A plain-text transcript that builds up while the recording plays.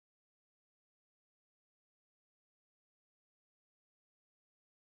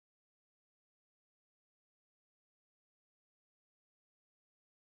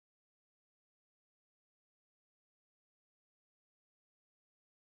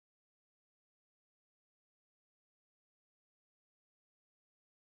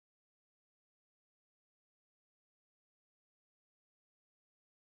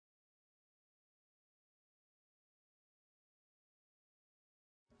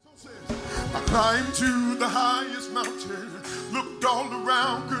Climbed to the highest mountain, looked all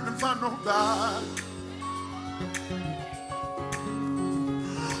around, couldn't find nobody.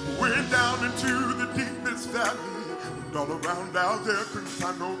 Went down into the deepest valley, looked all around out there, couldn't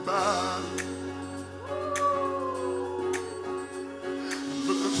find nobody.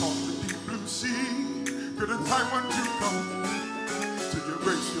 Looked across the deep blue sea, couldn't find one to come. To your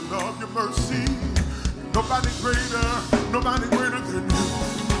grace, your love, your mercy, nobody greater than you.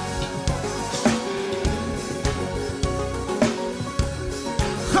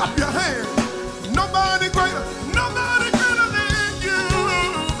 Clap your hands. Nobody greater than you.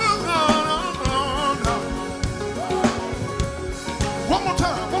 One more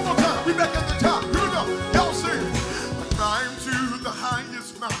time. We back at the top. Here we go. Y'all sing. I climbed to the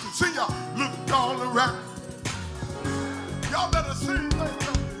highest mountain. Sing, y'all. Looked all around. Y'all better sing.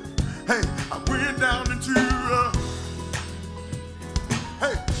 Hey, I went down into.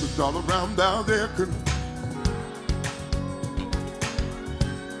 Hey, looked all around down there.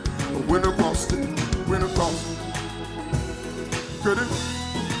 Went across it. Couldn't.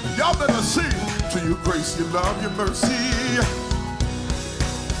 Y'all better sing. To your grace, your love, your mercy.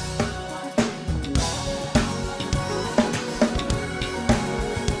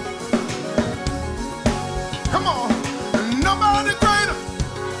 Come on. Nobody greater.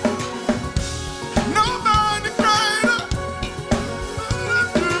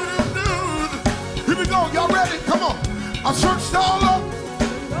 Here we go. Y'all ready? Come on. I searched all over.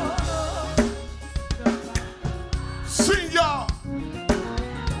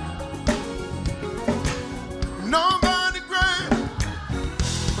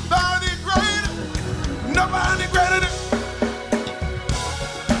 Nobody greater than.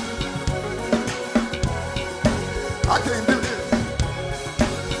 I can't do this.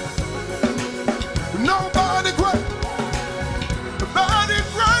 Nobody greater. Nobody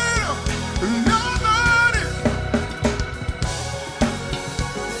greater. Nobody.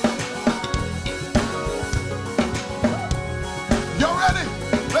 Y'all ready?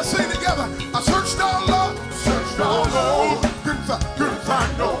 Let's sing together. I searched all over. Couldn't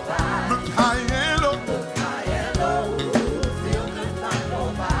find nobody. Looked high and low.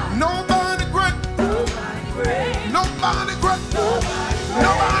 Nobody great. Nobody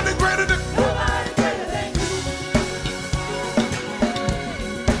greater than.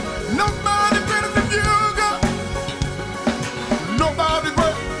 Nobody greater than you, God. Nobody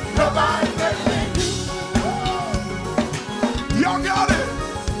greater than you. Y'all got it.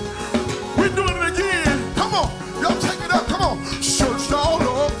 We're doing it again. Come on. Y'all take it up. Come on. Searched all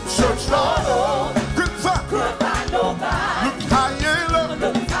over. Couldn't find nobody. Looked high and low.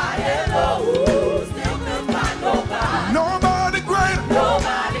 Still couldn't find nobody. Nobody greater.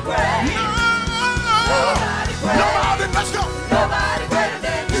 Nobody, let's go. Nobody greater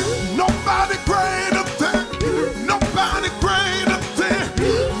than you. Nobody greater than you. Nobody greater than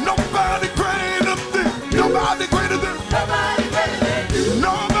you. Nobody greater than. Nobody greater than. Nobody greater than you.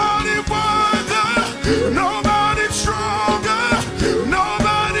 Nobody wiser. Nobody stronger.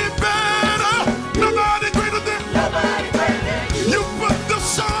 Nobody better. Nobody greater than. Nobody greater than you. You put the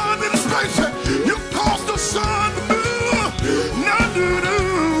sun in space. You caused the sun to move.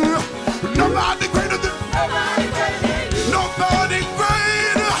 Nobody greater than. Nobody greater than you. Nobody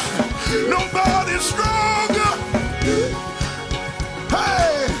greater. Nobody stronger.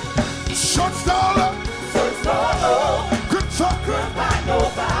 Hey, searched all up. Couldn't find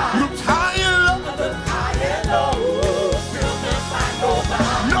nobody. Looked high and low. Still couldn't find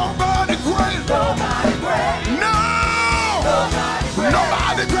nobody. Nobody greater. No.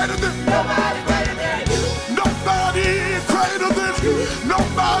 Nobody greater than. Nobody greater than you. Nobody greater than.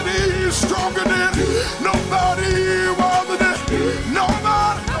 Nobody stronger than. Nobody wilder than.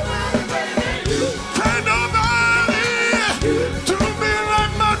 Nobody. Can't nobody do me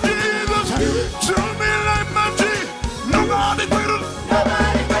like my Jesus. Do me like my Jesus. Nobody greater than.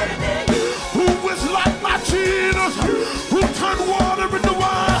 Who is like my Jesus? Who turned water into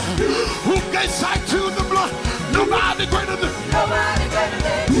wine? Who gave sight to the blood? Nobody greater than.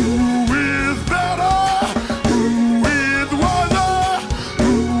 Who is better? Who is wiser?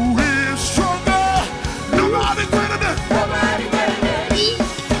 Who is stronger? Nobody greater than.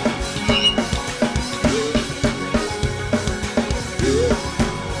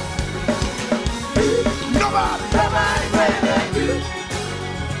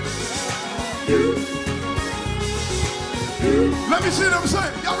 Let me see them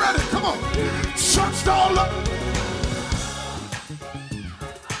say. Y'all ready? Come on. Searched all up.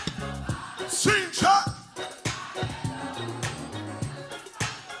 Sing shot.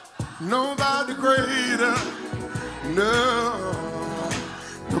 Nobody greater. No.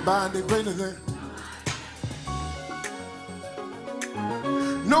 Nobody greater than.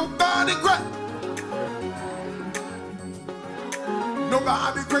 Nobody great.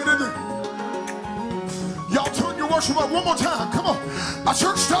 Nobody greater than. Y'all turn your worship up one more time. Come on. A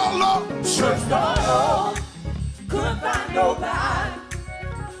church star Lord. Church star Lord. Couldn't find nobody.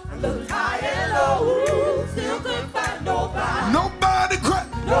 I looked high and low. Still couldn't find nobody. Nobody great.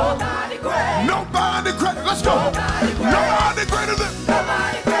 Nobody great. Nobody great. Let's go. Nobody great. Nobody greater than.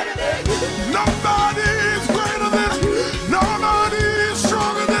 Nobody greater than you. Nobody is greater than. Nobody is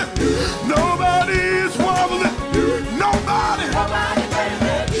stronger than. Nobody is wiser than. Nobody. Nobody greater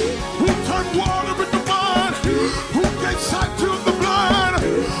than you. Who turned water into wine? Who gave sight to the blind?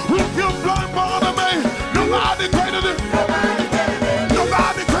 Who killed blind Bartimaeus? Nobody greater than. Nobody greater than you.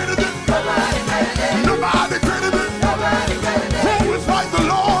 Nobody greater than. Nobody greater than you. Nobody greater than. Nobody greater than you. Who is like the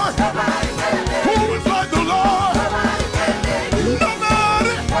Lord? Nobody greater than you. Who is like the Lord? Nobody greater than you.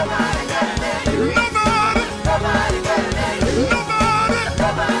 Nobody. Nobody greater than you. Nobody. Nobody greater than you. Nobody.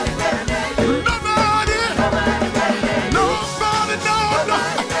 Nobody greater than you. Nobody. Nobody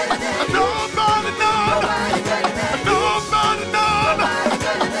greater than you. Nobody. No. Nobody greater than you. Nobody. No. Nobody greater than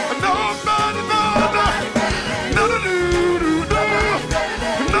you. Nobody. No. Nobody greater than you. Nobody. No. Nobody greater than you. No. No. Nobody greater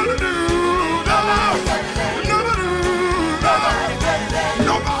than you. No. No. Nobody greater than you. Nobody greater than you.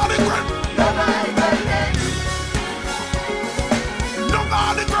 Nobody great. Nobody greater than you.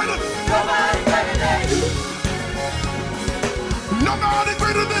 Nobody greater. Nobody greater than you. Nobody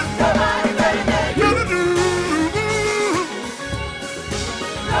greater than. Nobody greater than you.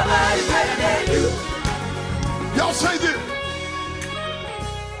 Nobody greater than you. Y'all say this.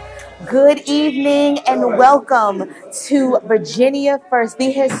 Good evening and welcome to Virginia First, the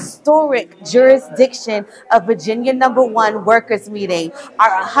historic jurisdiction of Virginia #1 Workers Meeting,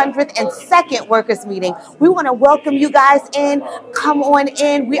 our 102nd Workers Meeting. We want to welcome you guys in. Come on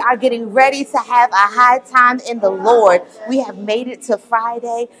in. We are getting ready to have a high time in the Lord. We have made it to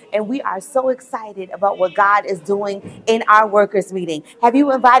Friday and we are so excited about what God is doing in our Workers Meeting. Have you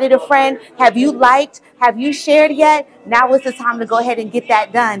invited a friend? Have you liked? Have you shared yet? Now is the time to go ahead and get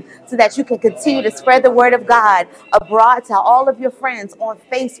that done so that you can continue to spread the word of God abroad to all of your friends on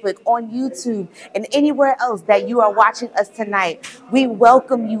Facebook, on YouTube, and anywhere else that you are watching us tonight. We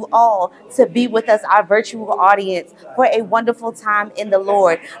welcome you all to be with us, our virtual audience, for a wonderful time in the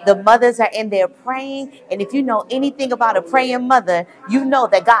Lord. The mothers are in there praying, and if you know anything about a praying mother, you know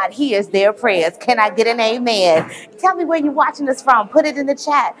that God hears their prayers. Can I get an amen? Tell me where you're watching us from. Put it in the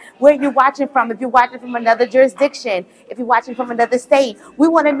chat where you're watching from. If you're watching from another jurisdiction, if you're watching from another state, we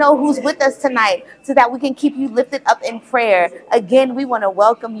want to know who's with us tonight so that we can keep you lifted up in prayer. Again, we want to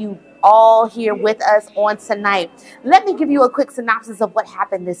welcome you all here with us on tonight. Let me give you a quick synopsis of what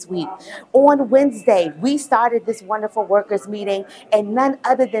happened this week. On Wednesday, we started this wonderful workers meeting, and none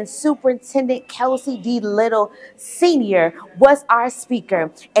other than Superintendent Kelsey D. Little Sr. was our speaker.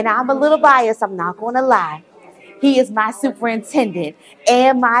 And I'm a little biased, I'm not going to lie. He is my superintendent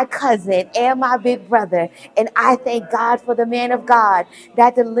and my cousin and my big brother. And I thank God for the man of God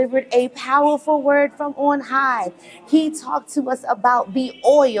that delivered a powerful word from on high. He talked to us about the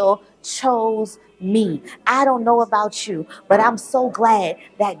oil chose me. I don't know about you, but I'm so glad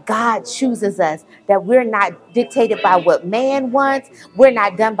that God chooses us, that we're not dictated by what man wants. We're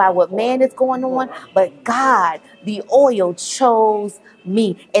not done by what man is going on, but God, the oil chose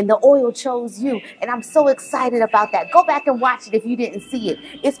me and the oil chose you. And I'm so excited about that. Go back and watch it if you didn't see it.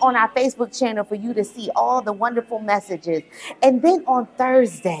 It's on our Facebook channel for you to see all the wonderful messages. And then on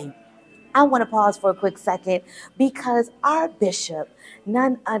Thursday, I want to pause for a quick second because our bishop,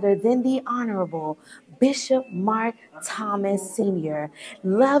 none other than the Honorable Bishop Mark Thomas Sr.,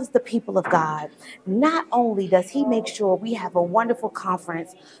 loves the people of God. Not only does he make sure we have a wonderful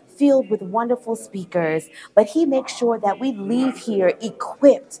conference filled with wonderful speakers, but he makes sure that we leave here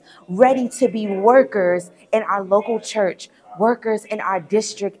equipped, ready to be workers in our local church, workers in our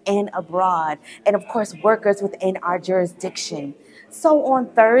district and abroad, and of course, workers within our jurisdiction. So on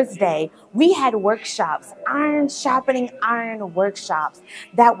Thursday, we had workshops, iron sharpening iron workshops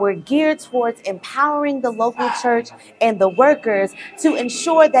that were geared towards empowering the local church and the workers to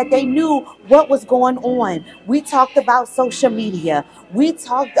ensure that they knew what was going on. We talked about social media. We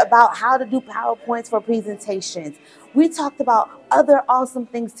talked about how to do PowerPoints for presentations. We talked about other awesome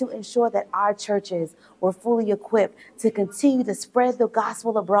things to ensure that our churches were fully equipped to continue to spread the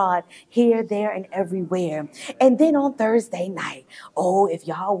gospel abroad here, there, and everywhere. And then on Thursday night, oh, if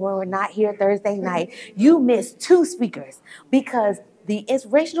y'all were not here Thursday night, you missed two speakers because The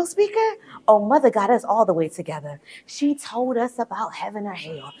inspirational speaker? Oh, Mother got us all the way together. She told us about heaven or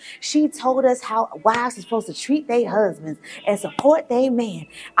hell. She told us how wives are supposed to treat their husbands and support their man.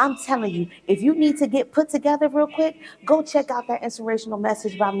 I'm telling you, if you need to get put together real quick, go check out that inspirational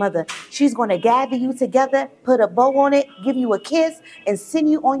message by Mother. She's going to gather you together, put a bow on it, give you a kiss, and send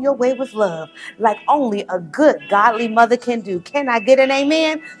you on your way with love, like only a good, godly mother can do. Can I get an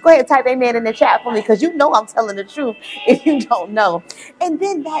amen? Go ahead and type amen in the chat for me, because you know I'm telling the truth if you don't know. And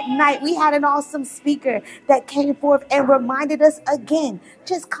then that night, we had an awesome speaker that came forth and reminded us again,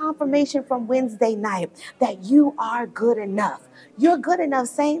 just confirmation from Wednesday night, that you are good enough. You're good enough,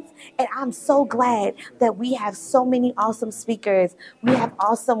 saints. And I'm so glad that we have so many awesome speakers. We have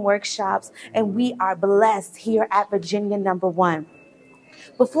awesome workshops, and we are blessed here at Virginia Number One.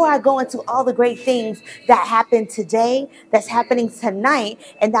 Before I go into all the great things that happened today, that's happening tonight,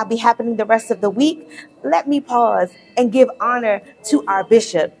 and that'll be happening the rest of the week, let me pause and give honor to our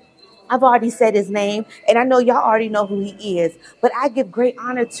bishop. I've already said his name, and I know y'all already know who he is, but I give great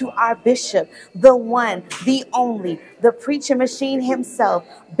honor to our bishop, the one, the only, the preacher machine himself,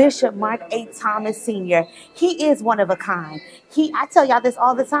 Bishop Mark A. Thomas Sr. He is one of a kind. I tell y'all this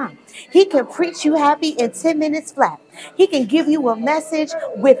all the time. He can preach you happy in 10 minutes flat. He can give you a message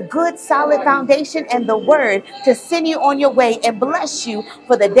with good, solid foundation and the word to send you on your way and bless you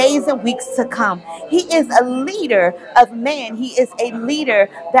for the days and weeks to come. He is a leader of man. He is a leader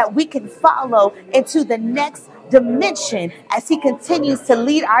that we can follow into the next dimension as he continues to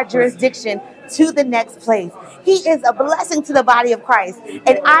lead our jurisdiction to the next place. He is a blessing to the body of Christ.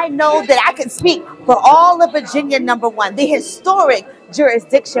 And I know that I can speak for all of Virginia Number One, the historic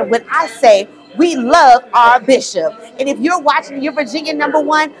jurisdiction, when I say we love our bishop. And if you're watching your Virginia Number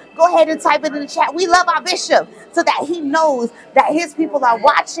One, go ahead and type it in the chat. We love our bishop, so that he knows that his people are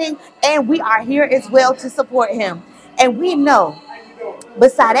watching and we are here as well to support him. And we know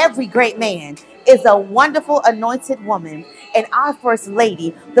beside every great man is a wonderful anointed woman, and our First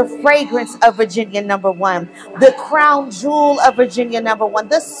Lady, the fragrance of Virginia Number One, the crown jewel of Virginia Number One,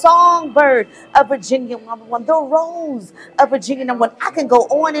 the songbird of Virginia Number One, the rose of Virginia Number One. I can go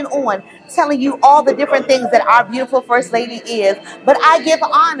on and on telling you all the different things that our beautiful First Lady is, but I give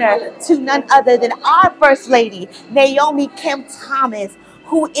honor to none other than our First Lady, Naomi Kim Thomas,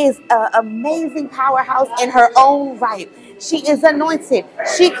 who is an amazing powerhouse in her own right. She is anointed.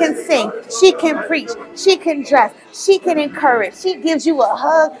 She can sing. She can preach. She can dress. She can encourage. She gives you a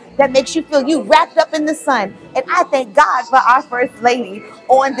hug that makes you feel you wrapped up in the sun. And I thank God for our First Lady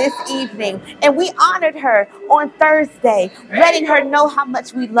on this evening. And we honored her on Thursday, letting her know how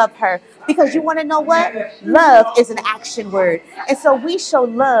much we love her. Because you want to know what? Love is an action word. And so we show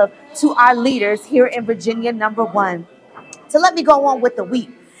love to our leaders here in Virginia Number One. So let me go on with the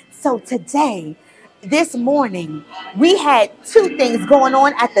week. So today, this morning, we had two things going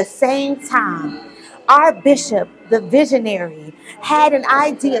on at the same time. Our bishop, the visionary, had an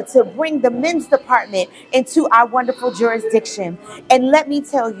idea to bring the men's department into our wonderful jurisdiction. And let me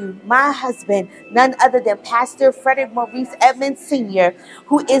tell you, my husband, none other than Pastor Frederick Maurice Edmonds Sr.,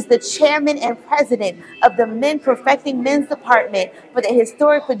 who is the chairman and president of the Men Perfecting Men's Department for the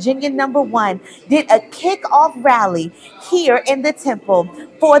historic Virginia Number One, did a kickoff rally here in the temple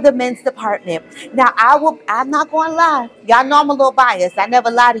for the men's department. Now, I'm not going to lie. Y'all know I'm a little biased. I never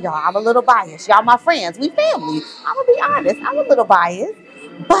lie to y'all. I'm a little biased. Y'all my friends. We family. I'm going to be honest. I'm a little biased.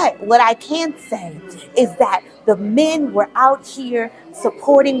 But what I can say is that the men were out here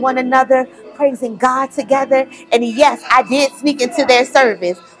supporting one another, praising God together. And yes, I did sneak into their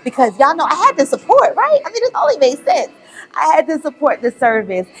service because y'all know I had to support, right? I mean, it only made sense. I had to support the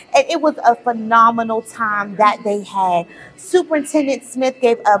service, and it was a phenomenal time that they had. Superintendent Smith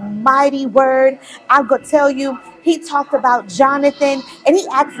gave a mighty word. I'm going to tell you, he talked about Jonathan, and he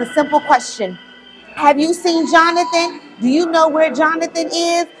asked a simple question. Have you seen Jonathan? Do you know where Jonathan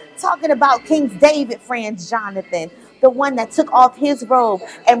is? Talking about King David, friends, Jonathan, the one that took off his robe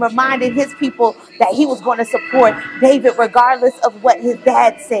and reminded his people that he was going to support David regardless of what his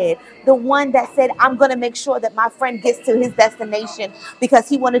dad said. The one that said, I'm going to make sure that my friend gets to his destination because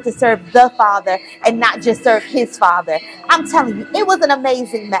he wanted to serve the Father and not just serve his father. I'm telling you, it was an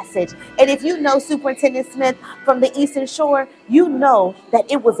amazing message. And if you know Superintendent Smith from the Eastern Shore, you know that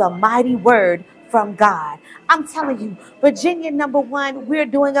it was a mighty word from God. I'm telling you, Virginia Number One, we're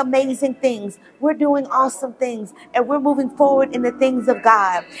doing amazing things. We're doing awesome things, and we're moving forward in the things of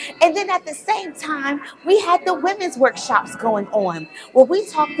God. And then at the same time, we had the women's workshops going on, where we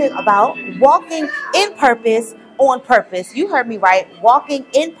talked about walking in purpose on purpose. You heard me right. Walking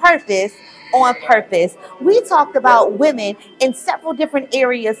in purpose on purpose. We talked about women in several different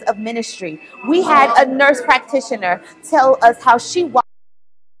areas of ministry. We had a nurse practitioner tell us how she walked.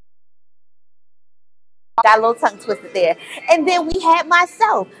 Got a little tongue twisted there. And then we had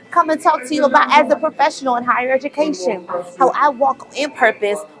myself come and talk to you about, as a professional in higher education, how I walk in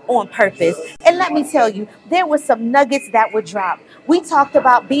purpose on purpose. And let me tell you, there were some nuggets that were dropped. We talked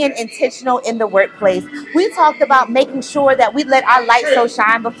about being intentional in the workplace. We talked about making sure that we let our light so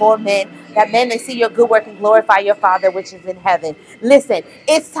shine before men, that men may see your good work and glorify your Father which is in heaven. Listen,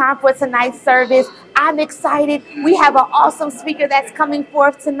 it's time for tonight's service. I'm excited. We have an awesome speaker that's coming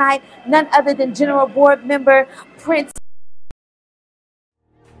forth tonight, none other than General Board Member Prince.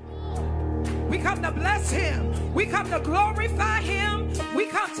 We come to bless him. We come to glorify him. We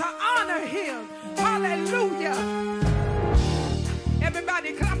come to honor him. Hallelujah.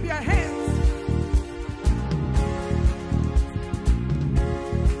 Everybody clap your hands.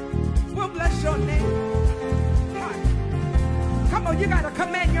 We'll bless your name. Come on, you got to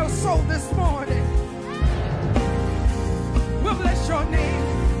command your soul this morning. We'll bless your name.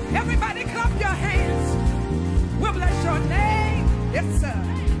 Everybody clap your hands. We'll bless your name. Yes, sir.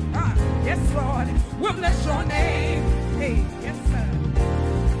 Yes, Lord. We'll bless your name. Hey, yes, sir.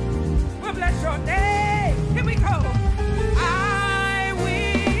 We'll bless your name. Here we go. I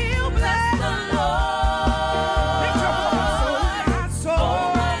will bless the Lord. Lift your voice, my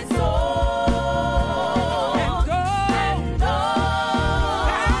soul. And all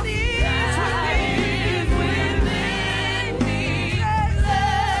that is within me.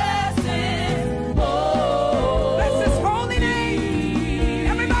 Bless his holy name.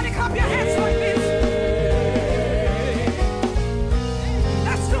 Everybody clap your hands like this.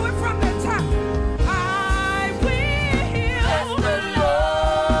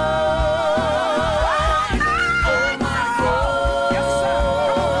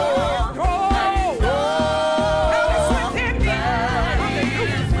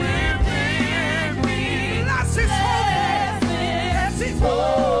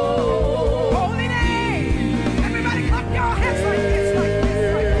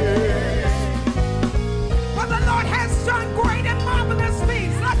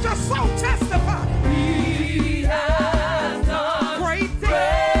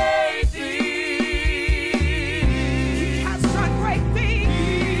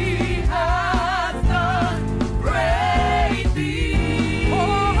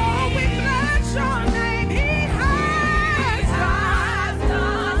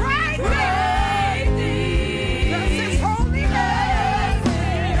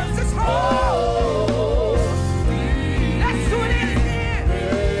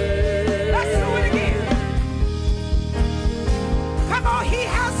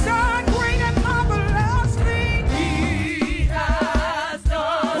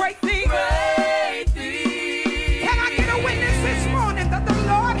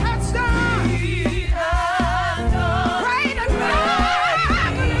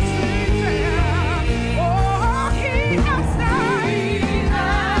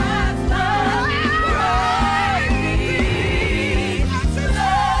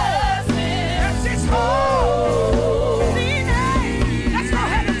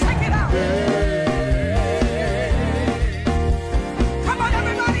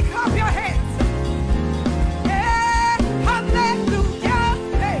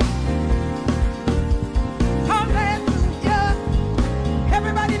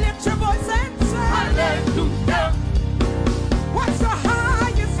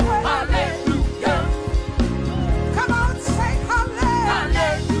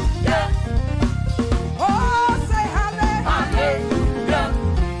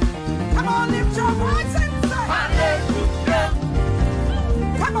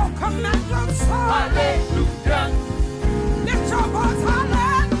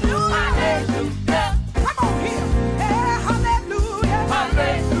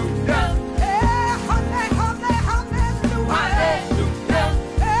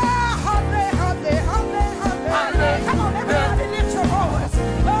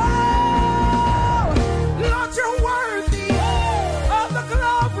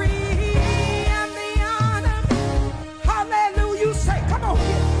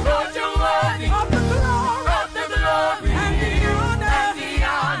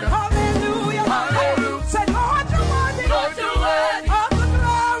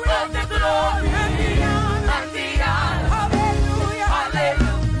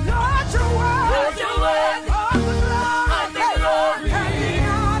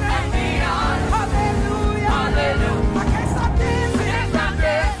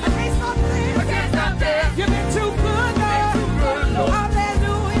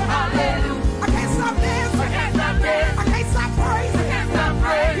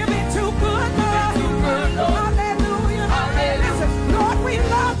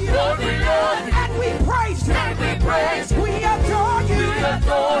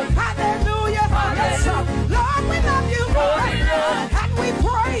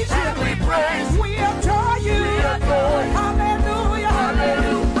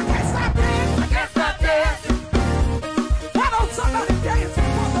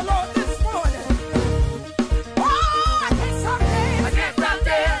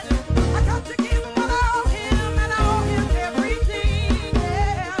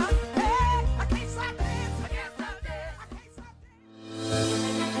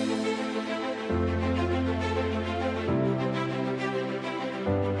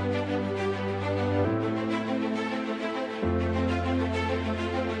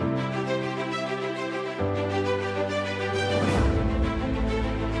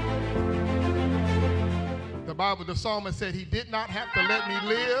 Bible, the psalmist said, he did not have to let me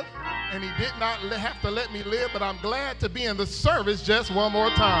live, and he did not have to let me live, but I'm glad to be in the service just one more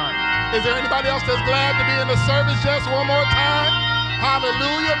time. Is there anybody else that's glad to be in the service just one more time?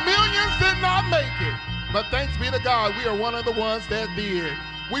 Hallelujah. Millions did not make it, but thanks be to God, we are one of the ones that did.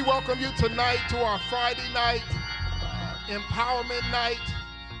 We welcome you tonight to our Friday night empowerment night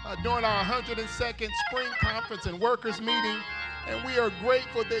during our 102nd Spring Conference and Workers Meeting. And we are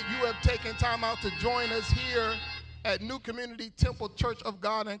grateful that you have taken time out to join us here at New Community Temple Church of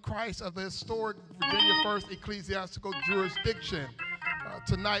God in Christ of the historic Virginia First Ecclesiastical Jurisdiction.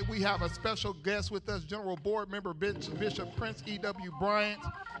 Tonight we have a special guest with us, General Board Member Bishop Prince E.W. Bryant.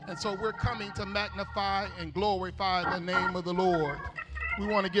 And so we're coming to magnify and glorify the name of the Lord. We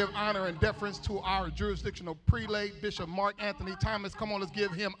want to give honor and deference to our jurisdictional prelate, Bishop Mark Anthony Thomas. Come on, let's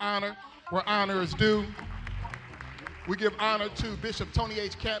give him honor where honor is due. We give honor to Bishop Tony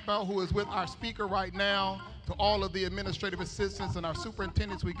H. Campbell, who is with our speaker right now, to all of the administrative assistants and our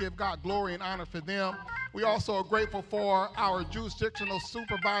superintendents. We give God glory and honor for them. We also are grateful for our jurisdictional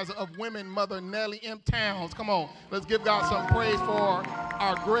supervisor of women, Mother Nellie M. Towns. Come on, let's give God some praise for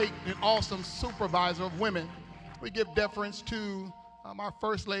our great and awesome supervisor of women. We give deference to our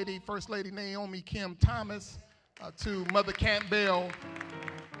First Lady Naomi Kim Thomas, to Mother Campbell,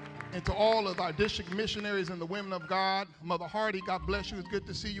 and to all of our district missionaries and the women of God. Mother Hardy, God bless you. It's good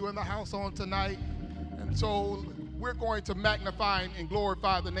to see you in the house on tonight. And so we're going to magnify and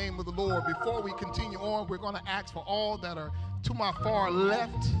glorify the name of the Lord. Before we continue on, we're going to ask for all that are to my far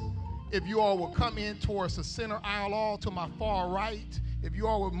left, if you all will come in towards the center aisle, all to my far right. If you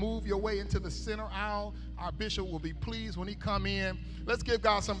all will move your way into the center aisle, our bishop will be pleased when he come in. Let's give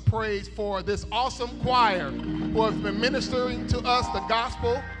God some praise for this awesome choir who has been ministering to us the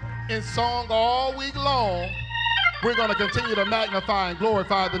gospel in song all week long. We're going to continue to magnify and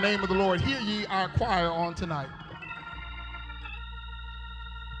glorify the name of the Lord. Hear ye our choir on tonight.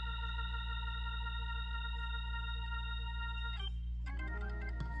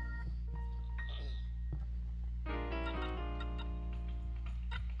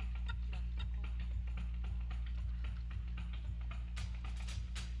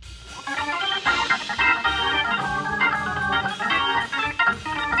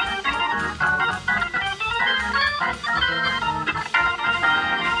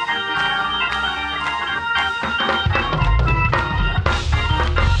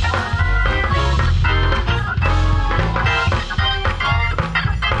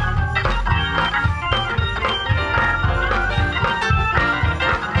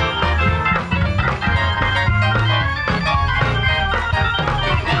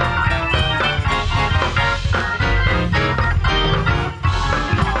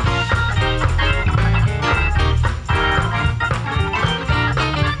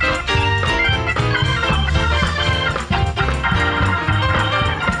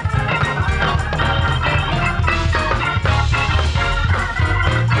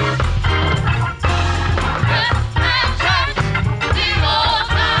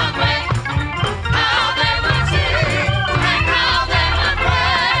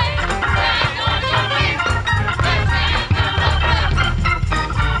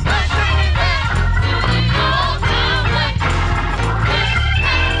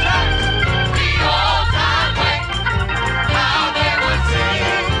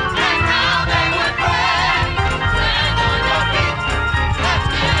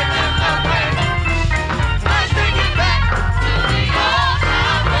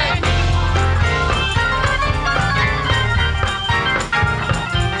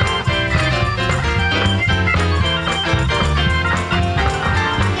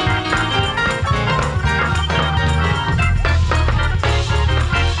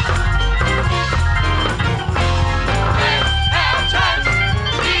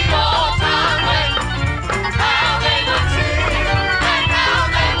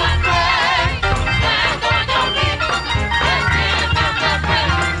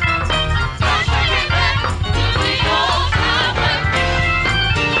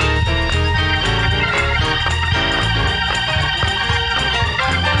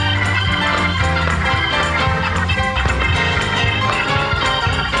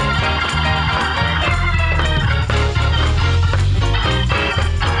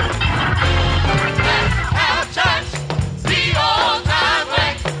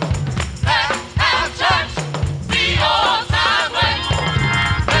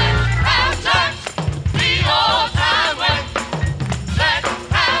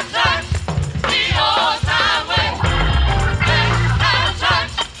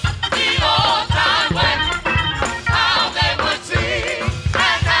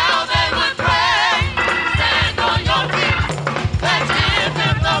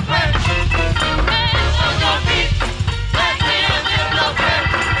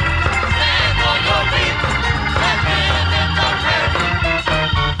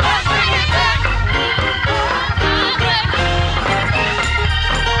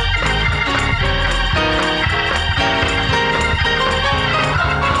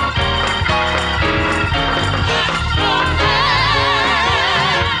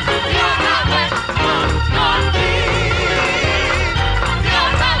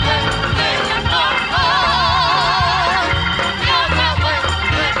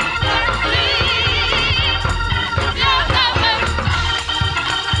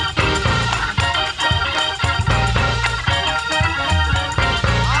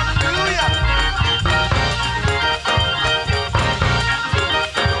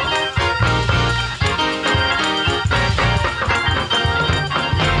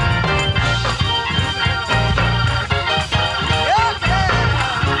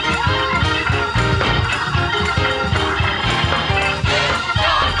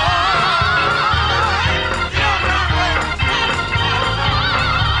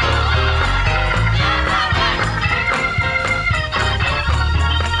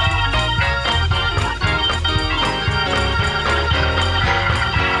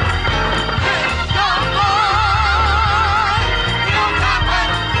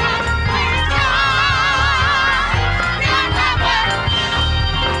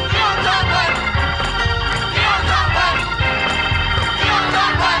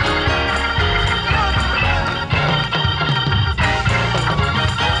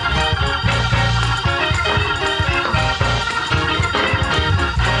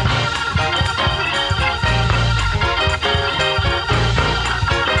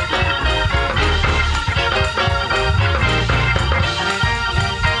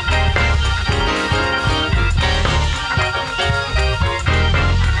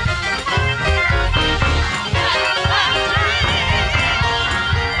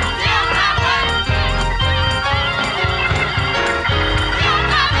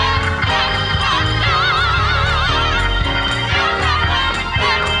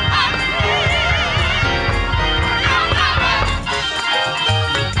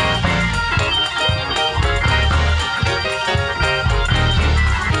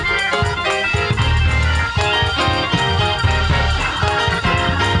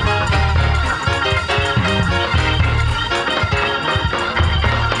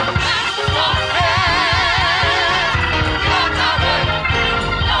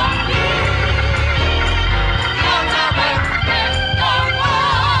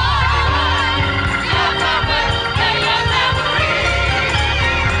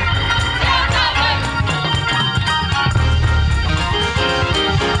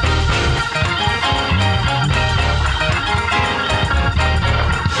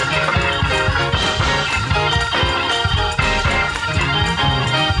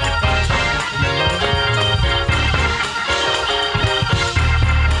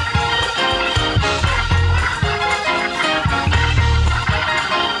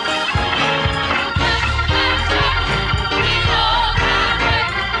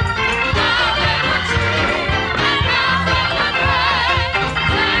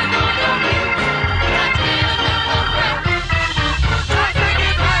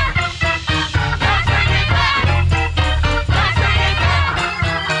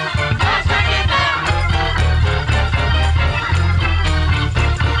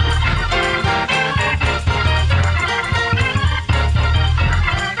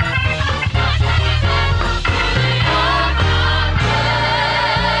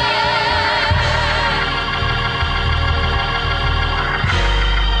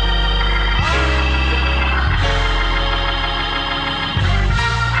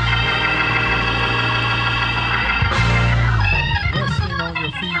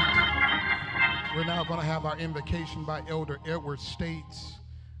 our invocation by Elder Edward States.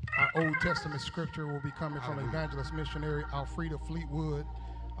 Our Old Testament scripture will be coming from evangelist missionary Alfreda Fleetwood.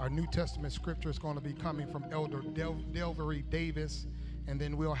 Our New Testament scripture is going to be coming from Elder Delvery Davis. And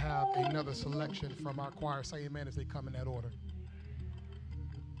then we'll have another selection from our choir. Say amen as they come in that order.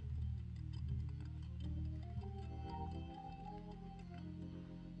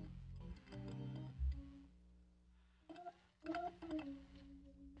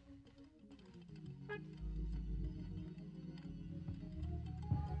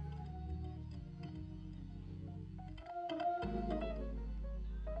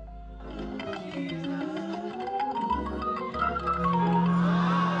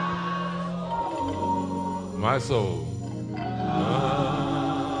 My soul.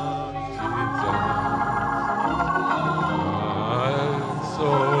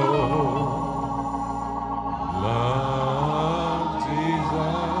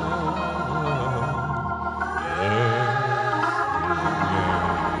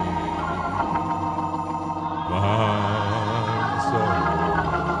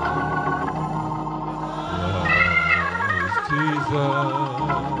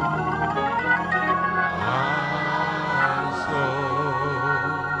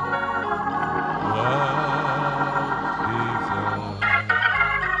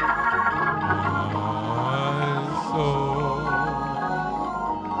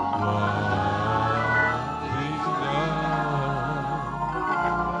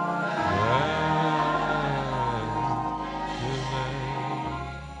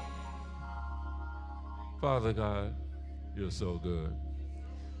 Father God, you're so good.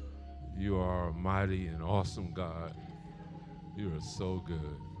 You are a mighty and awesome God. You are so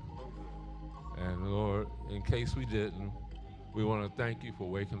good. And Lord, in case we didn't, we want to thank you for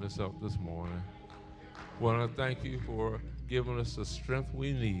waking us up this morning. We want to thank you for giving us the strength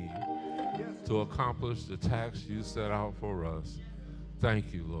we need to accomplish the task you set out for us.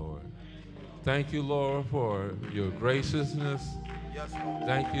 Thank you, Lord. Thank you, Lord, for your graciousness.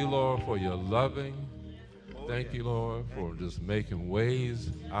 Thank you, Lord, for your loving. Thank you, Lord, for just making ways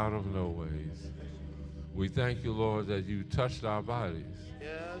out of no ways. We thank you, Lord, that you touched our bodies.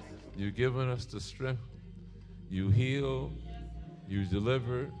 You've given us the strength. You healed. You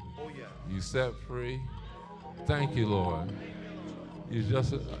delivered. You set free. Thank you, Lord. You're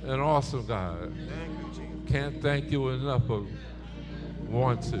just an awesome God. Can't thank you enough, but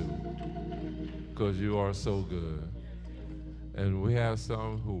want to, because you are so good. And we have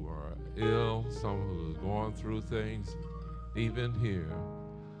some who are ill, some who are going through things, even here.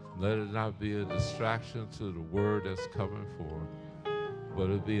 Let it not be a distraction to the word that's coming forth, but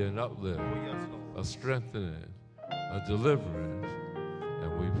it be an uplift, a strengthening, a deliverance.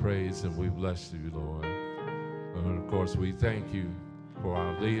 And we praise and we bless you, Lord. And of course, we thank you for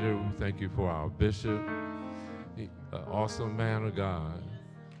our leader. We thank you for our bishop, an awesome man of God.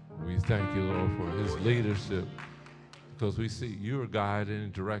 We thank you, Lord, for his leadership, because we see you're guiding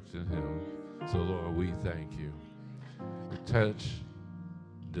and directing him. So, Lord, we thank you. Touch,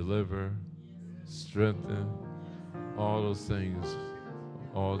 deliver, strengthen, all those things,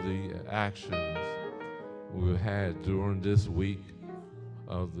 all the actions we've had during this week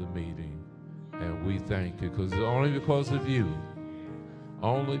of the meeting. And we thank you, because only because of you,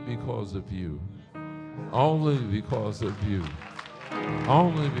 only because of you, only because of you,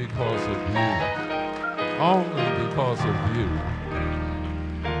 only because of you, only because of you,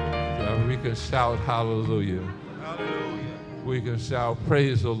 that we can shout hallelujah. Hallelujah. We can shout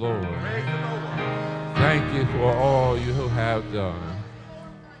praise the Lord. Praise the Lord. Thank you for all you have done.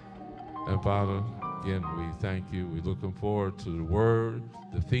 And Father, again, we thank you. We're looking forward to the word,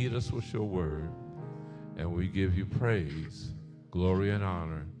 to feed us with your word. And we give you praise, glory, and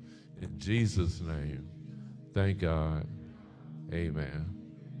honor. In Jesus' name, thank God. Amen.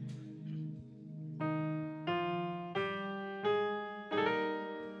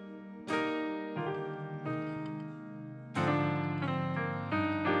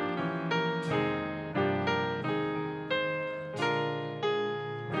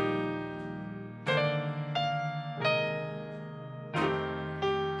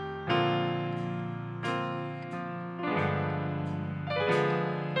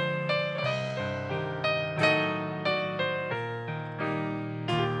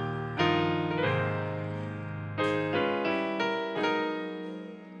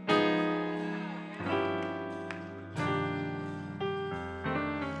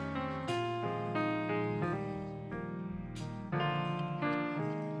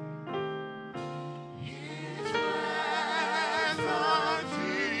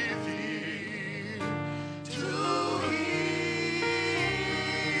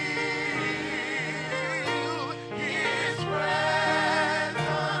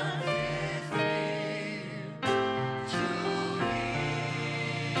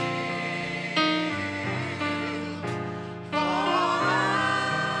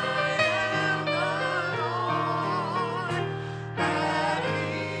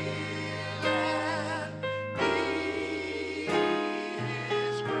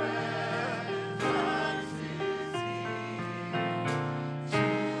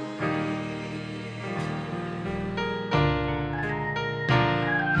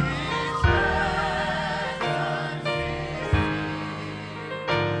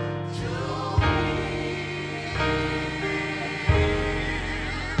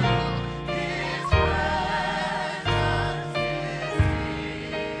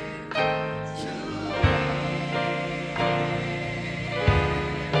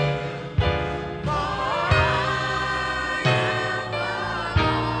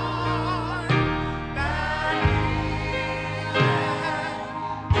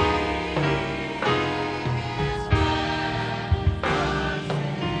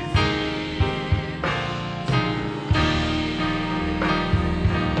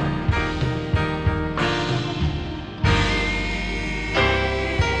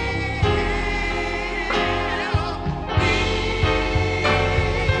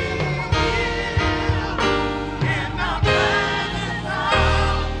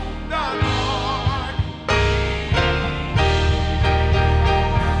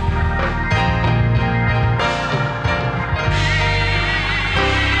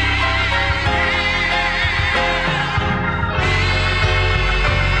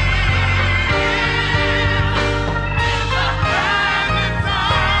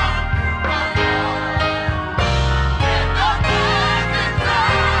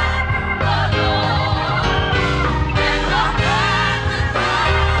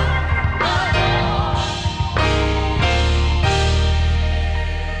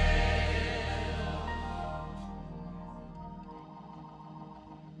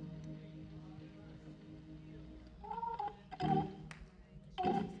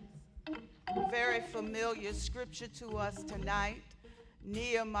 very familiar scripture to us tonight,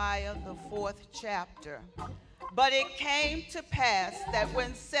 Nehemiah, the 4th chapter. But it came to pass that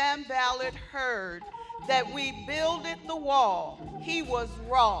when Sanballat heard that we builded the wall, he was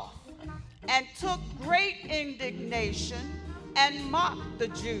wroth, and took great indignation, and mocked the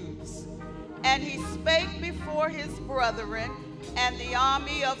Jews. And he spake before his brethren and the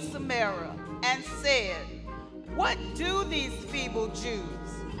army of Samaria, and said, What do these feeble Jews?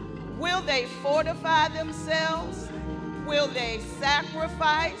 Will they fortify themselves? Will they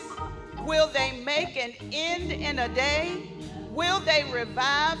sacrifice? Will they make an end in a day? Will they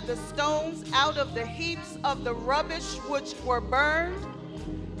revive the stones out of the heaps of the rubbish which were burned?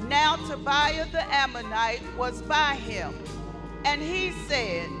 Now Tobiah the Ammonite was by him, and he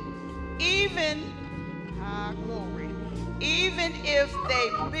said, even if they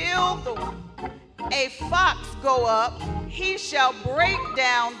build a fox go up, he shall break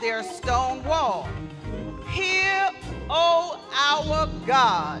down their stone wall. Hear, O our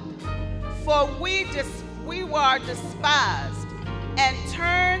God, for we were despised, and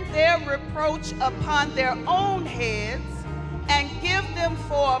turn their reproach upon their own heads, and give them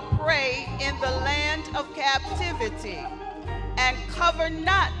for a prey in the land of captivity, and cover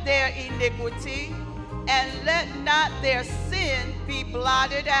not their iniquity, and let not their sin be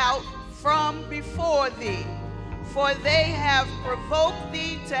blotted out from before thee. For they have provoked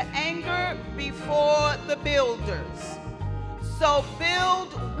thee to anger before the builders. So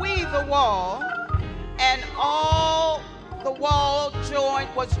build we the wall, and all the wall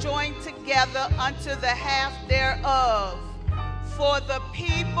was joined together unto the half thereof. For the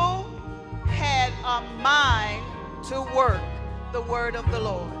people had a mind to work. The word of the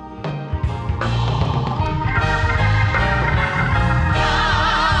Lord.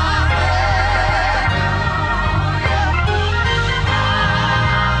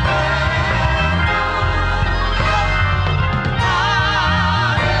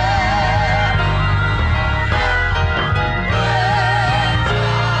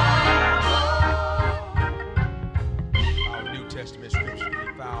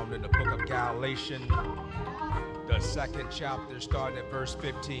 In the book of Galatians, the 2nd chapter, starting at verse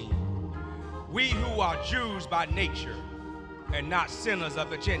 15. We who are Jews by nature, and not sinners of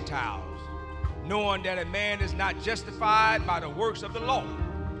the Gentiles, knowing that a man is not justified by the works of the law,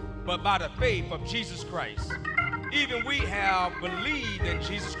 but by the faith of Jesus Christ. Even we have believed in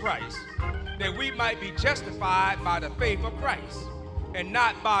Jesus Christ, that we might be justified by the faith of Christ, and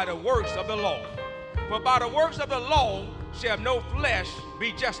not by the works of the law. For by the works of the law shall no flesh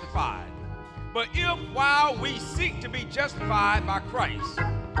be justified. But if while we seek to be justified by Christ,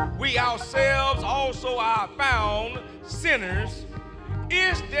 we ourselves also are found sinners,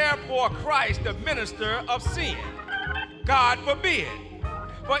 is therefore Christ the minister of sin? God forbid.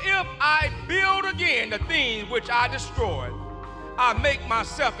 For if I build again the things which I destroyed, I make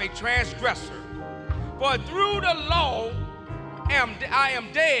myself a transgressor. For through the law I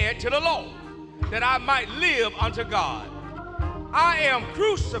am dead to the law, that I might live unto God. I am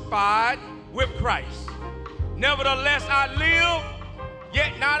crucified with Christ. Nevertheless I live,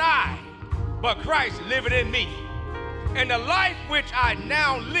 yet not I, but Christ liveth in me. And the life which I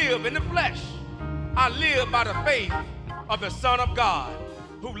now live in the flesh, I live by the faith of the Son of God,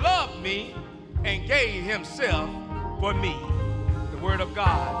 who loved me and gave himself for me. The word of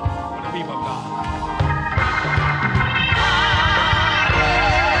God for the people of God.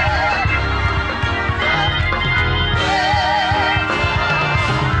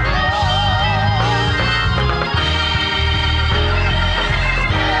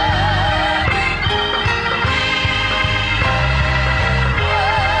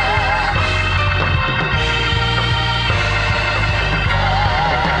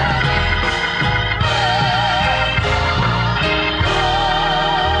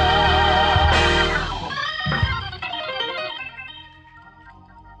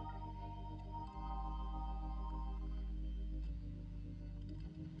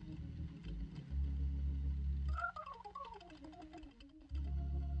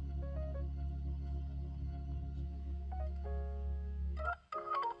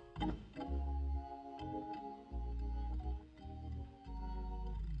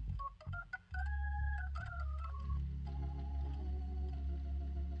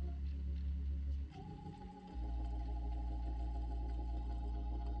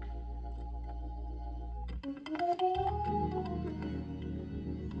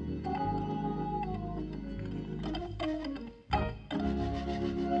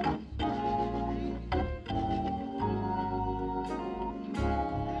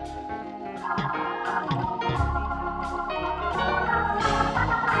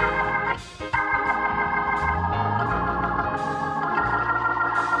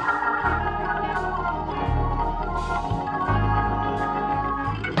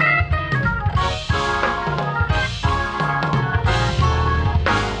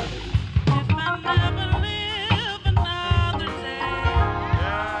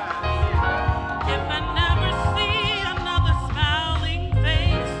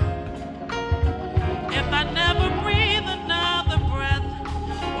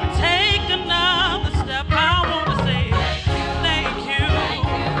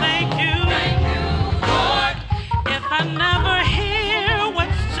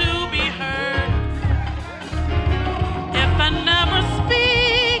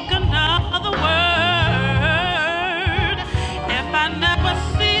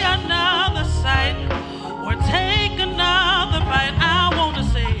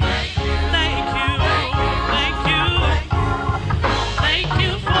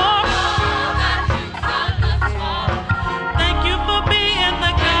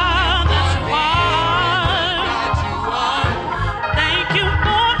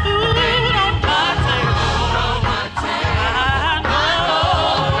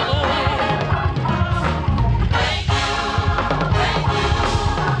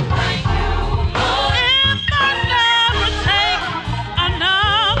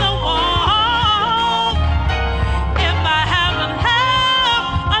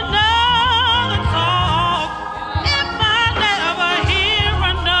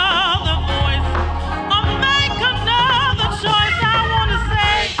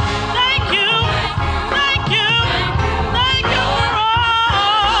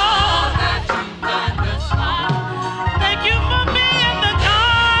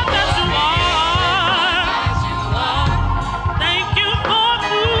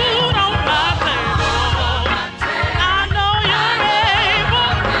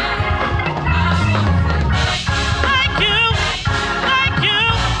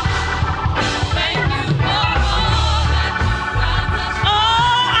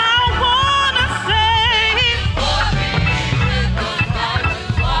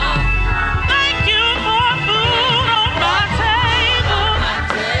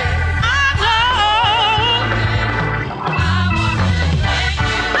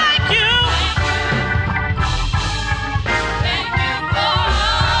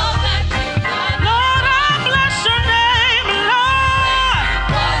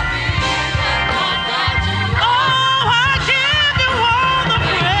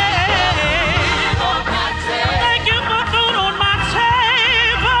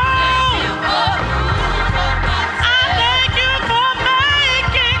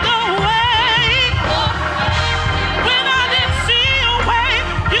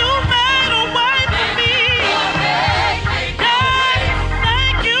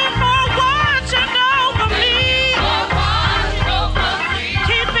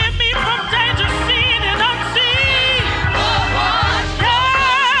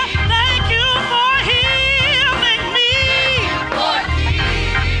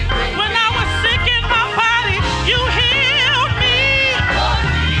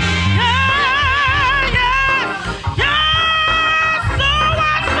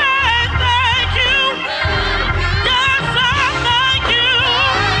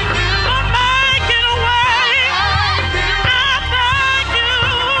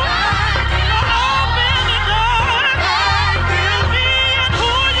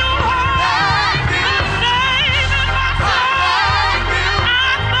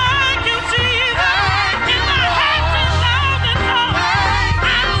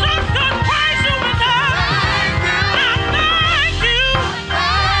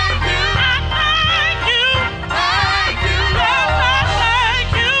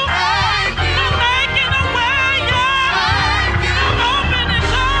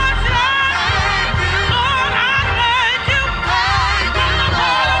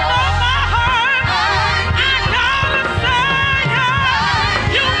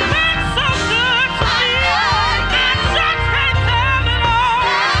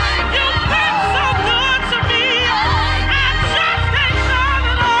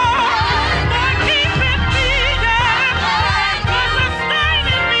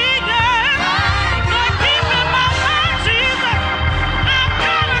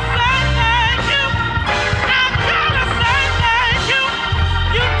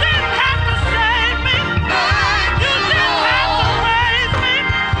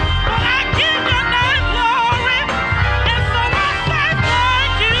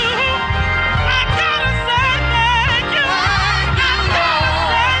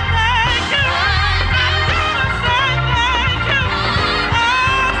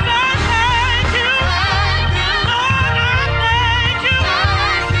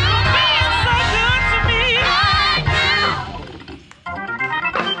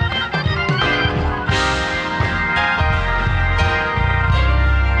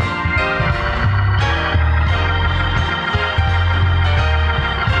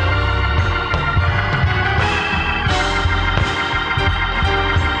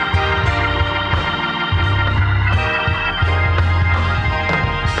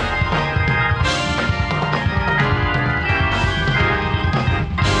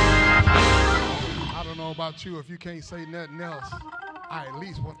 if you can't say nothing else, I at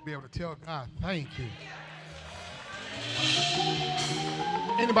least want to be able to tell God, thank you.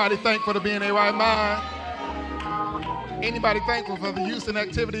 Anybody thankful to be in their right mind? Anybody thankful for the use and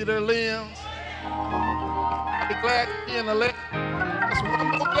activity of their limbs? Be glad to be in the land. Just one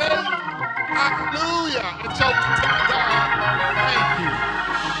more day. Hallelujah. And so, God, thank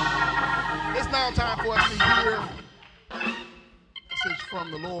you. It's now time for us to hear a message from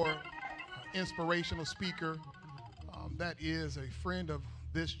the Lord, an inspirational speaker that is a friend of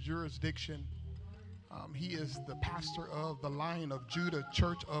this jurisdiction. He is the pastor of the Lion of Judah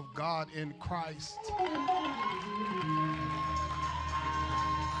Church of God in Christ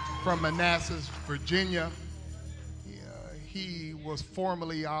from Manassas, Virginia. He was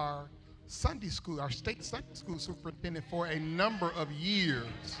formerly our Sunday school, our state Sunday school superintendent for a number of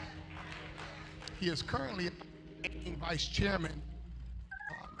years. He is currently acting vice chairman.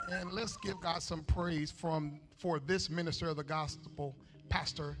 And let's give God some praise for this minister of the gospel,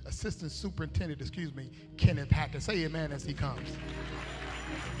 pastor, assistant superintendent, Kenneth Hackett. Say amen as he comes.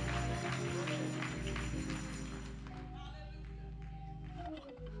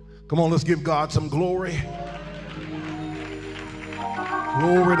 Come on, let's give God some glory.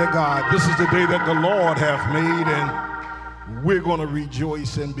 Glory to God. This is the day that the Lord hath made, and we're going to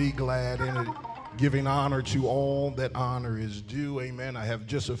rejoice and be glad in it, giving honor to all that honor is due. Amen. I have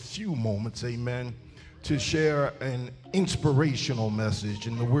just a few moments, amen, to share an inspirational message.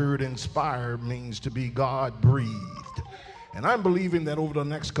 And the word inspired means to be God-breathed. And I'm believing that over the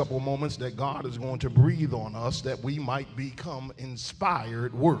next couple of moments that God is going to breathe on us that we might become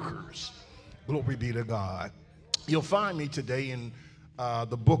inspired workers. Glory be to God. You'll find me today in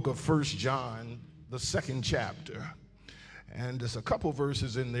the book of 1 John, the 2nd chapter. And there's a couple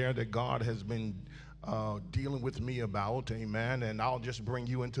verses in there that God has been dealing with me about, amen. And I'll just bring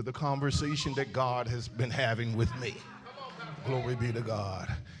you into the conversation that God has been having with me. Glory be to God.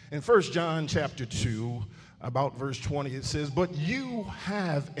 In 1 John chapter 2, about verse 20, it says, "But you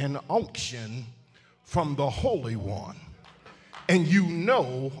have an unction from the Holy One, and you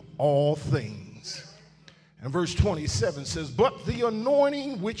know all things." And verse 27 says, "But the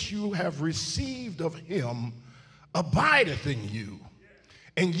anointing which you have received of him abideth in you,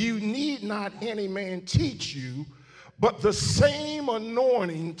 and you need not any man teach you, but the same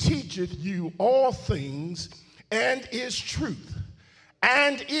anointing teacheth you all things, and is truth,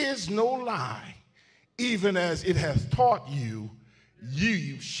 and is no lie. Even as it hath taught you,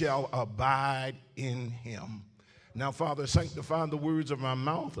 you shall abide in him." Now, Father, sanctify the words of my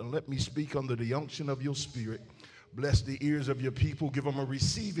mouth, and let me speak under the unction of your Spirit. Bless the ears of your people. Give them a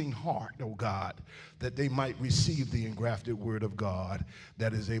receiving heart, oh God, that they might receive the engrafted word of God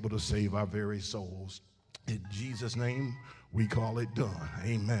that is able to save our very souls. In Jesus' name, we call it done.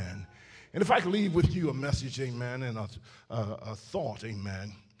 Amen. And if I could leave with you a message, amen, and a thought,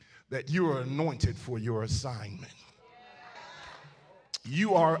 amen, that you are anointed for your assignment.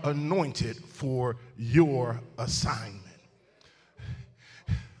 You are anointed for your assignment.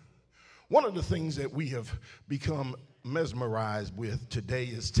 One of the things that we have become mesmerized with today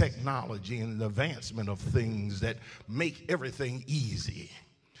is technology and the advancement of things that make everything easy.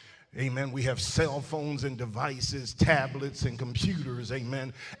 Amen. We have cell phones and devices, tablets and computers,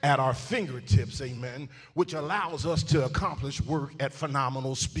 amen, at our fingertips, amen, which allows us to accomplish work at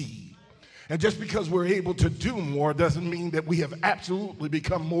phenomenal speed. And just because we're able to do more doesn't mean that we have absolutely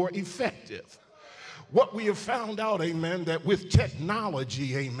become more effective. What we have found out, amen, that with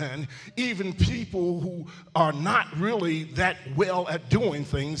technology, amen, even people who are not really that well at doing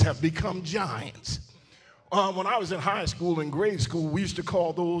things have become giants. When I was in high school and grade school, we used to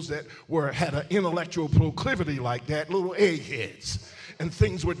call those that had an intellectual proclivity like that little eggheads, and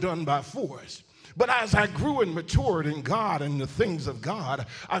things were done by force. But as I grew and matured in God and the things of God,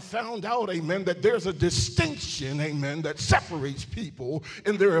 I found out, amen, that there's a distinction, amen, that separates people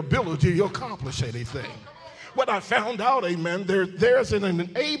in their ability to accomplish anything. What I found out, amen, there's an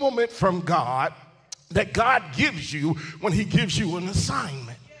enablement from God that God gives you when he gives you an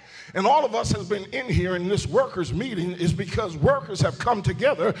assignment. And all of us has been in here in this workers meeting is because workers have come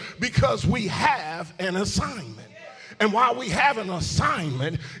together because we have an assignment. And while we have an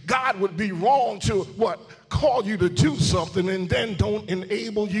assignment, God would be wrong to call you to do something and then don't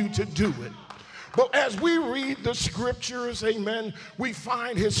enable you to do it. But as we read the scriptures, amen, we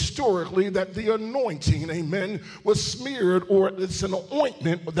find historically that the anointing, amen, was smeared, or it's an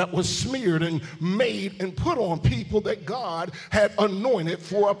ointment that was smeared and made and put on people that God had anointed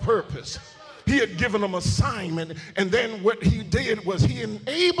for a purpose. He had given them assignment, and then what he did was he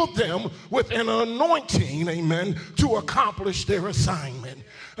enabled them with an anointing, amen, to accomplish their assignment.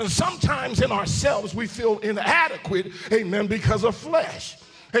 And sometimes in ourselves we feel inadequate, amen, because of flesh.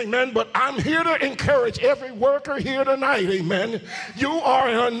 Amen. But I'm here to encourage every worker here tonight. Amen. You are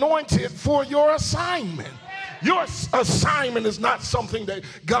anointed for your assignment. Your assignment is not something that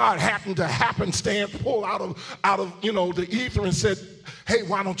God happened to happenstance pull out of the ether and said, hey,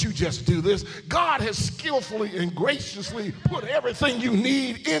 why don't you just do this? God has skillfully and graciously put everything you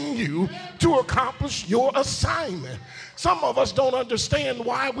need in you to accomplish your assignment. Some of us don't understand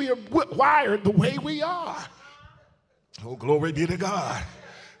why we are wired the way we are. Oh, glory be to God.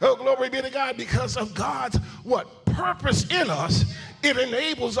 Oh, glory be to God. Because of God's purpose in us, it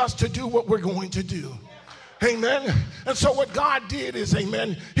enables us to do what we're going to do. Amen. And so what God did is,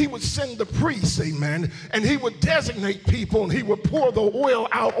 amen, he would send the priests, amen, and he would designate people and he would pour the oil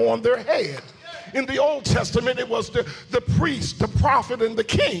out on their head. In the Old Testament, it was the priest, the prophet, and the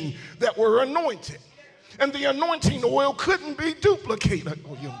king that were anointed. And the anointing oil couldn't be duplicated.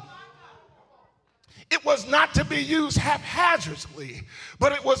 It was not to be used haphazardly,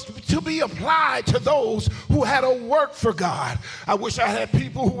 but it was to be applied to those who had a work for God. I wish I had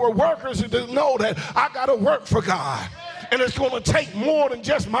people who were workers who didn't know that I got to work for God. And it's going to take more than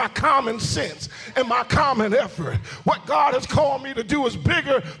just my common sense and my common effort. What God has called me to do is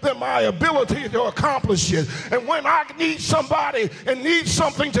bigger than my ability to accomplish it. And when I need somebody and need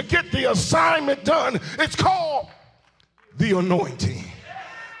something to get the assignment done, it's called the anointing.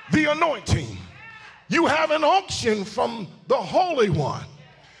 The anointing. You have an unction from the Holy One.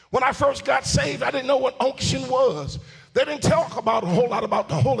 When I first got saved, I didn't know what unction was. They didn't talk about a whole lot about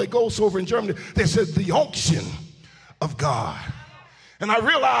the Holy Ghost over in Germany. They said the unction of God. And I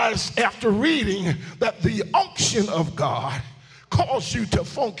realized after reading that the unction of God calls you to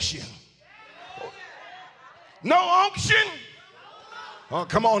function. No unction? Oh,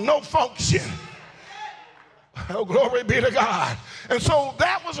 come on, no function. Oh, glory be to God. And so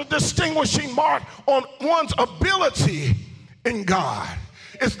that was a distinguishing mark on one's ability in God.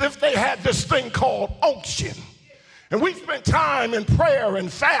 It's if they had this thing called unction. And we spent time in prayer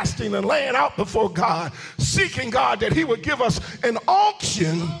and fasting and laying out before God, seeking God that he would give us an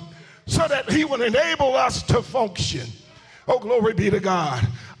unction so that he would enable us to function. Oh, glory be to God.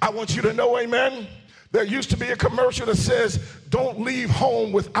 I want you to know, amen, there used to be a commercial that says, don't leave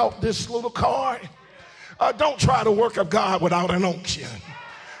home without this little card. Don't try to work of God without an unction.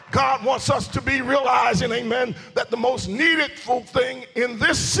 God wants us to be realizing, amen, that the most needful thing in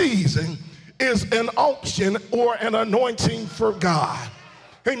this season is an unction or an anointing for God.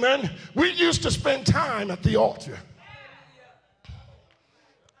 Amen. We used to spend time at the altar.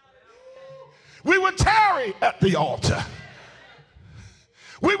 We would tarry at the altar.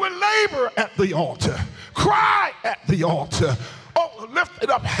 We would labor at the altar, cry at the altar. Oh, lifted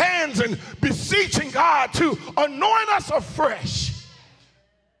up hands and beseeching God to anoint us afresh.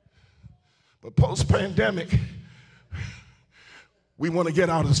 But post-pandemic, we want to get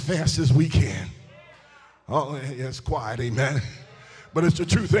out as fast as we can. Oh, yeah, it's quiet, amen. But it's the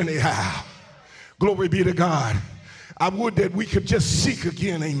truth anyhow. Glory be to God. I would that we could just seek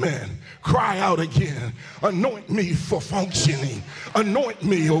again, amen. Cry out again. Anoint me for functioning. Anoint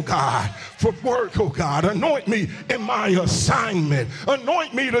me, oh God, for work, oh God. Anoint me in my assignment.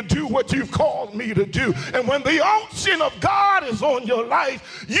 Anoint me to do what you've called me to do. And when the unction of God is on your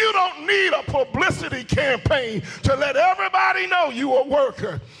life, you don't need a publicity campaign to let everybody know you're a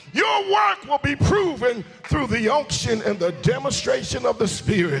worker. Your work will be proven through the unction and the demonstration of the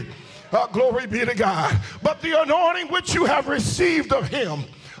Spirit. Glory be to God. But the anointing which you have received of him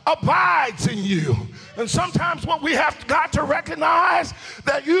abides in you. And sometimes what we have got to recognize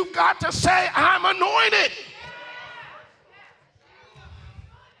that you've got to say, I'm anointed.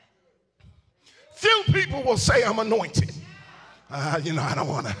 Few people will say I'm anointed. I don't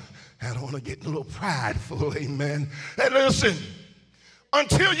want to get a little prideful, amen. And listen,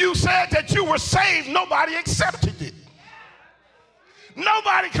 until you said that you were saved, nobody accepted it.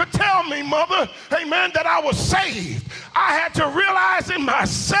 Nobody could tell me, mother, amen, that I was saved. I had to realize in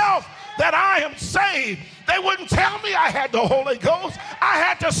myself that I am saved. They wouldn't tell me I had the Holy Ghost. I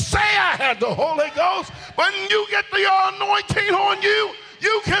had to say I had the Holy Ghost. When you get the anointing on you,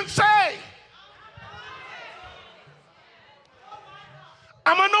 you can say,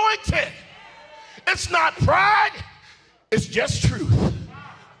 I'm anointed. It's not pride. It's just truth.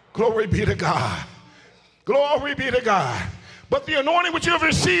 Glory be to God. Glory be to God. But the anointing which you have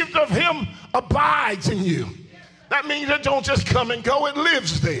received of him abides in you. That means it don't just come and go, it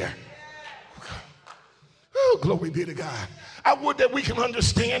lives there. Oh, glory be to God. I would that we can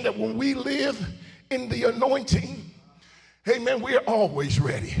understand that when we live in the anointing, amen, we are always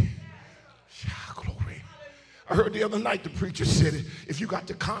ready. Glory. I heard the other night the preacher said it, if you got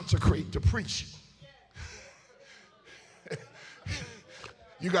to consecrate to preach,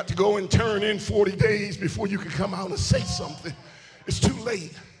 you got to go and turn in 40 days before you can come out and say something. It's too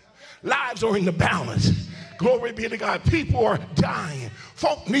late. Lives are in the balance. Glory be to God. People are dying.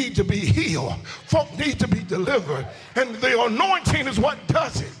 Folk need to be healed. Folk need to be delivered. And the anointing is what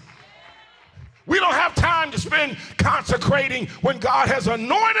does it. We don't have time to spend consecrating when God has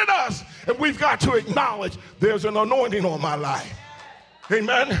anointed us, and we've got to acknowledge there's an anointing on my life.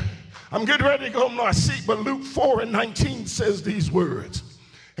 Amen. I'm getting ready to go to my seat, but Luke 4:19 says these words.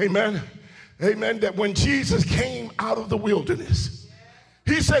 Amen. Amen. That when Jesus came out of the wilderness,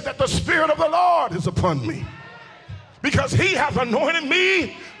 he said that the Spirit of the Lord is upon me because he hath anointed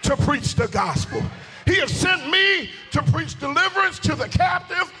me to preach the gospel. He has sent me to preach deliverance to the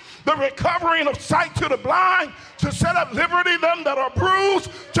captive, the recovering of sight to the blind, to set up liberty them that are bruised,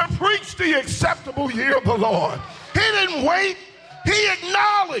 to preach the acceptable year of the Lord. He didn't wait. He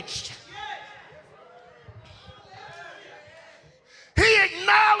acknowledged. He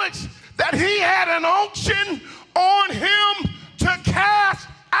acknowledged that he had an unction on him to cast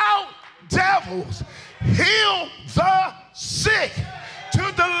out devils, heal the sick, to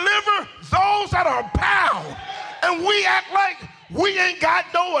deliver those that are bound. And we act like we ain't got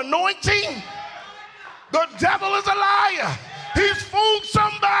no anointing. The devil is a liar. He's fooled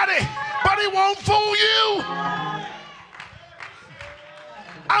somebody, but he won't fool you.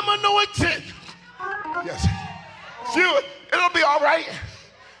 I'm anointed. Yes. It'll be all right.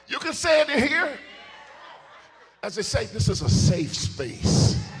 You can say it in here. As they say, this is a safe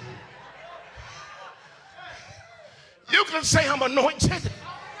space. You can say, I'm anointed.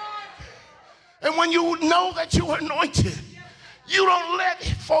 And when you know that you're anointed, you don't let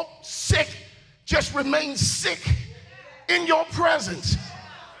folk sick just remain sick in your presence.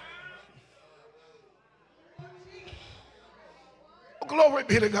 Glory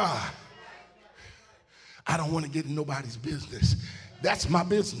be to God. I don't want to get in nobody's business. That's my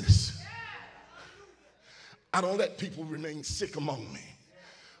business. I don't let people remain sick among me.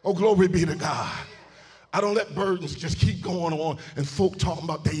 Oh, glory be to God. I don't let burdens just keep going on and folk talking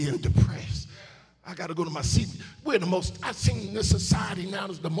about they are depressed. I got to go to my seat. We're the most, I've seen this society now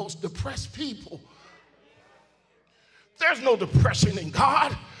is the most depressed people. There's no depression in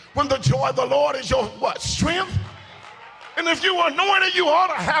God when the joy of the Lord is your what? Strength. And if you are anointed, you ought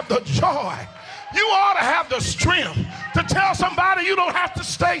to have the joy. You ought to have the strength to tell somebody you don't have to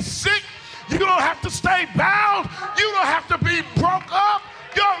stay sick. You don't have to stay bound. You don't have to be broke up.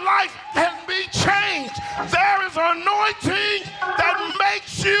 Your life can be changed. There is an anointing that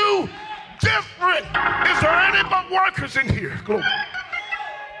makes you different. Is there any but workers in here? Glory.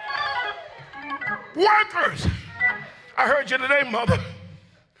 Workers. I heard you today, mother.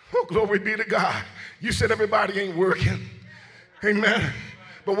 Oh, glory be to God. You said everybody ain't working. Amen.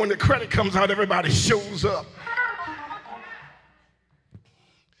 But when the credit comes out, everybody shows up.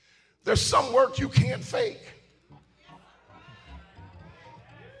 There's some work you can't fake.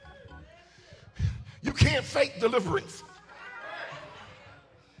 You can't fake deliverance.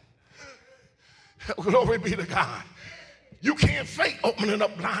 Glory be to God. You can't fake opening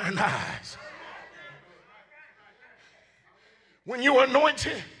up blind eyes. When you're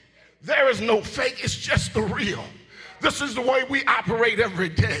anointed, there is no fake. It's just the real. This is the way we operate every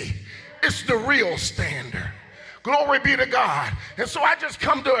day. It's the real standard. Glory be to God. And so I just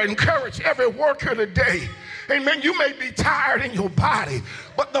come to encourage every worker today. Amen. You may be tired in your body,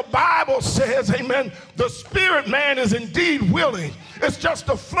 but the Bible says, amen, the spirit man is indeed willing. It's just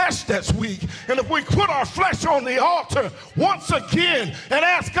the flesh that's weak. And if we put our flesh on the altar once again and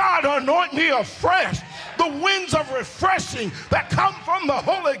ask God to anoint me afresh, the winds of refreshing that come from the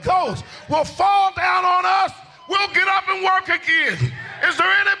Holy Ghost will fall down on us. We'll get up and work again. Is there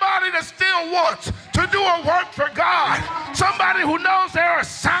anybody that still wants to do a work for God? Somebody who knows their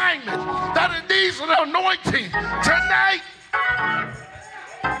assignment, that it needs an anointing.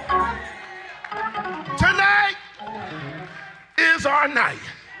 Tonight is our night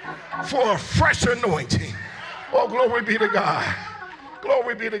for a fresh anointing. Oh, glory be to God.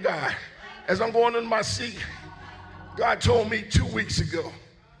 Glory be to God. As I'm going in my seat, God told me 2 weeks ago,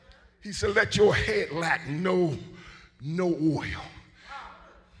 he said, let your head lack no oil.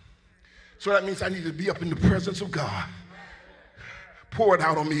 So that means I need to be up in the presence of God. Pour it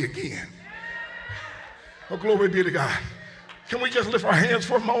out on me again. Oh, glory be to God. Can we just lift our hands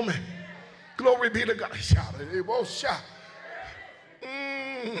for a moment? Glory be to God. Shout it. It won't shout.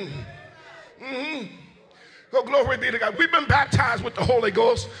 Oh, glory be to God. We've been baptized with the Holy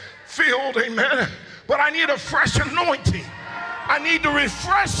Ghost, filled, amen. But I need a fresh anointing. I need the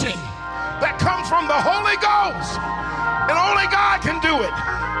refreshing. that comes from the Holy Ghost. And only God can do it.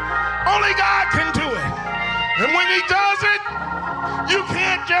 Only God can do it. And when he does it, you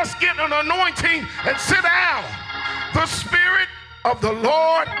can't just get an anointing and sit down. The Spirit of the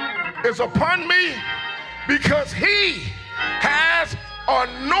Lord is upon me because he has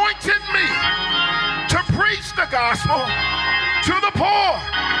anointed me to preach the gospel to the poor,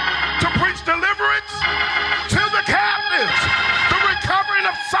 to preach deliverance to the captives, the recovering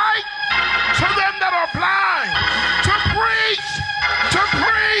of sight to them that are blind, to preach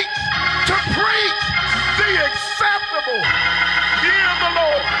the acceptable year of the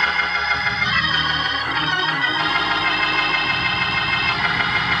Lord.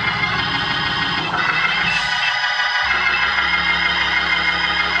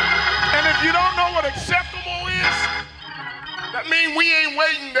 And if you don't know what acceptable is, that means we ain't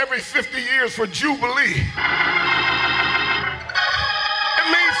waiting every 50 years for Jubilee. It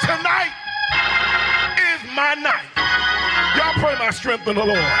means tonight is my night. Y'all pray my strength in the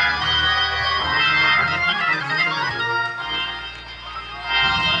Lord.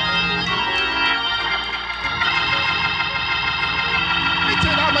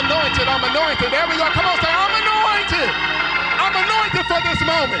 I'm anointed. There we go. Come on, say, I'm anointed. I'm anointed for this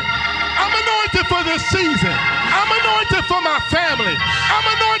moment. I'm anointed for this season. I'm anointed for my family. I'm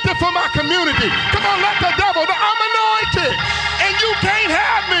anointed for my community. Come on, let the devil know I'm anointed. And you can't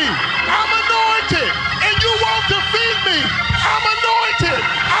have me. I'm anointed. And you won't defeat me. I'm anointed.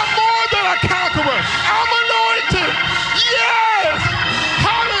 I'm more than a conqueror. I'm anointed. Yes.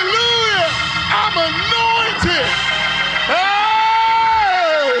 Hallelujah. I'm anointed.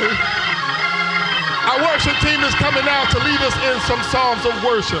 Our worship team is coming out to lead us in some psalms of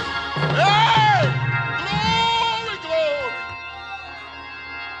worship. Hey! Glory, glory.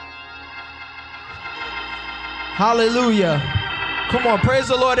 Hallelujah. Come on, praise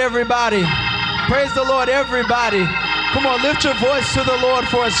the Lord, everybody. Praise the Lord, everybody. Come on, lift your voice to the Lord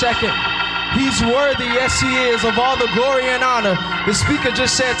for a second. He's worthy, yes he is, of all the glory and honor. The speaker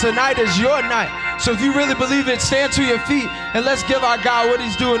just said tonight is your night. So if you really believe it, stand to your feet and let's give our God what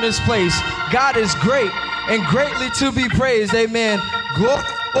he's doing in this place. God is great and greatly to be praised. Amen.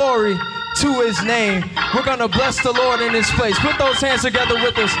 Glory to his name. We're going to bless the Lord in this place. Put those hands together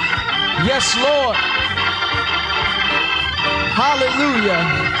with us. Yes, Lord. Hallelujah.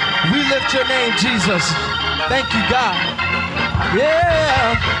 We lift your name, Jesus. Thank you, God.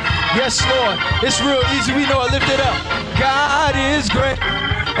 Yeah. Yes, Lord. It's real easy. We know it. Lift it up. God is great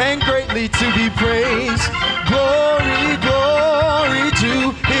and greatly to be praised. Glory, glory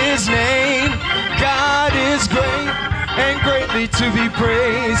to his name. God is great and greatly to be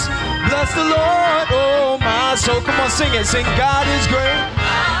praised. Bless the Lord, oh my soul. Come on, sing it. Sing, God is great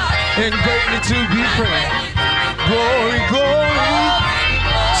and greatly to be praised. Glory, glory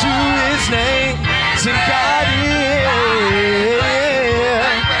to his name. Sing, God is.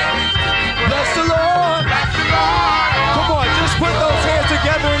 Bless the Lord. Come on, just put those hands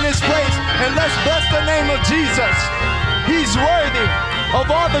together in this place and let's bless the name of Jesus. He's worthy of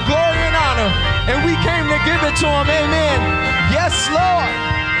all the glory and honor, and we came to give it to him. Amen. Yes, Lord.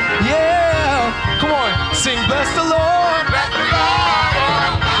 Yeah. Come on, sing, bless the Lord. Bless the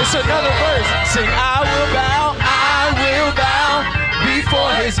Lord. It's another verse. Sing, I will bow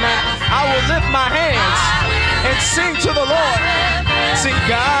before his man. I will lift my hands and sing to the Lord. Sing,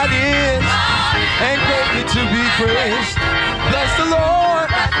 God is and greatly to be praised. Bless the Lord.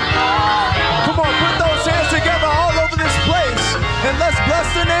 Come on, put those hands together all over this place and let's bless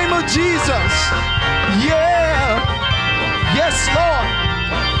the name of Jesus. Yeah. Yes, Lord.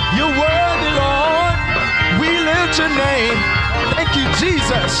 You're worthy, Lord. We lift your name. Thank you,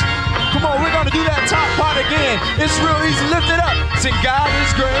 Jesus. Come on, we're going to do that top part again. It's real easy. Lift it up. Sing, God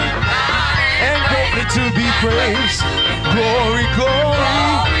is great and greatly to be praised. Glory, glory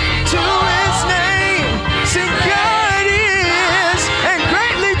to his name. Sing, God is and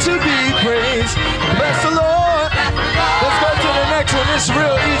greatly to be praised. Bless the Lord. Let's go to the next one. It's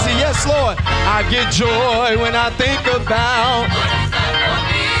real easy. Yes, Lord. I get joy when I think about.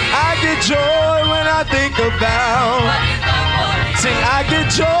 I get joy when I think about. Sing, I get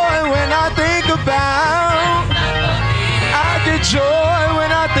joy when I think about. I get joy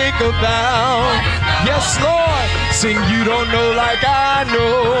when I think about. Yes, Lord. Sing, you don't know like I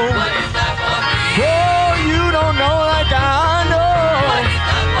know. Oh, you don't know like I know.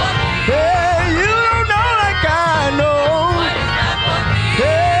 Hey, you don't know like I know.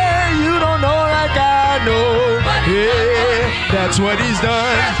 Hey, you don't know like I know. Yeah, that's what he's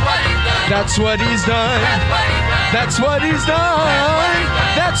done. That's what he's done. That's what he's done.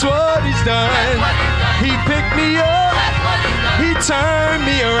 That's what he's done. He picked me up. He turned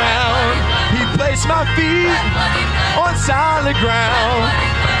me around. He placed my feet on solid ground.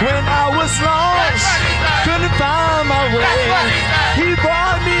 When I was lost, couldn't find my way, he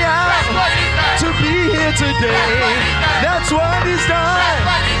brought me out to be here today. That's what he's done.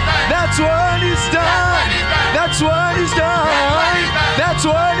 That's what he's done. That's what he's done. That's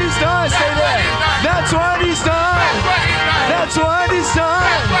what he's done. Say that. That's what he's done. That's what he's done.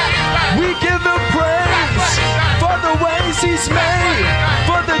 We give him praise for the ways he's made,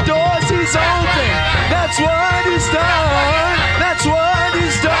 for the doors he's opened. That's what he's done. That's what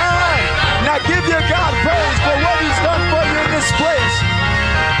he's done. Now give your God praise for what he's done for you in this place.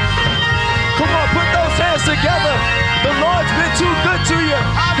 Come on, put those hands together. The Lord's been too good to you.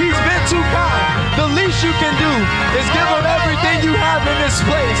 He's been too kind. The least you can do is give him everything you have in this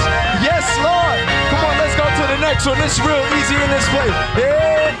place. Yes, Lord. Come on, let's go to the next one. It's real easy in this place.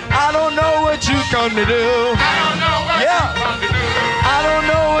 Hey, I don't know what you come to do. I don't know what you come to do. I don't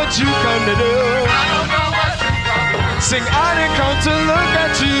know what you come to do. I don't know what you come to do. Sing, I didn't come to look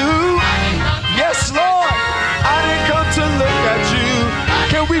at you. Yes, Lord. I didn't come to look at you.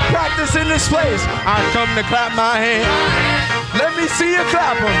 Can we practice in this place? I come to clap my hands. Let me see you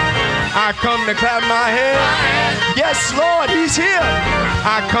clap them. I come to clap my hands. Yes, Lord, he's here.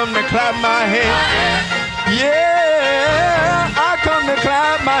 I come to clap my hands. Yeah, I come to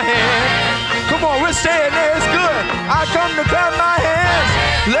clap my hands. Come on, we're staying there. It's good. I come to clap my hands.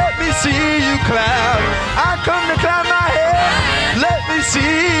 Let me see you clap. I come to clap my hands. Let me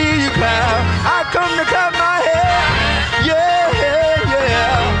see you clap. I come to clap my hands. Yeah,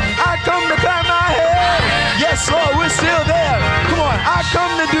 yeah. I come to clap my hands. Yes, Lord, we're still there. Come on, I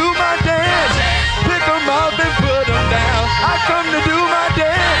come to do my dance. Pick them up and put them down. I come to do my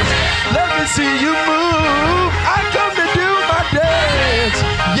dance. Let me see you move. I come to do my dance.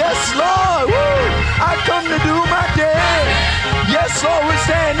 Yes, Lord. Woo. I come to do my dance. Yes, Lord, we're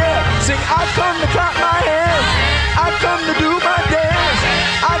staying there. Sing, I come to clap my hands. I come to do my dance.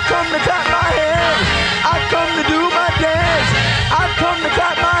 I come to clap my hands. I come to do my dance. I come to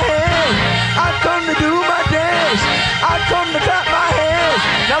clap my hands. I come to do my dance. I come to clap my hands.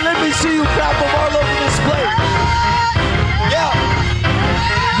 Now let me see you clap them all over this place. Yeah.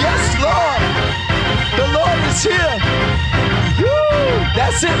 Yes, Lord. The Lord is here. Woo.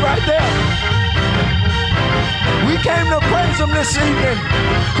 That's it right there. We came to praise him this evening.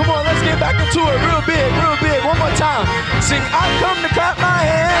 Come on, let's get back into it real big, real big. One more time. Sing, I come to clap my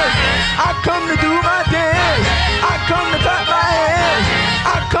hands. I come to do my dance. I come to clap my hands.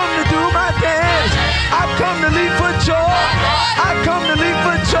 I come to do my dance. I come to leap for joy. I come to leap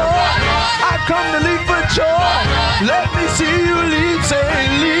for joy. I come to leap for joy. Let me see you leap. Say,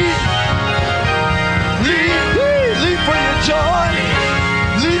 leap. Leap. Leap for your joy.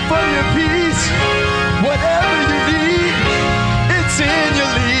 Leap for your peace. Whatever you need, it's in your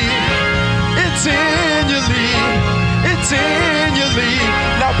lead. It's in your lead. It's in your lead.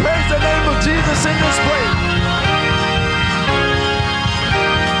 Now praise the name of Jesus in this place.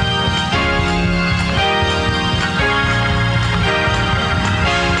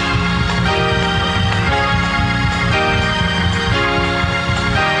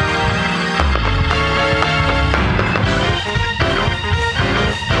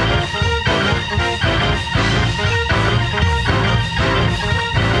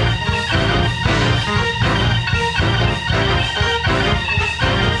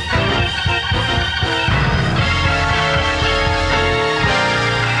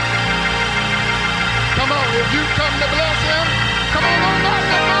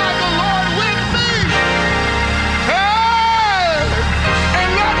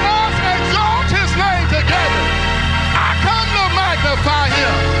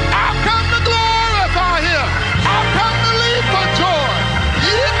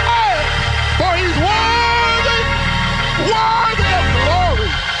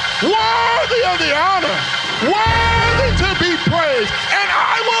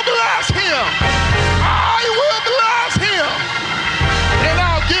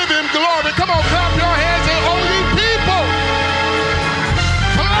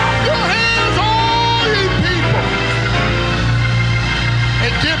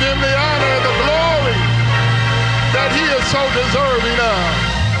 So deserving of.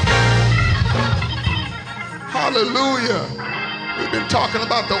 Hallelujah. We've been talking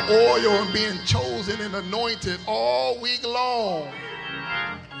about the oil and being chosen and anointed all week long.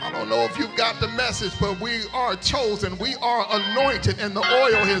 I don't know if you've got the message, but we are chosen, we are anointed, and the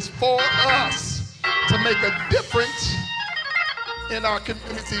oil is for us to make a difference in our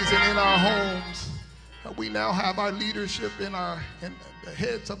communities and in our homes. We now have our leadership and the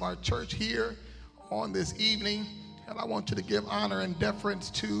heads of our church here on this evening. And I want you to give honor and deference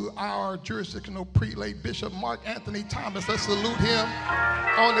to our jurisdictional prelate, Bishop Mark Anthony Thomas. Let's salute him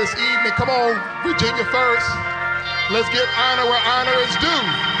on this evening. Come on, Virginia first. Let's give honor where honor is due.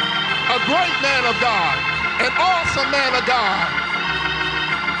 A great man of God, an awesome man of God,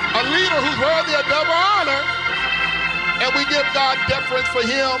 a leader who's worthy of double honor, and we give God deference for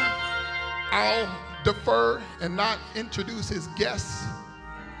him. I'll defer and not introduce his guests,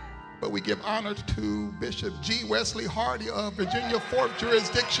 but we give honor to Bishop G. Wesley Hardy of Virginia 4th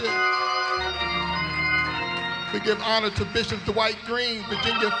Jurisdiction. We give honor to Bishop Dwight Green,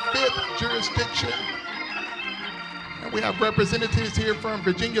 Virginia 5th Jurisdiction. And we have representatives here from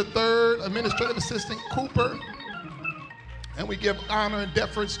Virginia 3rd, Administrative Assistant Cooper. And we give honor and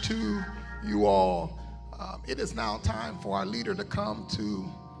deference to you all. It is now time for our leader to come to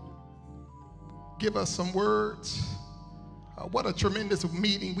give us some words. What a tremendous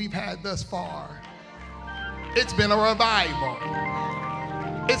meeting we've had thus far. It's been a revival.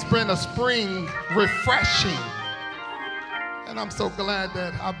 It's been a spring refreshing. And I'm so glad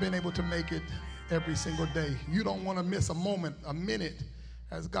that I've been able to make it every single day. You don't want to miss a moment, a minute,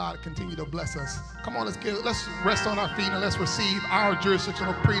 as God continue to bless us. Come on, let's rest on our feet and let's receive our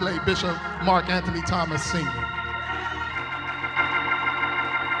jurisdictional prelate, Bishop Mark Anthony Thomas Sr.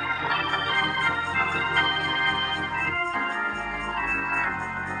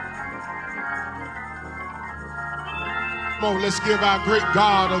 Come on, let's give our great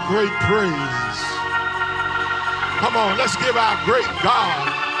God a great praise. Come on, let's give our great God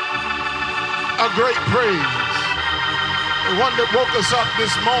a great praise. The one that woke us up this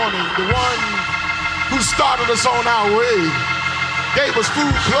morning, the one who started us on our way, gave us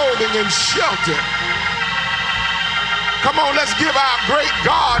food, clothing, and shelter. Come on, let's give our great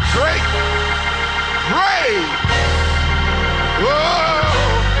God great praise. Whoa.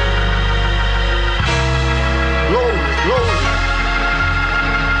 Glory, glory.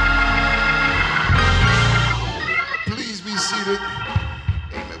 Please be seated.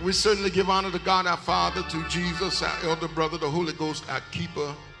 Amen. We certainly give honor to God our Father, to Jesus, our elder brother, the Holy Ghost, our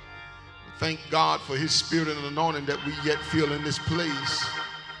keeper. Thank God for his spirit and anointing that we yet feel in this place.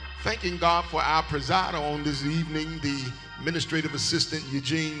 Thanking God for our presider on this evening, the administrative assistant,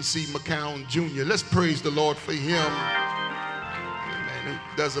 Eugene C. McCown Jr. Let's praise the Lord for him. Amen.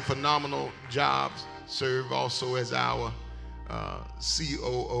 He does a phenomenal job. Serve also as our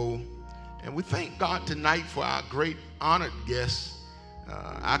COO. And we thank God tonight for our great honored guest.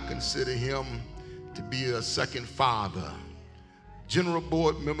 I consider him to be a second father. General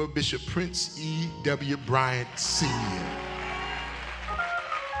Board Member Bishop Prince E.W. Bryant Sr.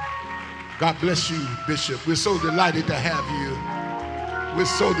 God bless you, Bishop. We're so delighted to have you. We're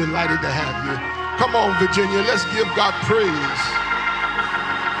so delighted to have you. Come on, Virginia, let's give God praise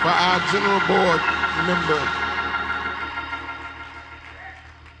for our General Board member.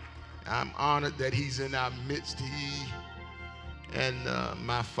 I'm honored that he's in our midst. He and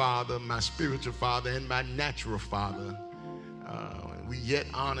my father, my spiritual father, and my natural father. We yet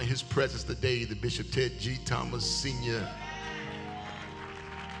honor his presence today, the Bishop Ted G. Thomas Sr.,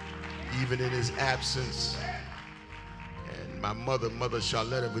 even in his absence. And my mother, Mother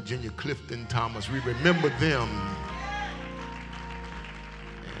Charlotta Virginia Clifton Thomas, we remember them.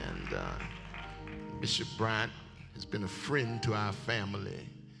 And Bishop Bryant has been a friend to our family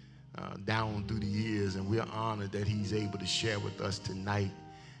down through the years, and we're honored that he's able to share with us tonight.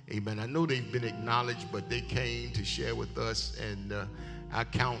 Amen. I know they've been acknowledged, but they came to share with us, and I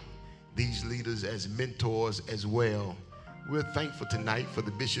count these leaders as mentors as well. We're thankful tonight for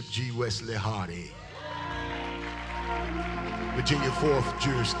the Bishop G. Wesley Hardy, Virginia 4th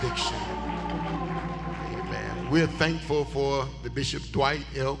Jurisdiction. Amen. We're thankful for the Bishop Dwight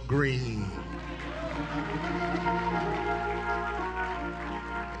L. Green. Amen.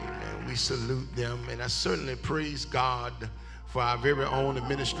 We salute them, and I certainly praise God for our very own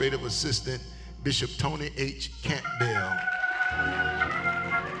administrative assistant, Bishop Tony H. Campbell.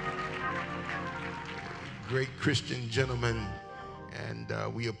 Great Christian gentleman, and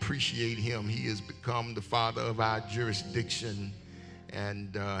we appreciate him. He has become the father of our jurisdiction,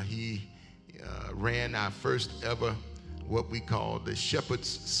 and he ran our first ever, what we call the Shepherd's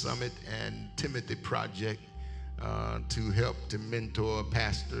Summit and Timothy Project, to help to mentor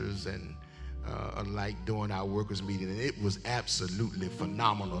pastors and alike during our workers meeting, and it was absolutely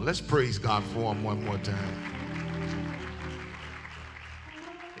phenomenal. Let's praise God for him one more time.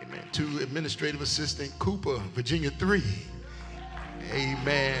 Amen. To Administrative Assistant Cooper, Virginia 3.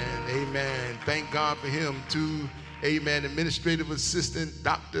 Amen. Amen. Thank God for him. To amen, Administrative Assistant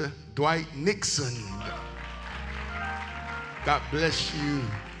Dr. Dwight Nixon. God bless you.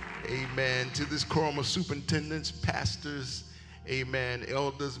 Amen. To this quorum of superintendents, pastors, amen,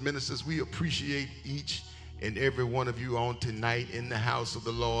 elders, ministers, we appreciate each and every one of you on tonight in the house of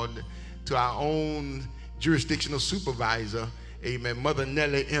the Lord. To our own jurisdictional supervisor, amen, Mother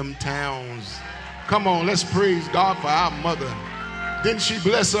Nellie M. Towns. Come on, let's praise God for our mother. Didn't she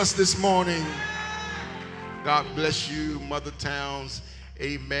bless us this morning? God bless you, Mother Towns.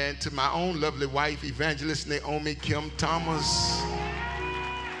 Amen. To my own lovely wife, Evangelist Naomi Kim Thomas.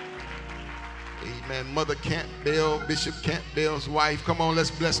 Amen. Mother Campbell, Bishop Campbell's wife. Come on,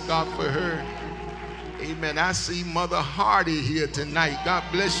 let's bless God for her. Amen. I see Mother Hardy here tonight. God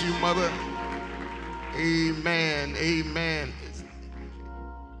bless you, Mother. Amen. Amen.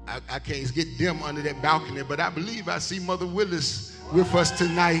 I can't get dim under that balcony, but I believe I see Mother Willis with us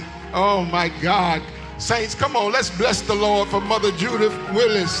tonight. Oh, my God. Saints, come on, let's bless the Lord for Mother Judith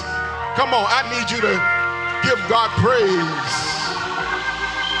Willis. Come on, I need you to give God praise.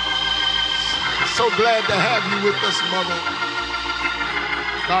 So glad to have you with us, Mother.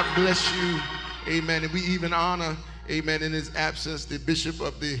 God bless you. Amen. And we even honor, amen, in his absence, the Bishop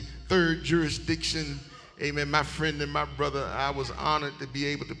of the 3rd Jurisdiction. Amen. My friend and my brother, I was honored to be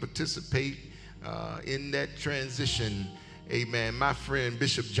able to participate in that transition. Amen. My friend,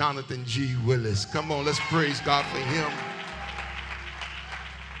 Bishop Jonathan G. Willis. Come on, let's praise God for him.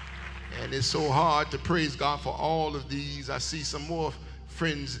 And it's so hard to praise God for all of these. I see some more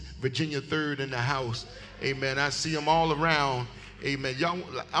friends, Virginia 3rd in the house. Amen. I see them all around. Amen. Y'all,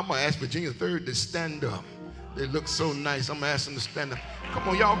 I'm going to ask Virginia 3rd to stand up. They look so nice. I'm going to ask them to stand up. Come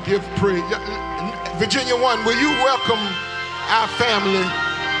on, y'all give praise. Virginia 1, will you welcome our family?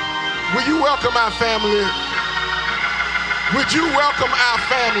 Will you welcome our family? Would you welcome our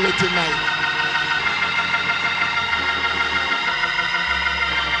family tonight?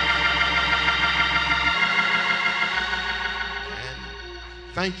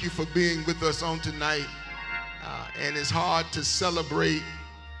 And thank you for being with us on tonight. And it's hard to celebrate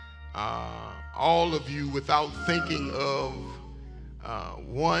all of you without thinking of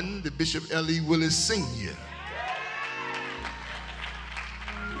one, the Bishop L.E. Willis Sr.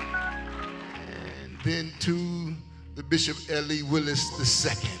 And then two, the Bishop L.E. Willis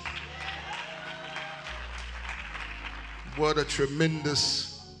II. What a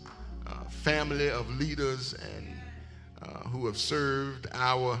tremendous family of leaders and who have served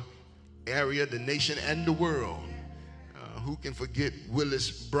our area, the nation, and the world. Who can forget Willis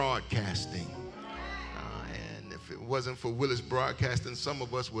Broadcasting? And if it wasn't for Willis Broadcasting, some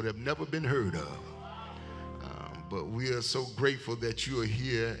of us would have never been heard of. But we are so grateful that you are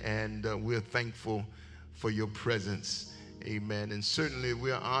here, and we're thankful for your presence. Amen. And certainly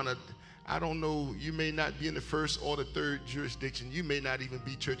we're honored. I don't know, you may not be in the 1st or the 3rd jurisdiction. You may not even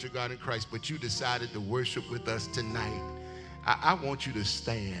be Church of God in Christ, but you decided to worship with us tonight. I want you to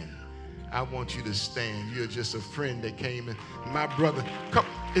stand. I want you to stand. You're just a friend that came in. My brother, come,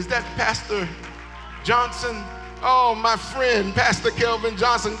 is that Pastor Johnson? Oh, my friend, Pastor Kelvin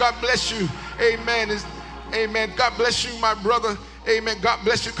Johnson. God bless you. Amen. Amen. God bless you, my brother. Amen. God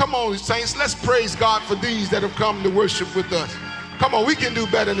bless you. Come on, saints. Let's praise God for these that have come to worship with us. Come on, we can do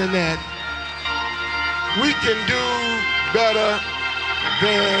better than that. We can do better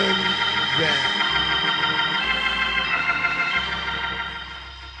than that.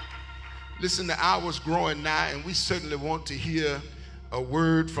 Listen, the hour's growing nigh, and we certainly want to hear a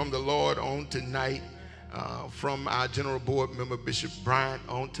word from the Lord on tonight from our General Board member, Bishop Bryant,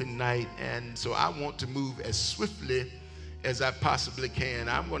 on tonight. And so I want to move as swiftly as I possibly can.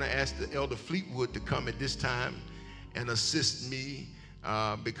 I'm going to ask the Elder Fleetwood to come at this time and assist me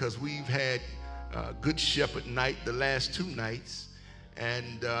because we've had Good Shepherd night the last 2 nights.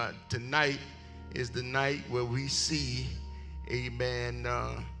 And tonight is the night where we see, amen,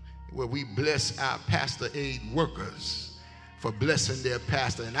 where we bless our pastor aid workers for blessing their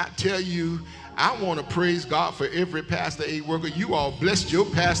pastor. And I tell you, I want to praise God for every pastor aid worker. You all blessed your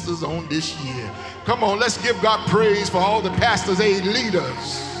pastors on this year. Come on, let's give God praise for all the pastors aid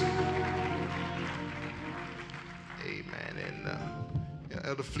leaders. Amen. And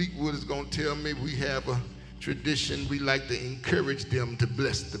Elder Fleetwood is going to tell me we have a tradition. We like to encourage them to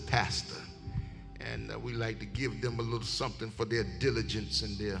bless the pastor. And we like to give them a little something for their diligence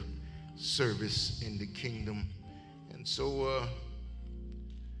and their service in the kingdom. And so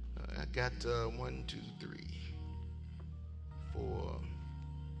I got 1, 2, 3, 4,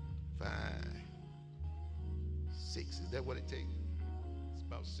 5, 6. Is that what it takes? It's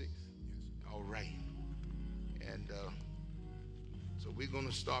about 6. Yes. All right. And so we're going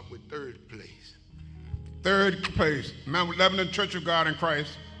to start with 3rd place. 3rd place, Mount Lebanon Church of God in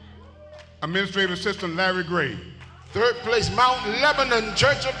Christ, Administrative Assistant Larry Gray. Third place, Mount Lebanon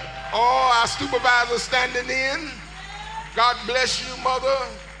Church of, oh, our supervisor standing in. God bless you, mother.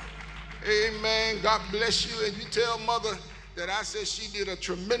 Amen. God bless you. And you tell mother that I said she did a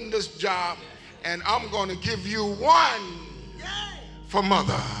tremendous job, and I'm going to give you one for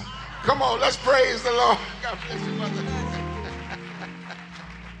mother. Come on, let's praise the Lord. God bless you, mother.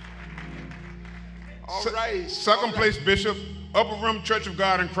 All right. Second place, Bishop, Upper Room Church of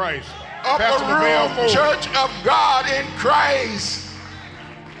God in Christ. Upper Room Church of God in Christ.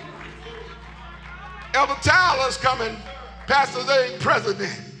 Elder Tyler's coming. Pastor's ain't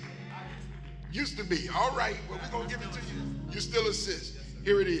president. Used to be. All right. Well, we're going to give it to you. You still assist.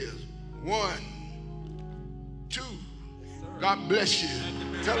 Here it is. 1, 2. God bless you.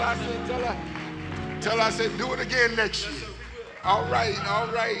 Tell I said, do it again next year. All right, all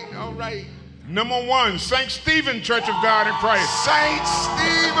right, all right. Number 1, St. Stephen Church of God in Christ. St.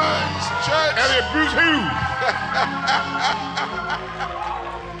 Stephen's Church. Elliot Bruce Hughes.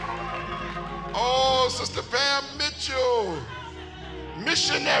 Oh, Sister Pam Mitchell.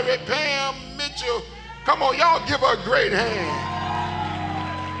 Missionary Pam Mitchell. Come on, y'all give her a great hand.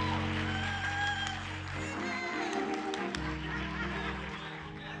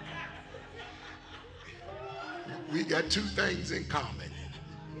 We got two things in common.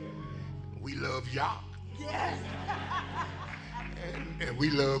 We love yak. Yes. And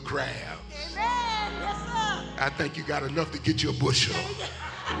we love crabs. Amen. Yes, sir. I think you got enough to get you a bushel.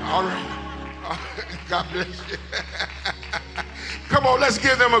 All right. God bless you. Come on, let's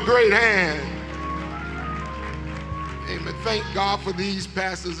give them a great hand. Amen. Thank God for these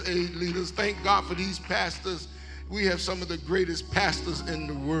pastors, aid leaders. Thank God for these pastors. We have some of the greatest pastors in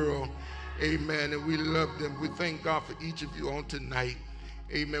the world. Amen. And we love them. We thank God for each of you on tonight.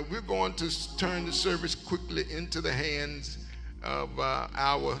 Amen. We're going to turn the service quickly into the hands of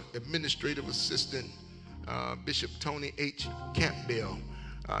our administrative assistant, Bishop Tony H. Campbell.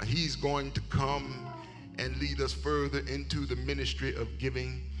 He's going to come and lead us further into the ministry of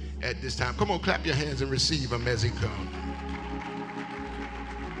giving at this time. Come on, clap your hands and receive him as he comes.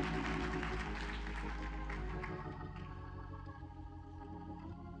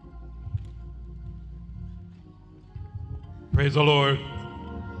 Praise the Lord.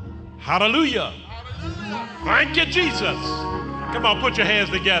 Hallelujah. Hallelujah. Thank you, Jesus. Come on, put your hands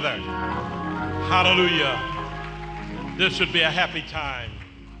together. Hallelujah. This should be a happy time.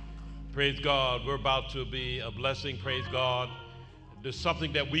 Praise God. We're about to be a blessing. Praise God. There's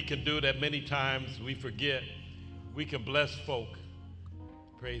something that we can do that many times we forget. We can bless folk.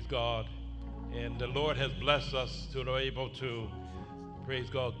 Praise God. And the Lord has blessed us to be able to, praise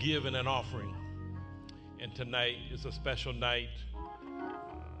God, give in an offering. And tonight is a special night.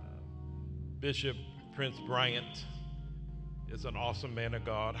 Bishop Prince Bryant is an awesome man of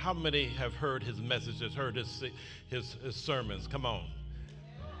God. How many have heard his messages, heard his sermons? Come on.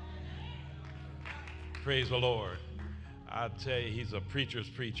 Praise the Lord. I tell you, he's a preacher's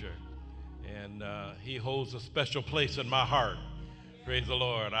preacher. And he holds a special place in my heart. Praise the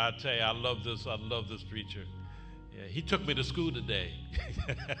Lord. I tell you, I love this preacher. Yeah, he took me to school today.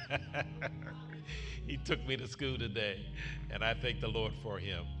 He took me to school today, and I thank the Lord for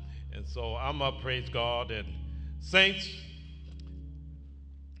him. And so I'm up, praise God. And saints,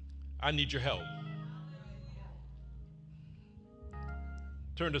 I need your help.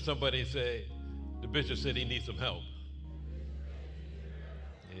 Turn to somebody and say, the bishop said he needs some help.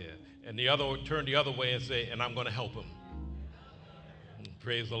 Yeah. And turn the other way and say, and I'm going to help him.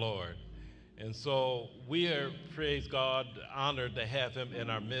 Praise the Lord. And so we are, praise God, honored to have him in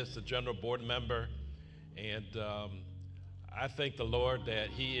our midst, a general board member. And I thank the Lord that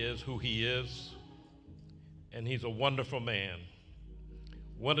he is who he is, and he's a wonderful man.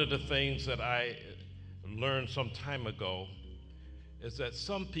 One of the things that I learned some time ago is that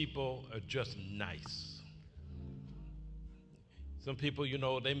some people are just nice. Some people, you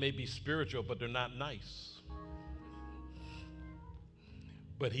know, they may be spiritual, but they're not nice.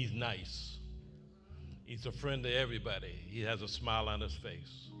 But he's nice. He's a friend to everybody. He has a smile on his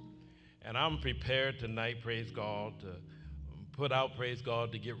face. And I'm prepared tonight, praise God, to put out, praise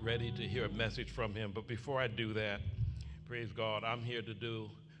God, to get ready to hear a message from him. But before I do that, praise God, I'm here to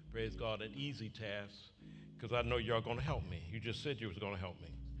do, praise God, an easy task, because I know you're going to help me. You just said you was going to help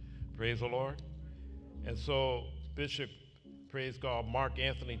me. Praise the Lord. And so Bishop, praise God, Mark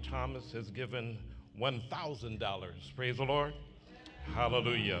Anthony Thomas has given $1,000. Praise the Lord.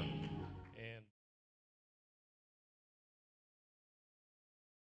 Hallelujah.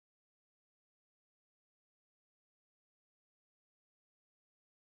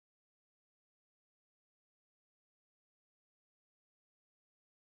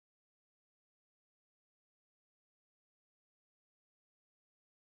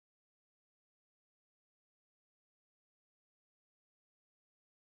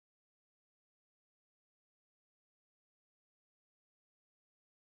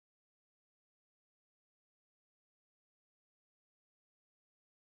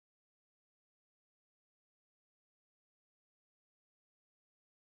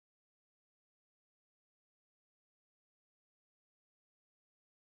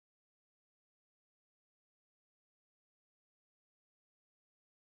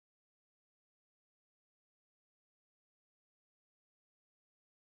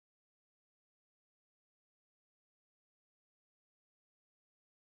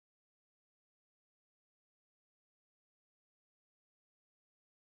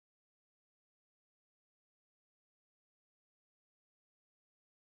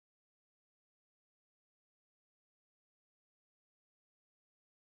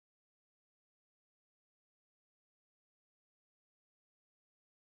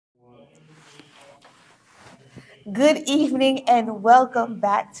 Good evening and welcome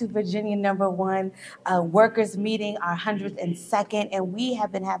back to Virginia #1 Workers Meeting, our 102nd, and we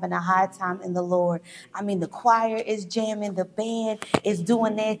have been having a high time in the Lord. I mean, the choir is jamming, the band is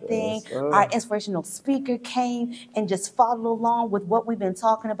doing their thing. Our inspirational speaker came and just followed along with what we've been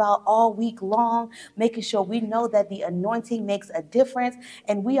talking about all week long, making sure we know that the anointing makes a difference,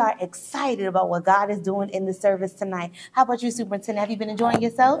 and we are excited about what God is doing in the service tonight. How about you, Superintendent? Have you been enjoying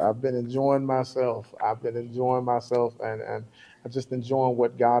yourself? I've been enjoying myself. And I'm just enjoying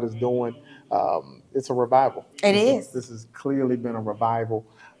what God is doing. It's a revival. This has clearly been a revival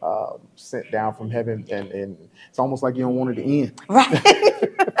sent down from heaven, and it's almost like you don't want it to end. Right.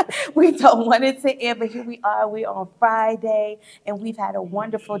 We don't want it to end, but here we are. We're on Friday, and we've had a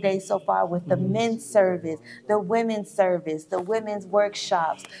wonderful day so far with the men's service, the women's service, the women's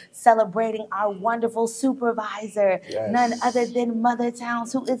workshops, celebrating our wonderful supervisor, none other than Mother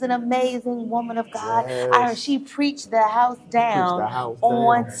Towns, who is an amazing woman of God. I heard she preached the house down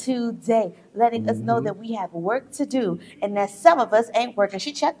on today, letting us know that we have work to do and that some of us ain't working.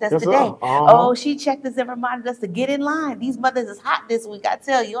 She checked us today. Oh, she checked us and reminded us to get in line. These mothers is hot this week, I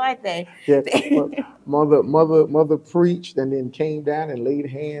tell you, aren't they? Yeah, mother preached and then came down and laid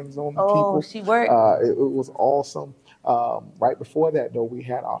hands on the people. Oh, she worked. It was awesome. Right before that, though, we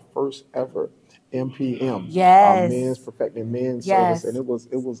had our first ever MPM, our men's perfecting men's service, and it was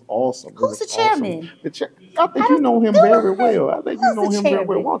awesome. Who's the chairman? I think you know him very well. I think you know him very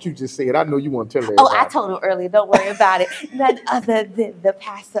well. Why don't you just say it? I know you want to tell everybody. Oh, I told him earlier. Don't worry about it. None other than the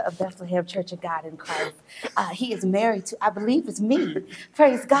pastor of Bethlehem Church of God in Christ. He is married to, I believe it's me.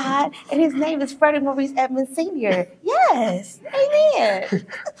 Praise God. And his name is Freddie Maurice Edmonds Sr. Yes. Amen.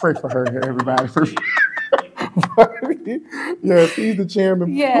 Pray for her, everybody. Yes, he's the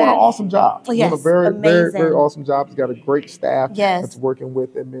chairman. Yes. Doing an awesome job. Yes, doing a very, amazing. very awesome job. He's got a great staff that's working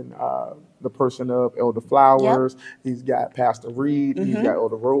with him in the person of Elder Flowers. He's got Pastor Reed. He's got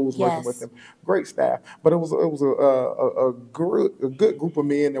Elder Rose working with him. Great staff. But it was a good group of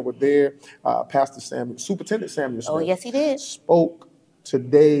men that were there. Pastor Samuel, Superintendent Samuel Smith. Oh, yes, he did. Spoke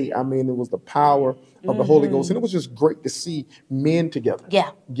today. I mean, it was the power of the Holy Ghost. And it was just great to see men together.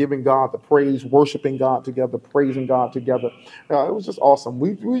 Yeah. Giving God the praise, worshiping God together, praising God together. It was just awesome.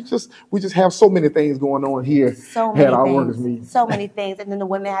 We just have so many things going on here. So many our things. Workers Meeting. So many things. And then the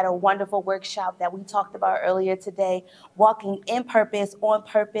women had a wonderful workshop that we talked about earlier today, walking in purpose, on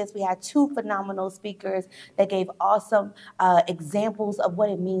purpose. We had two phenomenal speakers that gave awesome examples of what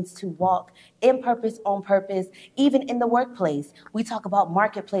it means to walk in purpose, on purpose, even in the workplace. We talk about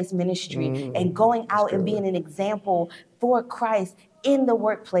marketplace ministry and going out and being an example for Christ in the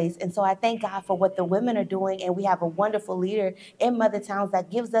workplace. And so I thank God for what the women are doing. And we have a wonderful leader in Mother Towns that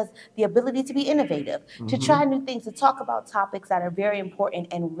gives us the ability to be innovative, to try new things, to talk about topics that are very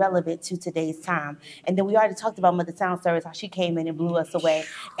important and relevant to today's time. And then we already talked about Mother Towns service, how she came in and blew us away.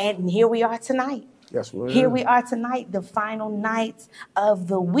 And here we are tonight. Yes, here we are tonight, the final night of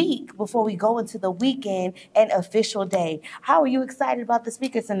the week before we go into the weekend and official day. How are you excited about the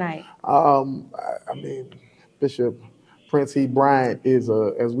speaker tonight? I mean, Bishop Prince E. Bryant is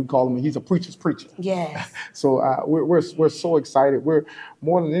as we call him, he's a preacher's preacher. Yes. So we're so excited. We're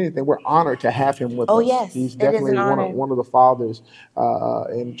more than anything, we're honored to have him with us. Oh yes, he's definitely one of the fathers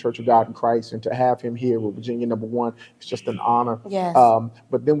in Church of God in Christ, and to have him here with Virginia #1, it's just an honor. Yes.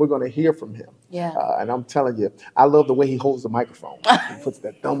 But then we're going to hear from him. Yeah. And I'm telling you, I love the way he holds the microphone. He puts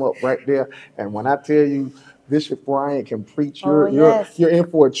that thumb up right there, and when I tell you, Bishop Bryant can preach. You're in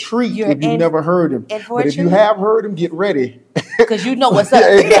for a treat if you've never heard him. But if you have heard him, get ready. Because you know what's up.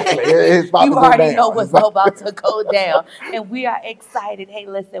 Exactly. You already know what's about to go down. And we are excited. Hey,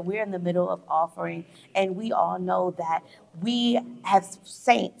 listen, we're in the middle of offering, and we all know that we as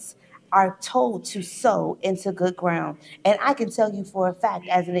saints are told to sow into good ground. And I can tell you for a fact,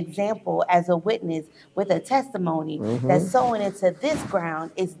 as an example, as a witness with a testimony, that sowing into this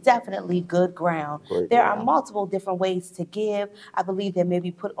ground is definitely good ground. There are multiple different ways to give. I believe they may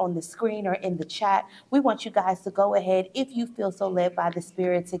be put on the screen or in the chat. We want you guys to go ahead if you feel so led by the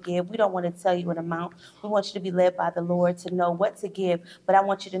Spirit to give. We don't want to tell you an amount. We want you to be led by the Lord to know what to give. But I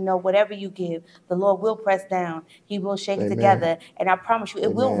want you to know whatever you give, the Lord will press down. He will shake together. And I promise you,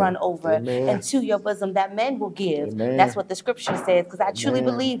 it will run over. And to your bosom that men will give. That's what the scripture says, because I truly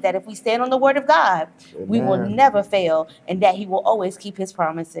believe that if we stand on the word of God, we will never fail, and that he will always keep his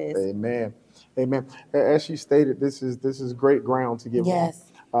promises. Amen. As she stated, this is great ground to give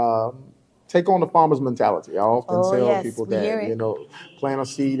on. take on the farmer's mentality. I often tell people we hear that, it. you know, plant a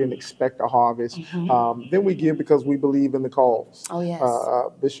seed and expect a harvest. Then we give because we believe in the cause. Oh, yes.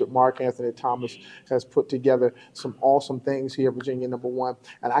 Bishop Mark Anthony Thomas has put together some awesome things here at Virginia Number One.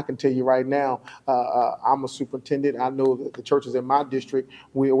 And I can tell you right now, I'm a superintendent. I know that the churches in my district,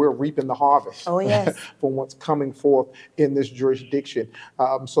 we're reaping the harvest from what's coming forth in this jurisdiction.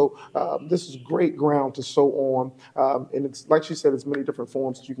 So this is great ground to sow on. And it's like she said, it's many different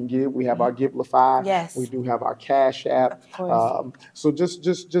forms that you can give. We have our Givelify. Yes. We do have our CashApp. Of course. So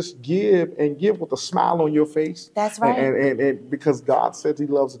just give, and give with a smile on your face. That's right. And because God says He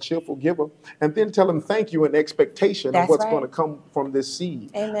loves a cheerful giver, and then tell Him thank you in expectation of what's going to come from this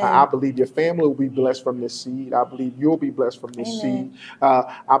seed. Amen. I believe your family will be blessed from this seed. I believe you'll be blessed from this seed.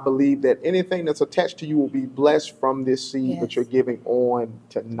 I believe that anything that's attached to you will be blessed from this seed that you're giving on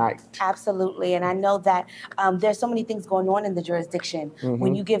tonight. Absolutely. And I know that there's so many things going on in the jurisdiction.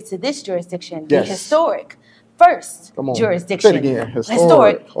 When you give to this jurisdiction, the historic first jurisdiction. Say it again.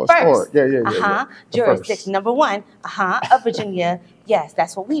 Historic. First. Yeah. Jurisdiction number one, of Virginia. Yes,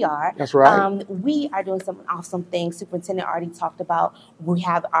 that's what we are. That's right. We are doing some awesome things. Superintendent already talked about. We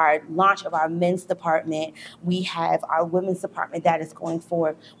have our launch of our men's department. We have our women's department that is going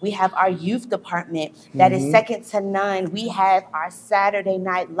forward. We have our youth department that is second to none. We have our Saturday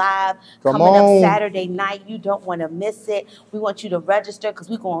Night Live coming up Saturday night. You don't want to miss it. We want you to register because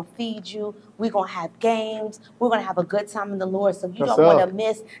we're going to feed you. We're going to have games. We're going to have a good time in the Lord. So you don't want to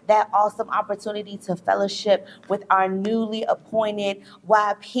miss that awesome opportunity to fellowship with our newly appointed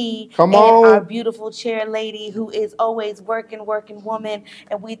YP and our beautiful chair lady who is always working woman,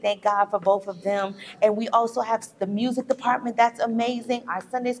 and we thank God for both of them. And we also have the music department that's amazing. Our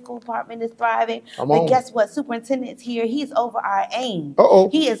Sunday school department is thriving. But guess what? Superintendent's here. He's over our AIM.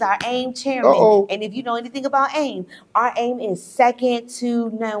 He is our AIM chairman. And if you know anything about AIM, our AIM is second to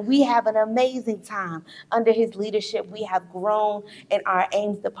none. We have an amazing time under his leadership. We have grown in our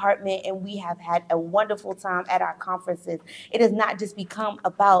AIMS department, and we have had a wonderful time at our conferences. It has not just become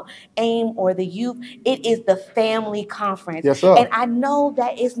about AIM or the youth. It is the family conference. Yes, sir. And I know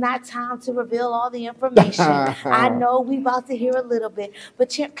that it's not time to reveal all the information. I know we're about to hear a little bit,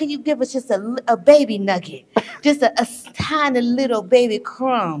 but can you give us just a baby nugget, just a tiny little baby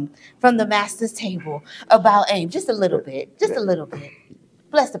crumb from the master's table about AIM? Just a little bit. Just a little bit.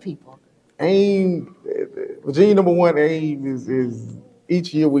 Bless the people. AIM, Virginia Number One, AIM is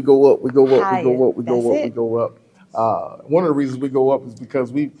each year we go up, we go up, we go up, we go up, we go up. One of the reasons we go up is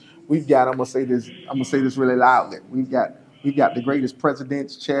because we've got, I'm gonna say this really loudly. We've got the greatest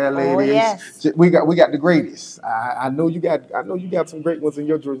presidents, chair ladies. We got the greatest. I know you got some great ones in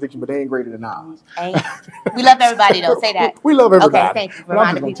your jurisdiction, but they ain't greater than ours. We love everybody though. Say that. We love everybody. Okay, thank you for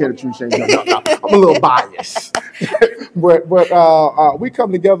I'm just gonna tell the truth, Shane. No, I'm a little biased. but we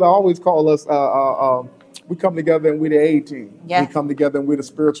come together. I always call us we come together and we're the A team. We come together and we're the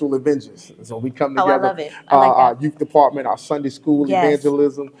spiritual Avengers. So we come together. I love it. I like our youth department, our Sunday school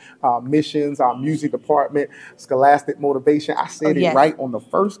evangelism, our missions, our music department, scholastic motivation. I said it right on the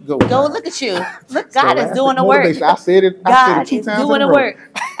first go. Look at you. Look, God is doing the work. I said it. God is doing the work.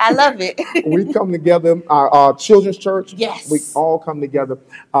 I love it. We come together. Our children's church. Yes. We all come together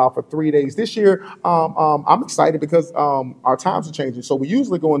for 3 days. This year, I'm excited because our times are changing. So we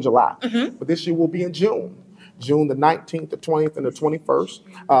usually go in July, but this year we'll be in June. June the 19th, the 20th, and the 21st.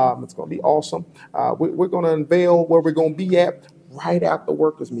 It's going to be awesome. We're going to unveil where we're going to be at right after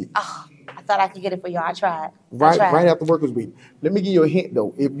workers meeting. Oh, I thought I could get it for you. I tried. Right after workers meeting. Let me give you a hint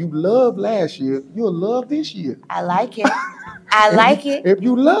though. If you loved last year, you'll love this year. I like it. I like it. If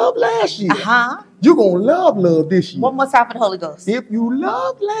you loved last year, you're going to love this year. One more time for the Holy Ghost. If you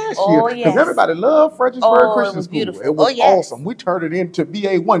loved last year, because everybody loved Fredericksburg Christian School. Beautiful. It was awesome. We turned it into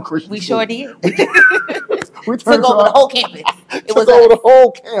BA1 Christian School. We sure did. We took over the whole campus. It was over the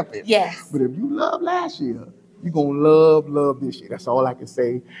whole campus. Yes. But if you loved last year, you're going to love this year. That's all I can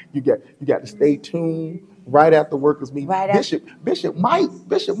say. You got to stay tuned right after workers meeting. Bishop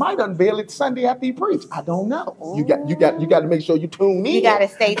might unveil it Sunday after he preach. I don't know. Ooh. You got to make sure you tune in. You got to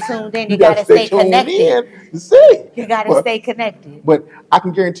stay tuned in. You got to stay connected. To see. You got to stay connected. But I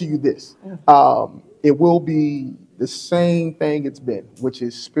can guarantee you this. It will be the same thing it's been, which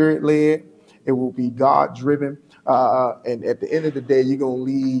is spirit-led. It will be God-driven. And at the end of the day, you're gonna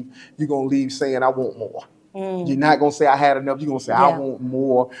leave saying, I want more. You're not going to say I had enough. You're going to say I want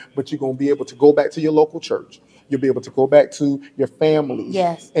more, but you're going to be able to go back to your local church. You'll be able to go back to your families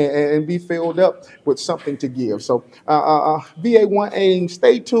and be filled up with something to give. So VA1 AIM,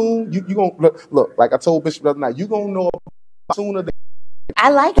 stay tuned. You going to look, like I told Bishop the other night, you're going to know sooner than I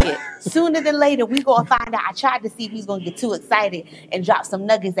like it. Sooner than later, we gonna find out. I tried to see if he's gonna get too excited and drop some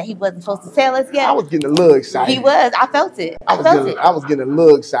nuggets that he wasn't supposed to tell us yet. I was getting a little excited. He was. I felt it. I was getting a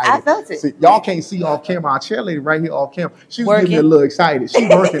little excited. I felt it. See, y'all can't see off camera. Our chairlady right here off camera. She was getting me a little excited. She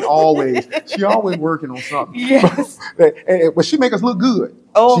working always. She always working on something. Yes. But she make us look good.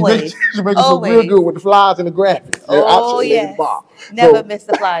 Always. She make us look real good with the flyers and the graphics. Oh, yes. Never miss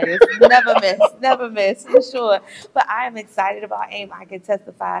the flyers. Never miss, for sure. But I am excited about AIM. I can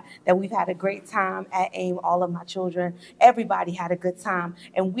testify that we've had a great time at AIM. All of my children, everybody had a good time.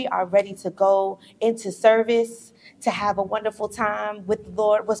 And we are ready to go into service, to have a wonderful time with the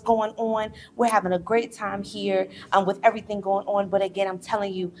Lord. What's going on? We're having a great time here with everything going on. But again, I'm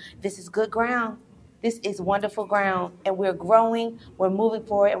telling you, this is good ground. This is wonderful ground, and we're growing, we're moving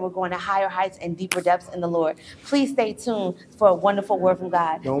forward, and we're going to higher heights and deeper depths in the Lord. Please stay tuned for a wonderful word from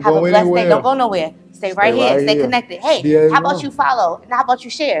God. Don't Have go a blessed anywhere. day. Don't go nowhere. Stay right here. Stay connected. Hey, how about you follow? And how about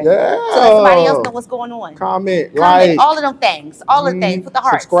you share? Yeah. So that somebody else know what's going on. Comment, like. All of them things. All the things. Put the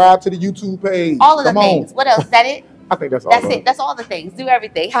hearts. Subscribe to the YouTube page. All of the things. What else? Is that it? I think that's all. That's it. That's all the things. Do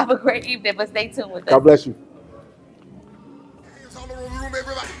everything. Have a great evening, but stay tuned with us. God bless you. Hands all over the room,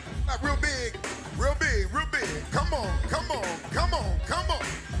 everybody. Real big, real big, real big. Come on, come on, come on, come on.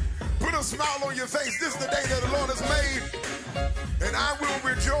 Put a smile on your face. This is the day that the Lord has made, and I will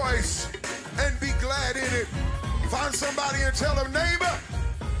rejoice and be glad in it. Find somebody and tell them, neighbor,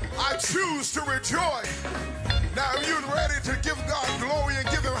 I choose to rejoice. Now, if you're ready to give God glory and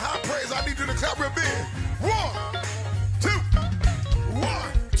give him high praise, I need you to clap real big. 1, 2,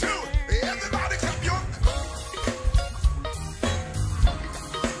 1, 2. Everybody clap your...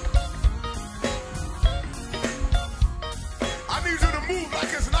 I need you to move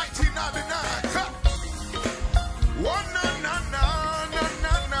like it's 1999. Clap. 1, no, no, no, no,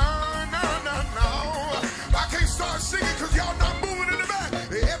 no, no, no, no, no. I can't start singing because y'all not moving in the back.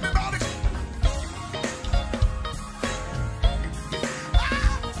 Everybody...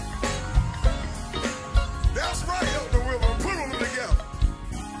 That's right, Elder Wilbur. Put them together.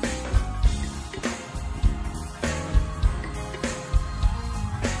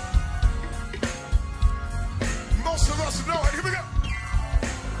 Most of us know it. Here we go.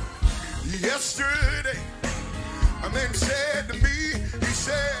 Yesterday, a man said to me, he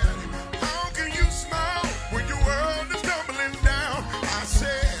said, how can you smile when your world is tumbling down? I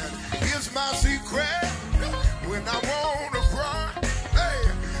said, here's my secret. When I want to cry,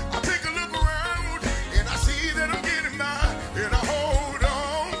 hey, I take a look around and I see that I'm getting mine. And I hold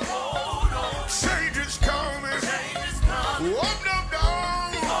on. Hold on. Change is coming. Change is coming. Up, up,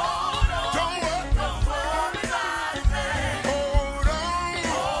 down. Hold on. Don't worry about a thing. Hold on.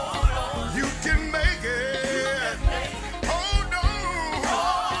 Hold on. You can make it. Hold on.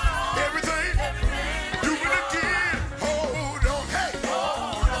 Hold on.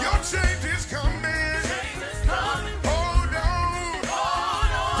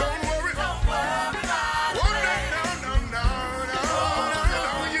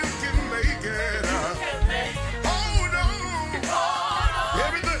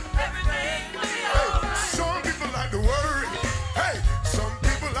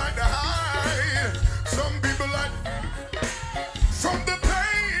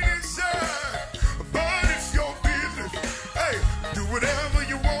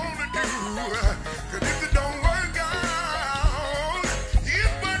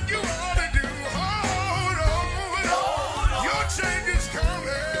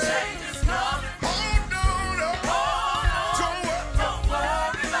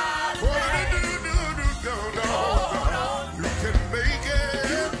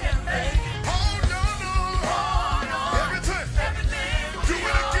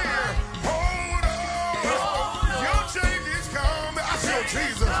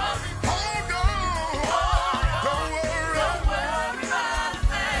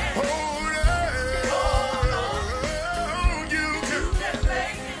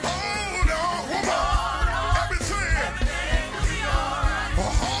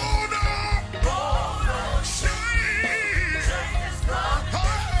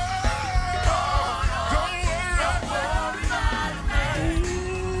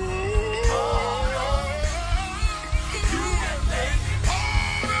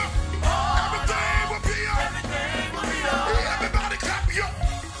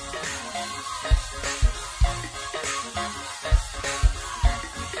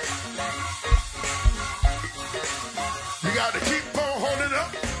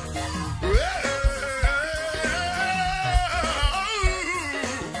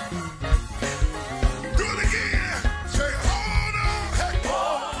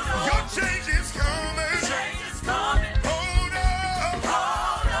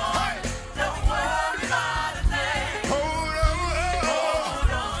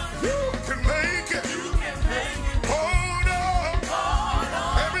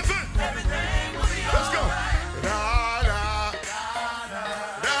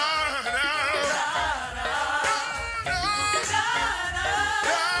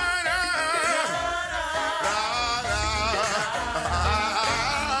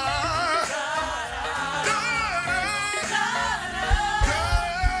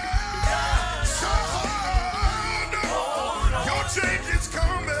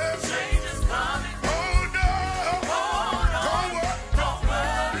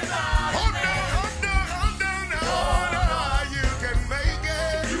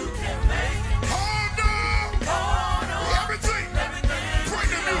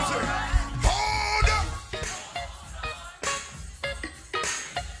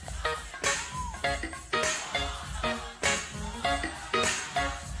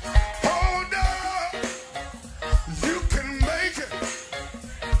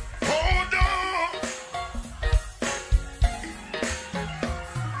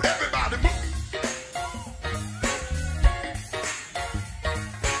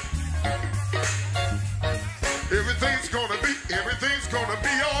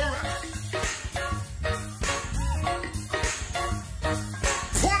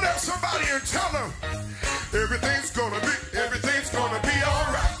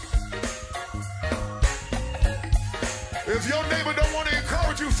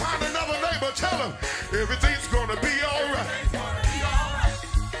 tell them everything's gonna be all right.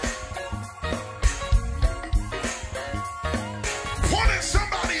 Point at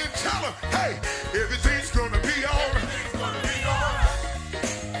somebody and tell them, hey, everything's gonna be all right.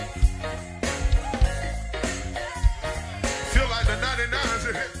 Feel like the 99s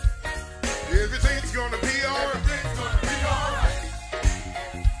in here. Everything's gonna be all right.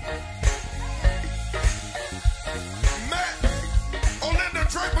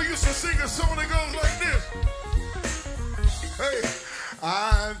 Draper used to sing a song that goes like this. Hey,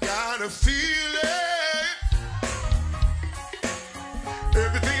 I've got a feeling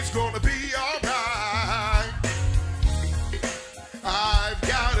everything's gonna be all right. I've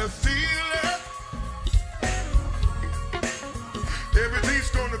got a feeling everything's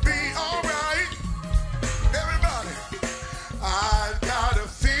gonna be all right. Everybody, I've got a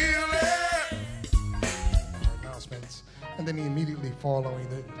feeling. Announcements. And then immediately following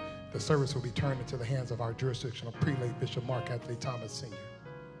the service will be turned into the hands of our jurisdictional prelate, Bishop Mark Anthony Thomas, Sr.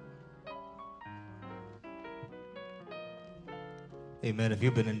 Amen. If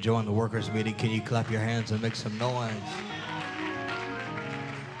you've been enjoying the workers' meeting, can you clap your hands and make some noise?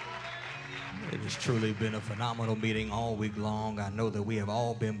 It has truly been a phenomenal meeting all week long. I know that we have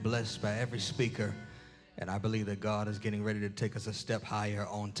all been blessed by every speaker, and I believe that God is getting ready to take us a step higher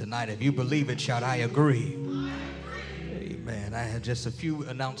on tonight. If you believe it, shout, I agree. Amen. I have just a few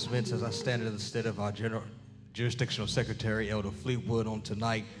announcements as I stand instead of our jurisdictional secretary, Elder Fleetwood, on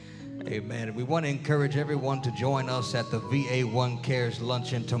tonight. Amen. And we want to encourage everyone to join us at the VA1 Cares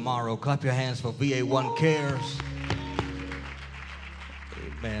Luncheon tomorrow. Clap your hands for VA1 Cares.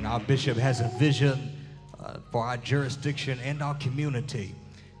 Amen. Our bishop has a vision for our jurisdiction and our community.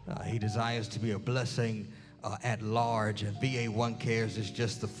 He desires to be a blessing at large, and VA1 Cares is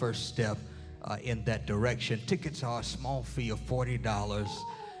just the first step in that direction. Tickets are a small fee of $40,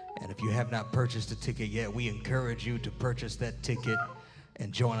 and if you have not purchased a ticket yet, we encourage you to purchase that ticket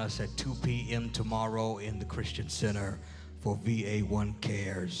and join us at 2 p.m. tomorrow in the Christian Center for VA1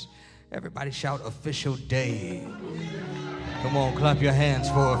 Cares. Everybody shout official day. Come on, clap your hands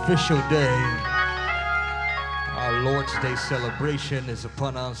for official day. Our Lord's Day celebration is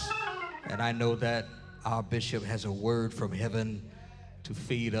upon us, and I know that our bishop has a word from heaven to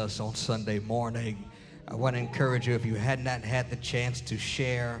feed us on Sunday morning. I want to encourage you, if you had not had the chance to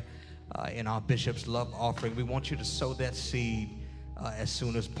share in our bishop's love offering, we want you to sow that seed as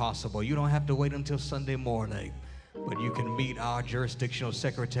soon as possible. You don't have to wait until Sunday morning, but you can meet our jurisdictional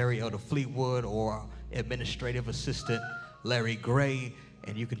secretary, Elder Fleetwood, or administrative assistant, Larry Gray,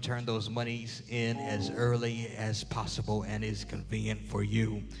 and you can turn those monies in as early as possible and is convenient for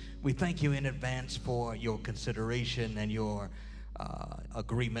you. We thank you in advance for your consideration and your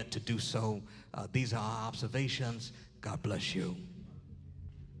agreement to do so. These are our observations. God bless you.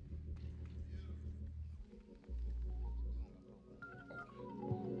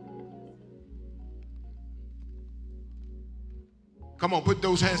 Come on, put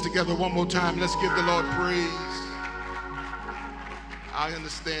those hands together one more time. Let's give the Lord praise. I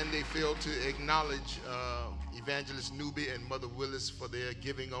understand they failed to acknowledge Evangelist Newby and Mother Willis for their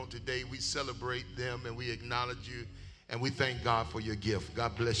giving on today. We celebrate them and we acknowledge you. And we thank God for your gift.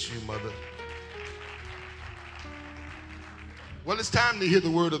 God bless you, Mother. Well, it's time to hear the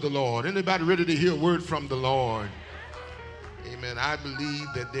word of the Lord. Anybody ready to hear a word from the Lord? Amen. I believe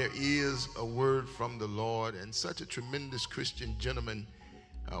that there is a word from the Lord, and such a tremendous Christian gentleman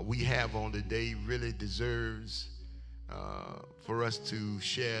we have on today really deserves for us to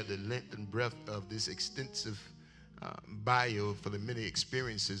share the length and breadth of this extensive bio for the many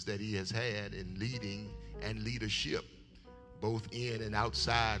experiences that he has had in leading and leadership, both in and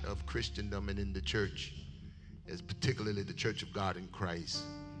outside of Christendom and in the church, as particularly the Church of God in Christ.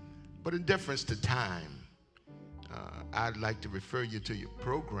 But in deference to time, I'd like to refer you to your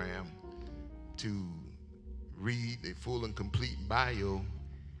program to read a full and complete bio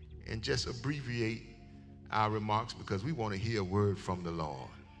and just abbreviate our remarks because we want to hear a word from the Lord.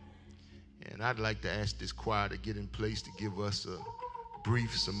 And I'd like to ask this choir to get in place to give us a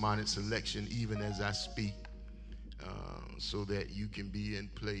brief sermonic selection even as I speak, so that you can be in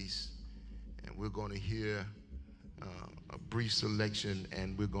place. And we're going to hear a brief selection,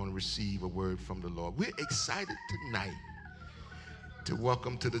 and we're going to receive a word from the Lord. We're excited tonight to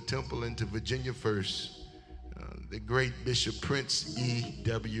welcome to the temple and to Virginia First the great Bishop Prince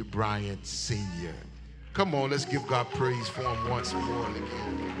E.W. Bryant Sr. Come on, let's give God praise for him once more and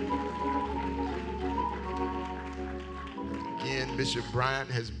again. Again, Bishop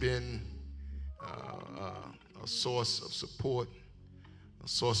Bryant has been a source of support, a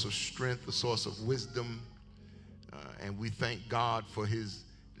source of strength, a source of wisdom, and we thank God for his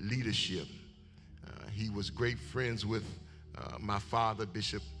leadership. He was great friends with my father,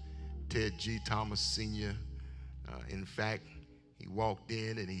 Bishop Ted G. Thomas Sr. In fact, he walked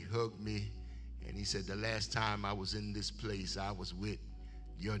in and he hugged me and he said, the last time I was in this place, I was with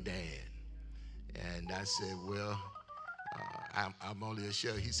your dad. And I said, well, I'm only a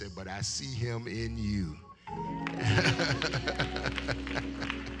shell. He said, but I see him in you.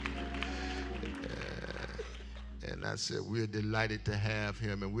 And I said, we're delighted to have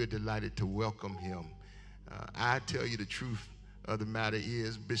him and we're delighted to welcome him. I tell you the truth of the matter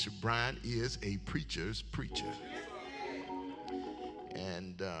is Bishop Bryant is a preacher's preacher.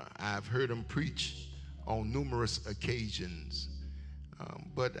 And I've heard him preach on numerous occasions.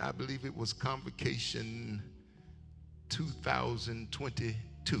 But I believe it was Convocation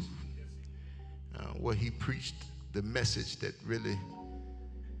 2022 where he preached the message that really,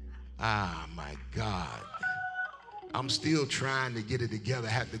 my God. I'm still trying to get it together.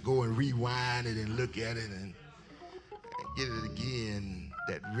 I have to go and rewind it and look at it and get it again.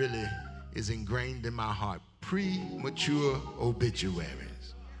 That really is ingrained in my heart. Premature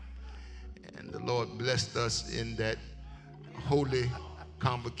obituaries. And the Lord blessed us in that holy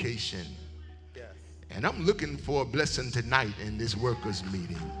convocation. And I'm looking for a blessing tonight in this workers'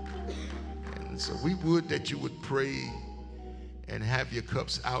 meeting. And so we would that you would pray and have your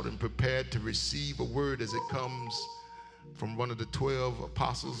cups out and prepared to receive a word as it comes from one of the 12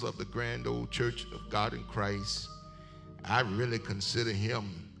 apostles of the grand old church of God in Christ. I really consider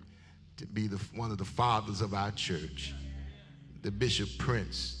him to be one of the fathers of our church, the Bishop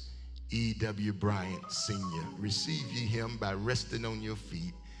Prince E.W. Bryant Sr. Receive ye him by resting on your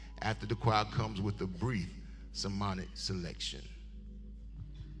feet after the choir comes with a brief sermonic selection.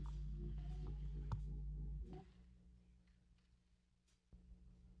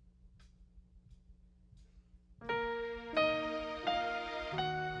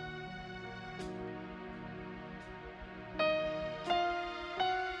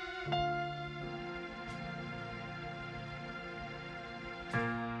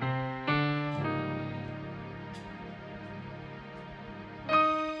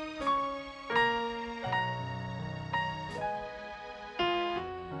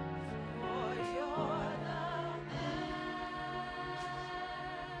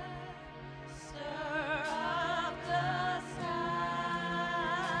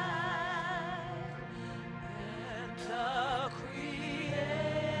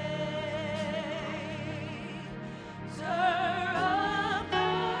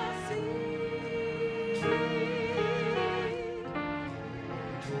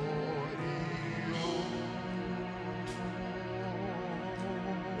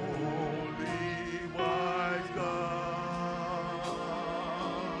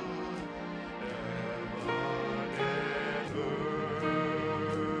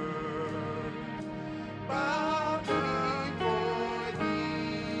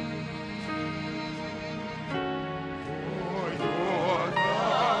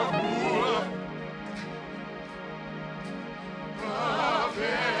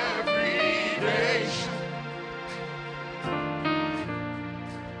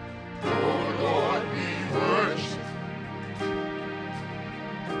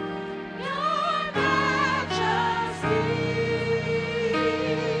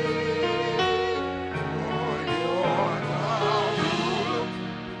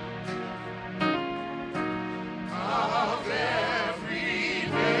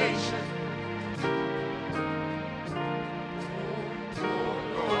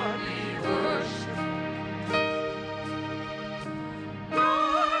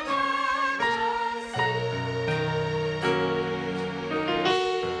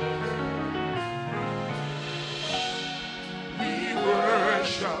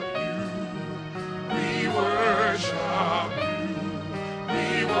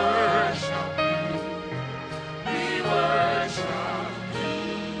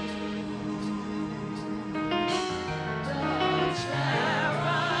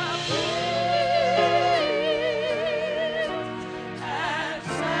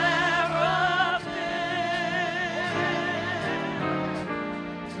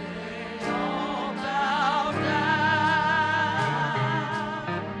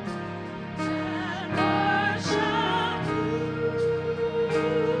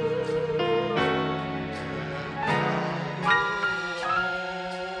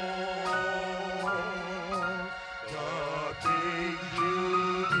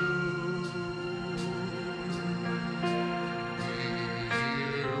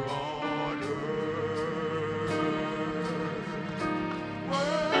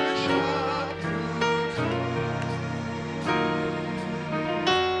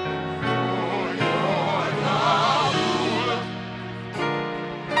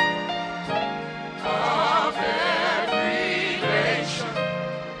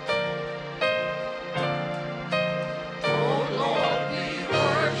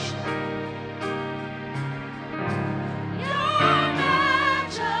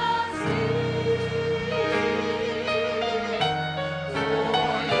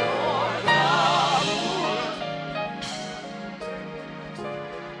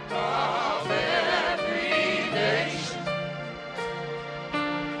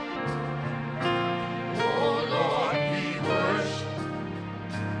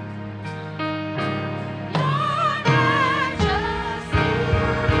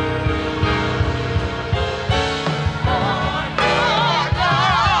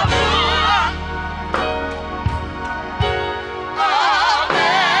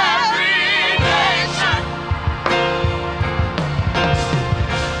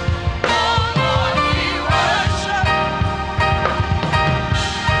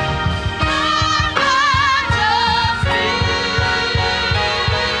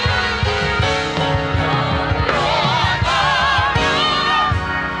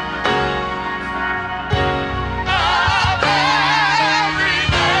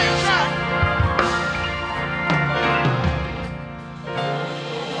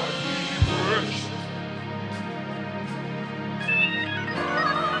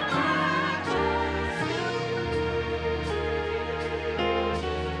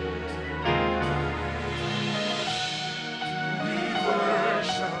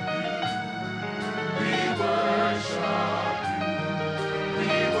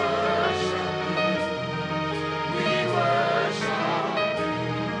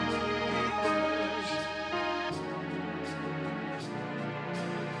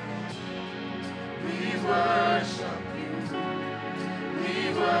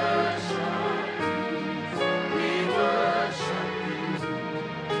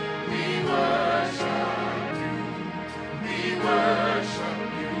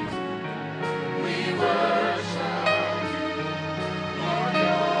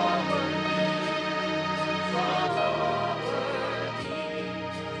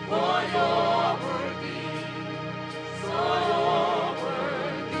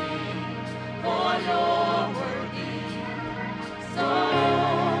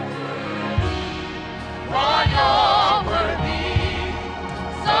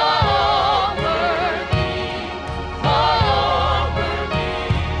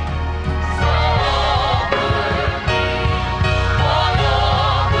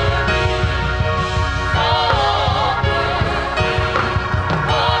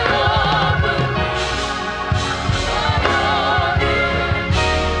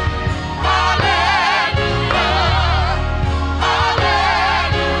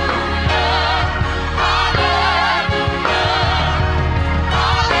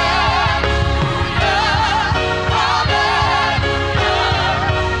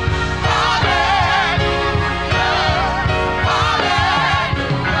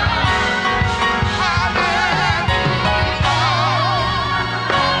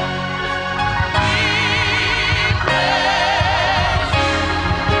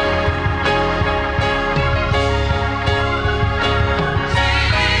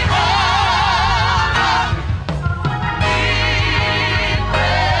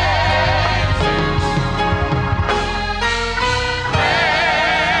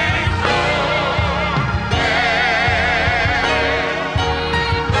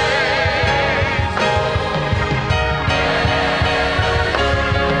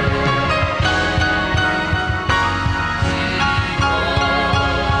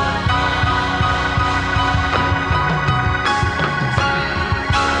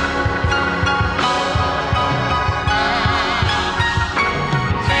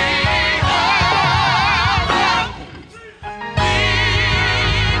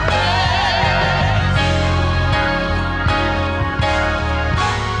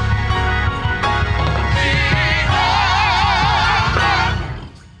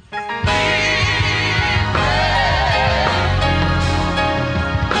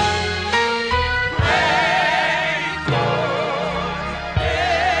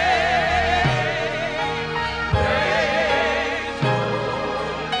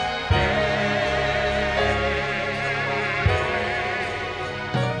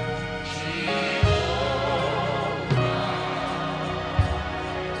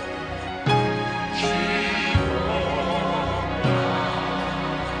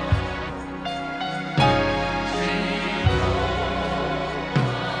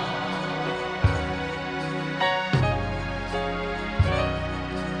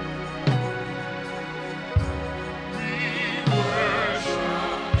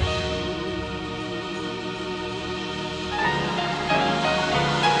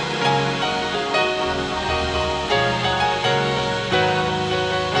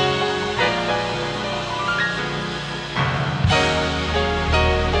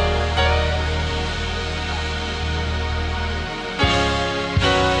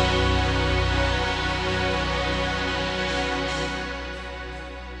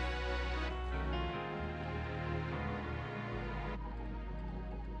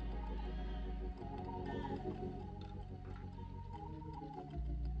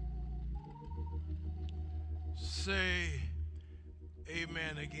 say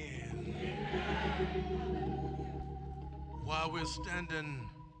amen again. While we're standing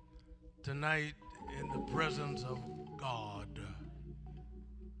tonight in the presence of God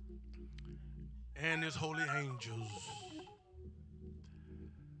and his holy angels,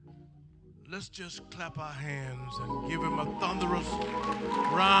 let's just clap our hands and give him a thunderous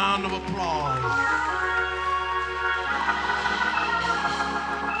round of applause.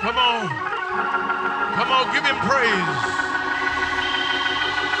 Come on. Come on, give him praise.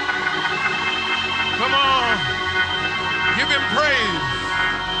 Come on, give him praise.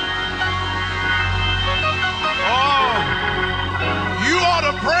 Oh, you ought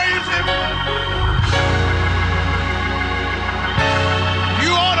to praise him.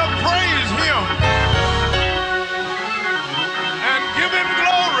 You ought to praise him and give him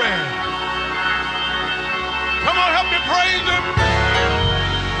glory. Come on, help me praise him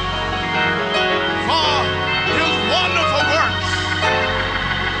for his wonderful works,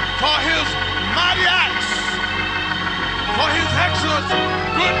 for his mighty acts, for his excellent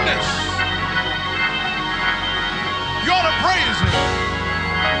goodness. You ought to praise him.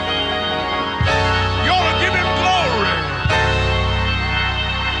 You ought to give him glory.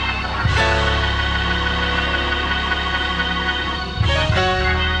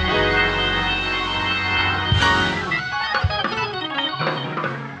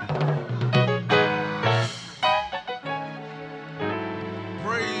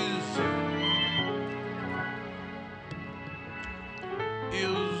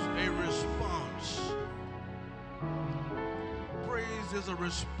 Is a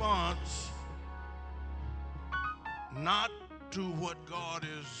response not to what God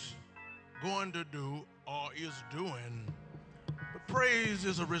is going to do or is doing, but praise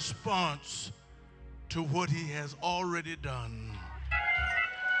is a response to what he has already done.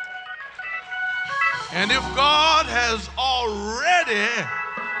 And if God has already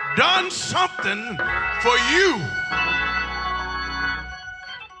done something for you,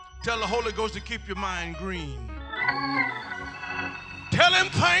 tell the Holy Ghost to keep your mind green. Tell him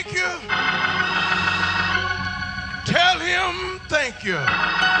thank you. Tell him thank you.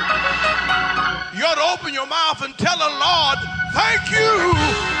 You ought to open your mouth and tell the Lord thank you.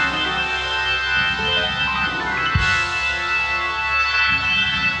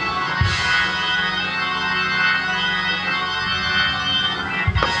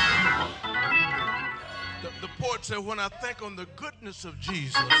 The poet said, when I think on the goodness of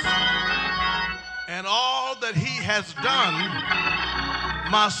Jesus and all that he has done,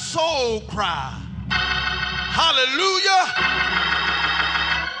 my soul cry, hallelujah.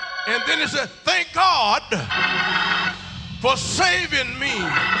 And then he said, thank God for saving me.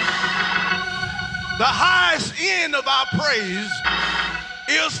 The highest end of our praise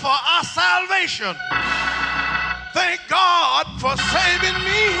is for our salvation. Thank God for saving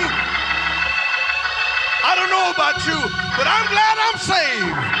me. I don't know about you, but I'm glad I'm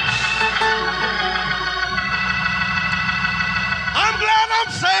saved. I'm glad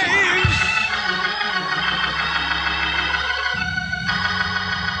I'm saved.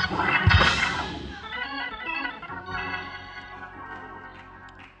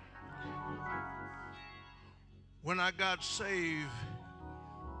 When I got saved,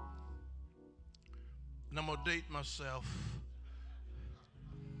 and I'm going to date myself,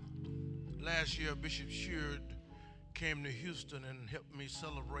 last year Bishop Sheard came to Houston and helped me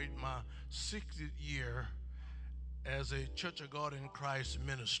celebrate my 60th year as a Church of God in Christ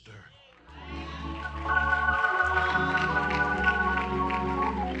minister.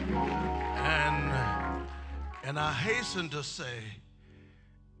 And I hasten to say,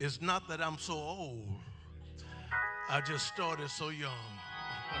 it's not that I'm so old. I just started so young.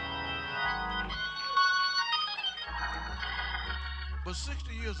 But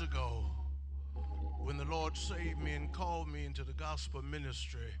 60 years ago, when the Lord saved me and called me into the gospel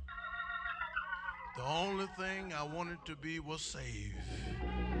ministry, the only thing I wanted to be was saved.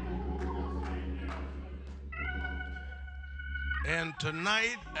 And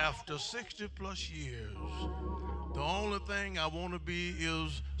tonight, after 60 plus years, the only thing I want to be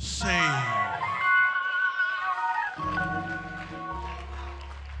is saved.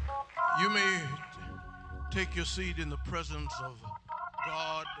 You may take your seat in the presence of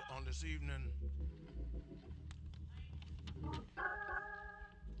God on this evening.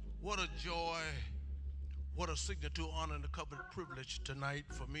 What a joy, what a signature honor and a coveted privilege tonight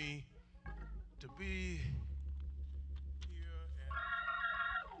for me to be here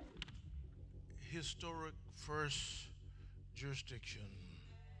in historic First Jurisdiction.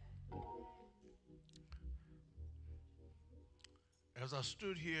 As I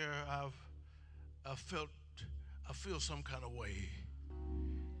stood here, I've felt I feel some kind of way.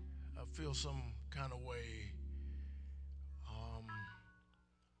 I feel some kind of way.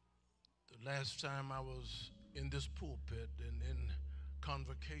 The last time I was in this pulpit and in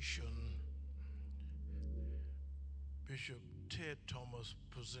convocation, Bishop Ted Thomas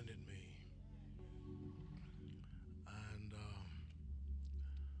presented me. And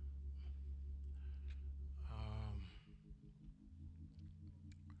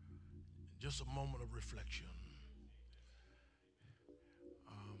just a moment of reflection.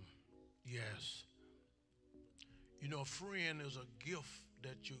 Yes. You know, a friend is a gift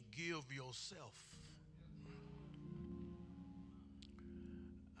that you give yourself.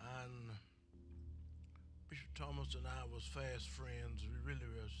 And Bishop Thomas and I was fast friends. We really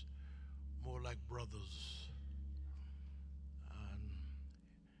was more like brothers. And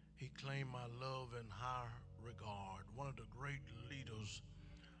he claimed my love and high regard. One of the great leaders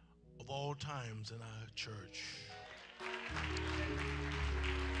of all times in our church.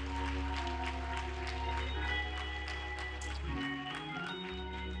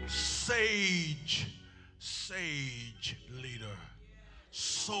 Sage leader,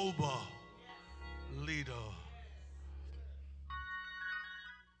 sober leader.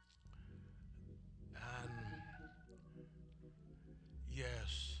 And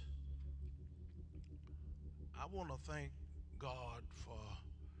yes, I want to thank God for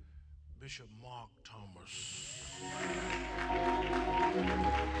Bishop Mark Thomas. I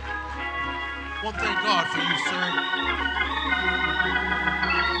want to thank God for you, sir.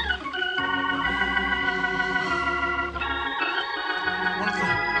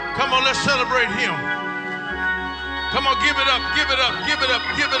 Come on, let's celebrate him. Come on, give it up, give it up, give it up,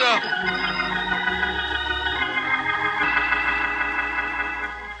 give it up.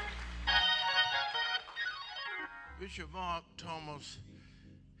 Bishop Mark Thomas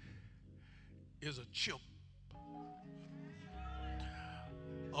is a chip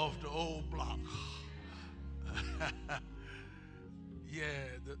of the old block.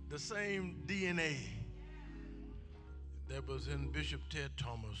 Yeah, the same DNA that was in Bishop Ted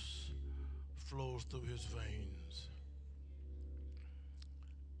Thomas flows through his veins.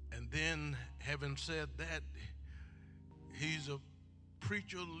 And then, having said that, he's a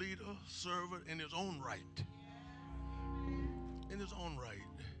preacher, leader, servant in his own right. In his own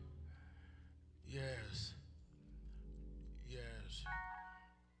right. Yes. Yes.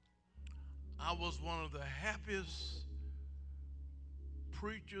 I was one of the happiest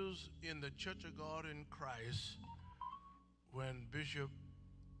preachers in the Church of God in Christ when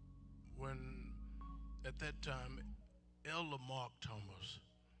at that time, Elder Mark Thomas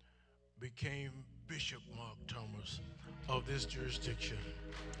became Bishop Mark Thomas of this jurisdiction.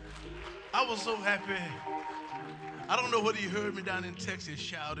 I was so happy. I don't know whether you heard me down in Texas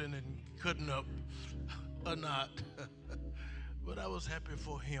shouting and cutting up or not, but I was happy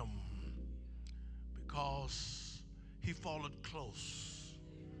for him because he followed close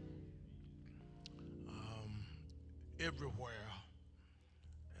everywhere,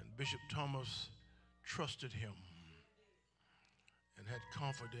 and Bishop Thomas trusted him and had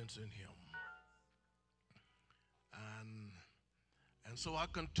confidence in him. And so I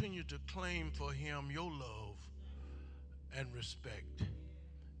continue to claim for him your love and respect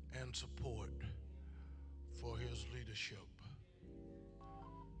and support for his leadership.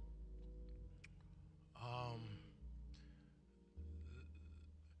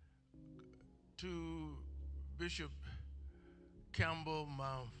 To Bishop Campbell,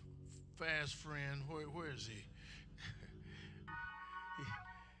 my fast friend, where is he?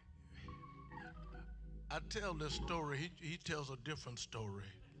 I tell this story, he tells a different story.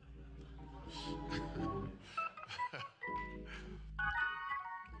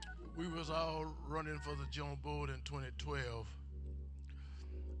 We was all running for the Joan Board in 2012.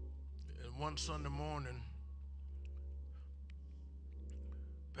 And one Sunday morning,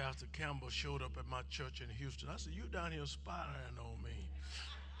 Pastor Campbell showed up at my church in Houston. I said, "You down here spying on me."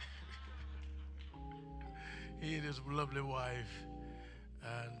 He and his lovely wife.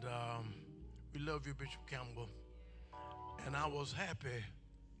 And we love you, Bishop Campbell. And I was happy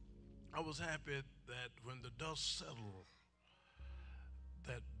that when the dust settled,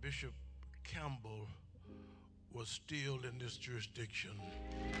 that Bishop Campbell was still in this jurisdiction,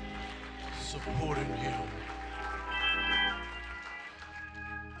 supporting him.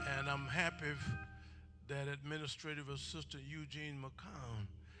 And I'm happy that Administrative Assistant Eugene McCown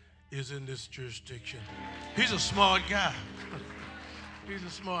is in this jurisdiction. He's a smart guy. He's a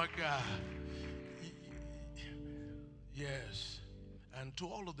smart guy. Yes. And to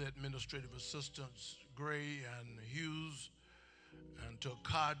all of the administrative assistants, Gray and Hughes, and to a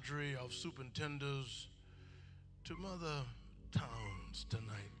cadre of superintendents to Mother Towns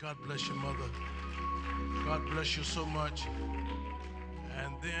tonight. God bless you, Mother. God bless you so much.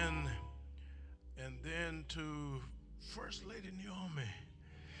 And then to First Lady Naomi.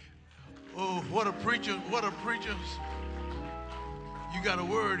 Oh, what a preacher, what a preacher. You got a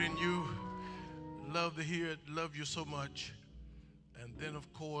word in you. Love to hear it, love you so much. And then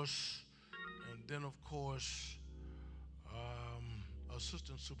of course,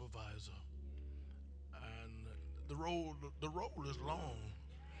 assistant supervisor. And the roll is long.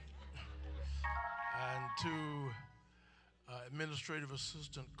 And to administrative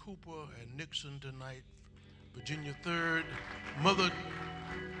assistant Cooper and Nixon tonight, Virginia 3rd, Mother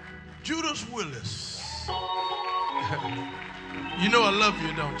Judas Willis. You know I love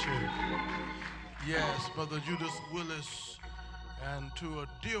you, don't you? Yes, Mother Judas Willis, and to a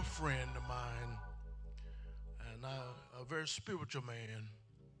dear friend of mine, and a very spiritual man,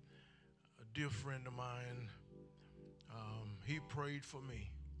 a dear friend of mine. He prayed for me,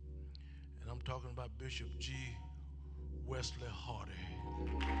 and I'm talking about Bishop G. Wesley Hardy.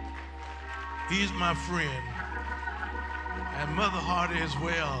 He's my friend, and Mother Hardy as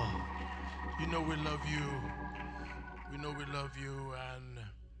well. You know we love you. We know we love you,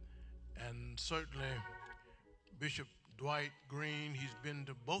 and certainly Bishop Dwight Green. He's been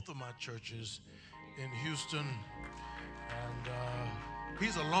to both of my churches in Houston, and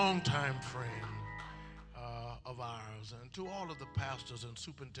he's a longtime friend of ours. And to all of the pastors and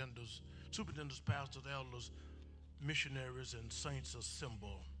superintendents, pastors, elders, missionaries, and saints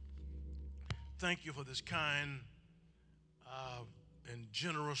assembled, thank you for this kind and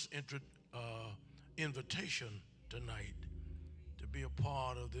generous invitation tonight to be a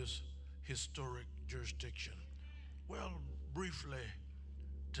part of this historic jurisdiction. Well, briefly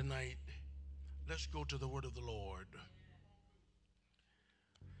tonight, let's go to the word of the Lord.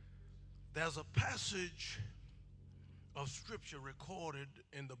 There's a passage of scripture recorded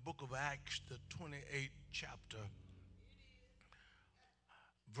in the book of Acts, the 28th chapter,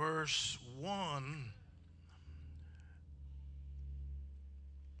 verse 1.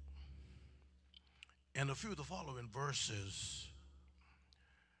 And a few of the following verses.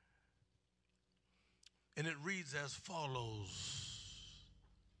 And it reads as follows.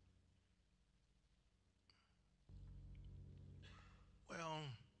 Well,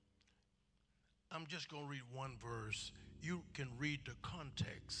 I'm just going to read one verse. You can read the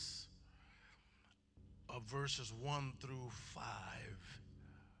context of verses 1 through 5.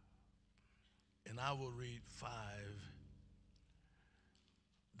 And I will read 5,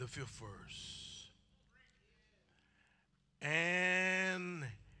 the 5th verse. And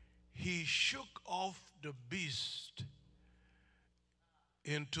he shook off the beast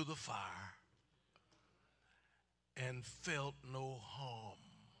into the fire and felt no harm.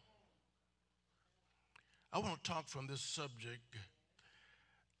 I want to talk from this subject.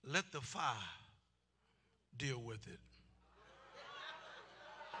 Let the fire deal with it.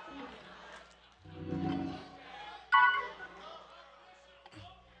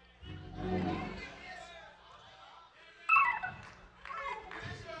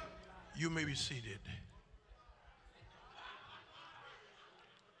 You may be seated.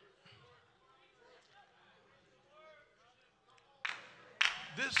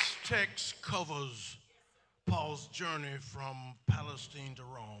 This text covers Paul's journey from Palestine to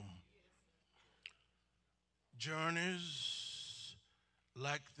Rome. Journeys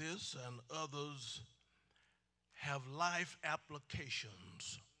like this and others have life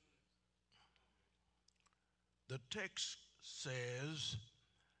applications. The text says,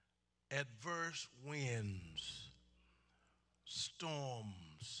 adverse winds,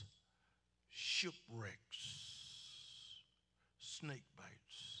 storms, shipwrecks, snake bites.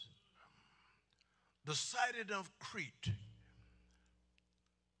 The sighting of Crete,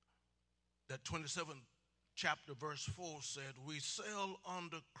 that 27th chapter verse 4 said, we sailed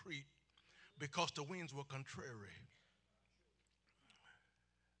under Crete because the winds were contrary.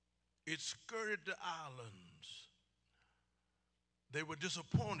 It skirted the islands. They were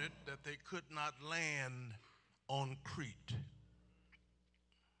disappointed that they could not land on Crete.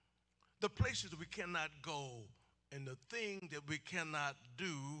 The places we cannot go and the thing that we cannot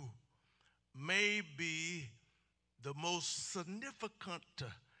do may be the most significant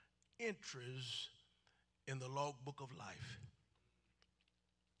entries in the logbook of life.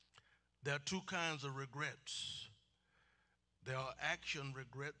 There are two kinds of regrets. There are action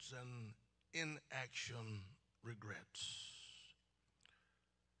regrets and inaction regrets.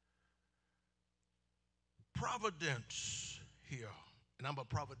 Providence here, and I'm a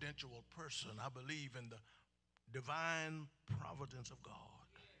providential person. I believe in the divine providence of God.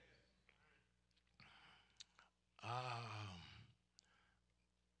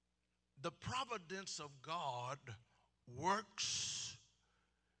 The providence of God works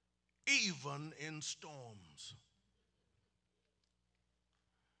even in storms.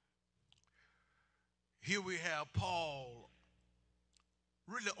 Here we have Paul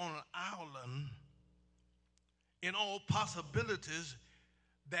really on an island in all possibilities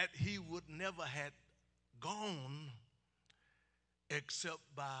that he would never have gone except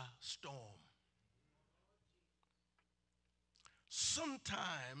by storm.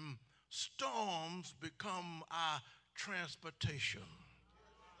 Sometimes storms become our transportation.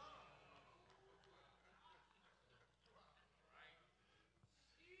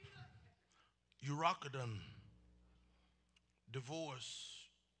 Eurocodon, divorce,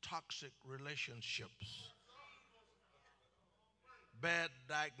 toxic relationships, bad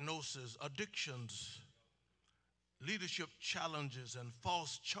diagnosis, addictions, leadership challenges and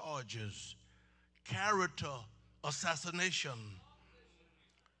false charges, character assassination,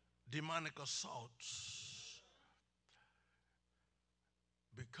 demonic assaults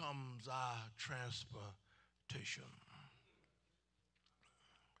becomes our transportation.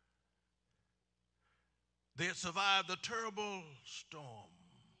 They had survived the terrible storm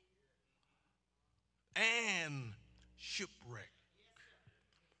and shipwreck.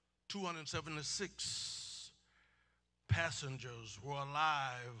 276 passengers were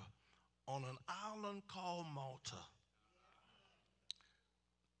alive on an island called Malta.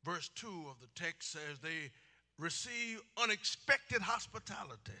 Verse 2 of the text says they received unexpected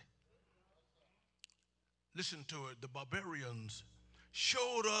hospitality. Listen to it. The barbarians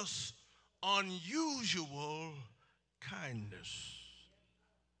showed us unusual kindness.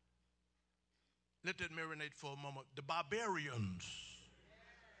 Let that marinate for a moment. The barbarians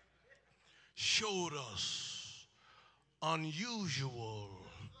showed us unusual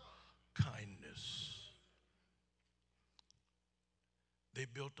kindness. They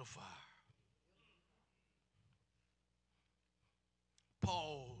built a fire.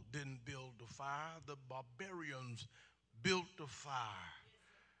 Paul didn't build the fire. The barbarians built the fire.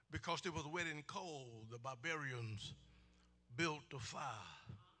 Because it was wet and cold, the barbarians built the fire.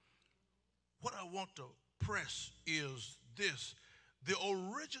 What I want to press is this. The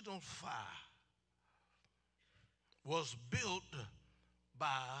original fire was built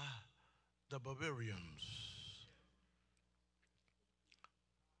by the barbarians.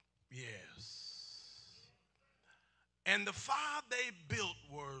 Yes. And the fire they built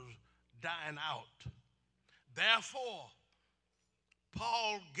was dying out. Therefore,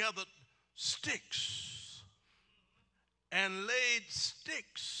 Paul gathered sticks and laid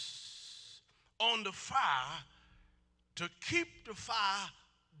sticks on the fire to keep the fire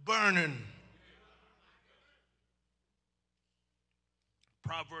burning.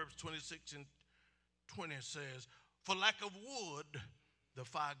 Proverbs 26 and 20 says, for lack of wood, the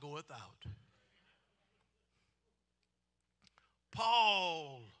fire goeth out.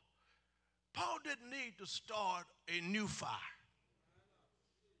 Paul didn't need to start a new fire.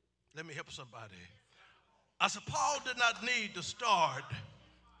 Let me help somebody. I said, Paul did not need to start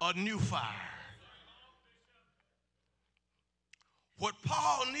a new fire. What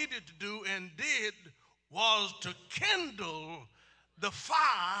Paul needed to do and did was to kindle the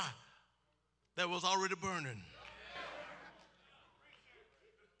fire that was already burning.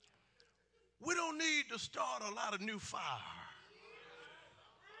 We don't need to start a lot of new fire.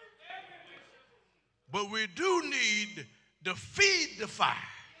 But we do need to feed the fire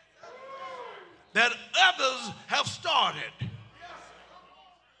that others have started.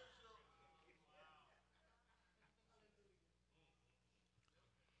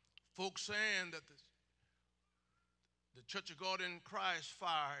 Folks saying that the Church of God in Christ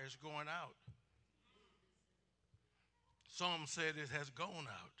fire is going out. Some said it has gone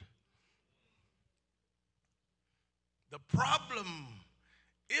out. The problem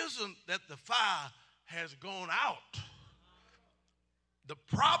isn't that the fire has gone out. The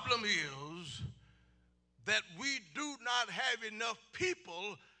problem is that we do not have enough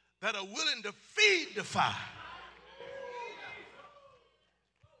people that are willing to feed the fire.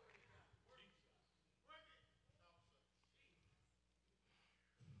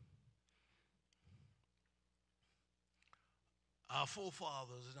 Our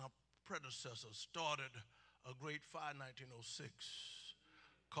forefathers and our predecessors started a great fire in 1906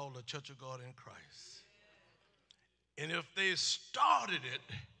 called the Church of God in Christ. And if they started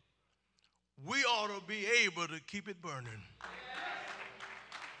it, we ought to be able to keep it burning.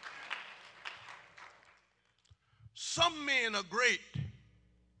 Some men are great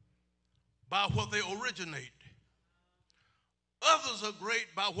by what they originate. Others are great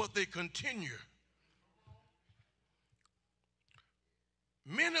by what they continue.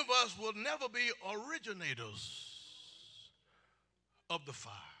 Many of us will never be originators of the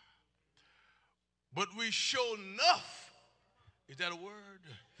fire. But we sure enough, is that a word?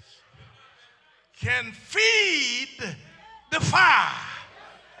 Can feed the fire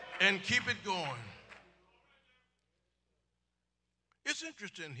and keep it going. It's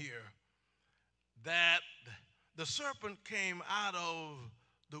interesting here that the serpent came out of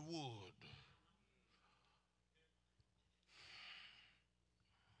the wood.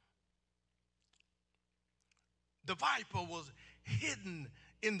 The viper was hidden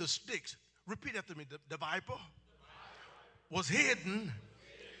in the sticks. Repeat after me. The viper was hidden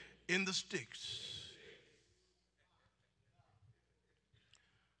in the sticks.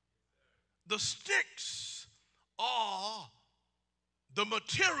 The sticks are the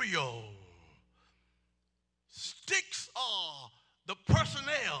material. Sticks are the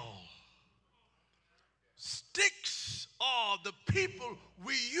personnel. Sticks are the people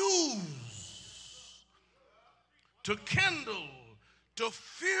we use to kindle, to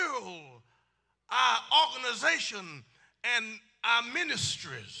fuel our organization and our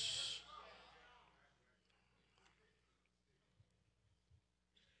ministries.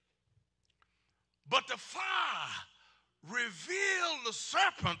 But the fire revealed the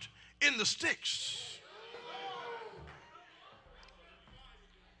serpent in the sticks.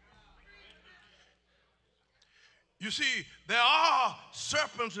 You see, there are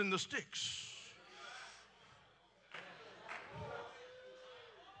serpents in the sticks.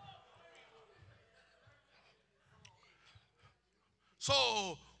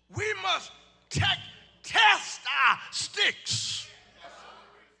 So we must test our sticks.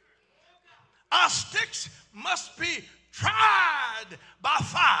 Our sticks must be tried by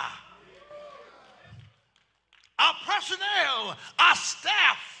fire. Our personnel, our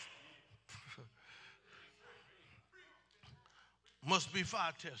staff must be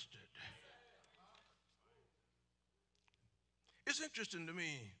fire tested. It's interesting to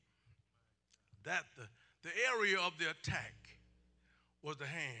me that the area of the attack was the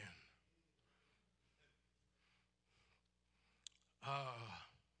hand.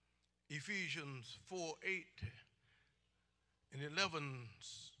 Ephesians 4:8 and 11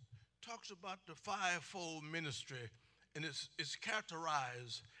 talks about the fivefold ministry, and it's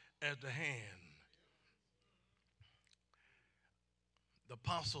characterized as the hand. The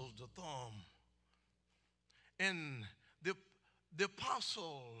apostles, the thumb. And the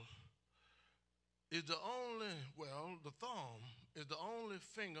apostle is the only, the thumb is the only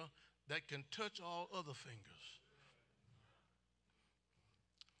finger that can touch all other fingers.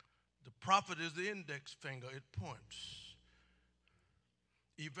 The prophet is the index finger, it points.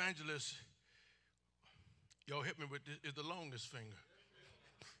 Evangelist, y'all help me with this, is the longest finger.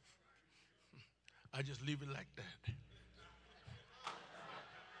 I just leave it like that.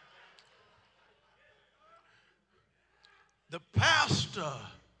 The pastor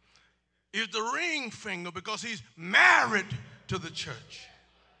is the ring finger because he's married to the church.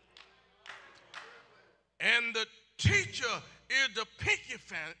 And the teacher is the pinky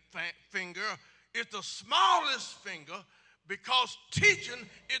finger, is the smallest finger because teaching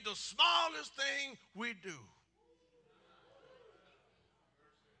is the smallest thing we do.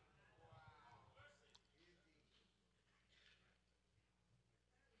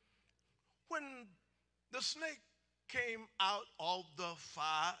 When the snake came out of the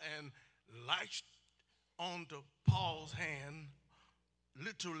fire and latched onto Paul's hand,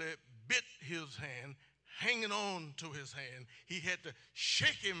 literally bit his hand, hanging on to his hand, he had to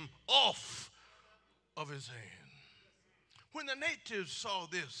shake him off of his hand. When the natives saw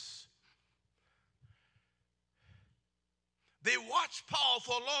this, they watched Paul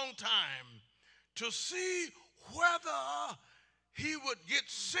for a long time to see whether he would get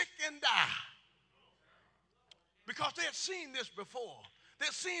sick and die. Because they had seen this before. They'd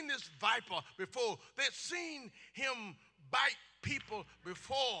seen this viper before. They'd seen him bite people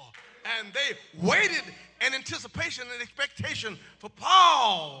before. And they waited in anticipation and expectation for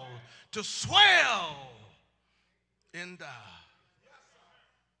Paul to swell and die.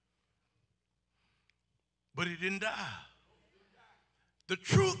 But he didn't die. The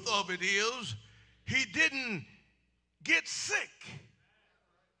truth of it is, he didn't get sick.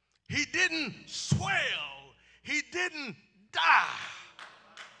 He didn't swell. He didn't die.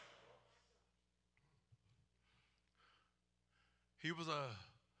 He was a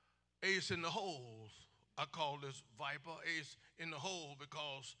ace in the hole. I call this viper ace in the hole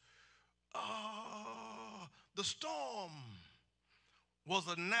because the storm was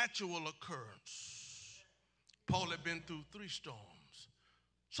a natural occurrence. Paul had been through 3 storms.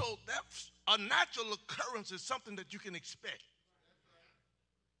 So that's a natural occurrence is something that you can expect.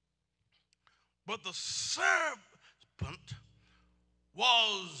 But the serpent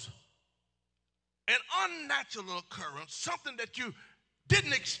was an unnatural occurrence, something that you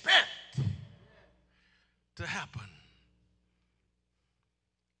didn't expect to happen.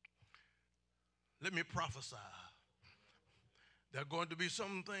 Let me prophesy. There are going to be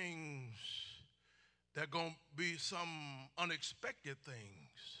some things, there are going to be some unexpected things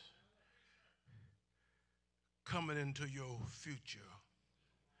coming into your future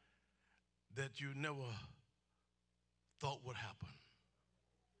that you never thought would happen.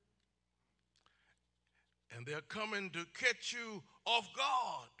 And they're coming to catch you off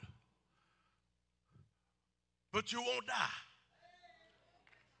guard, but you won't die.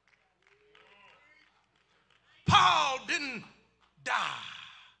 Paul didn't die.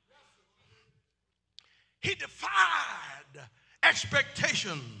 He defied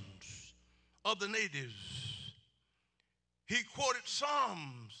expectations of the natives. He quoted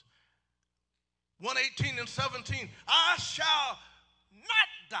Psalms 118 and 17. I shall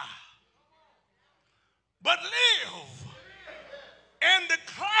not die, but live and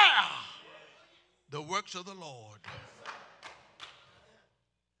declare the works of the Lord.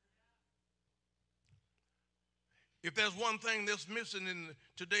 If there's one thing that's missing in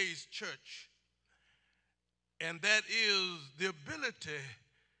today's church, and that is the ability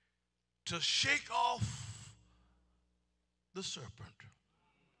to shake off the serpent.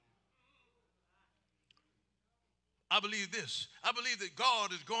 I believe this. I believe that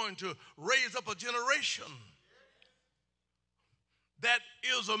God is going to raise up a generation that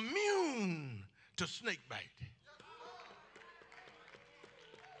is immune to snake bite.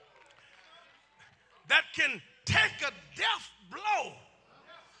 That can take a death blow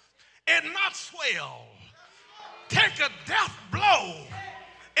and not swell. Take a death blow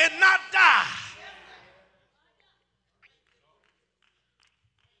and not die.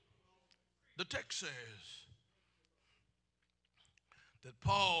 The text says that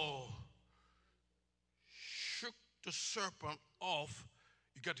Paul shook the serpent off,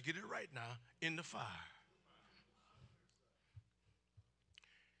 you got to get it right now, in the fire.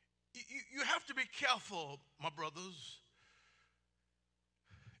 You have to be careful, my brothers,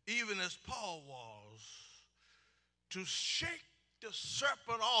 even as Paul was, to shake the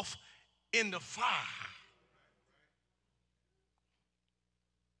serpent off in the fire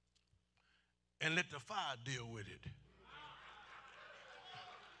and let the fire deal with it.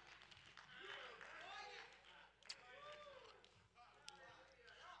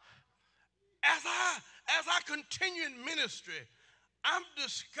 As I continue in ministry, I'm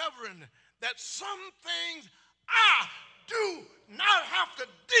discovering that some things I do not have to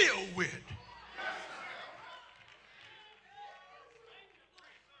deal with.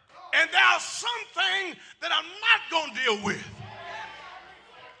 And there are some things that I'm not going to deal with.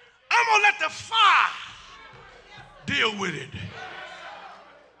 I'm going to let the fire deal with it.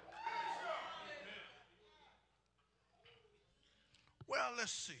 Well,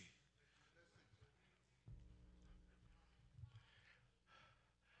 let's see.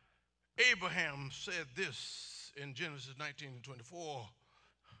 Abraham said this in Genesis 19:24.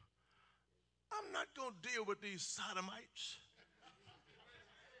 I'm not going to deal with these sodomites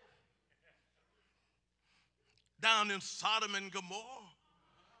down in Sodom and Gomorrah.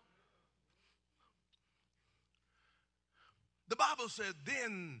 The Bible said,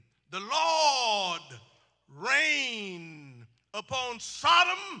 then the Lord rained upon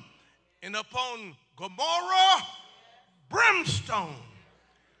Sodom and upon Gomorrah brimstone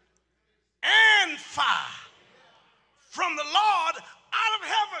and fire from the Lord out of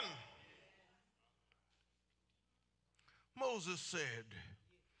heaven. Moses said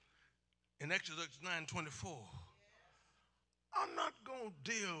in Exodus 9:24, I'm not going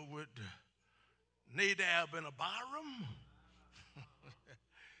to deal with Nadab and Abiram.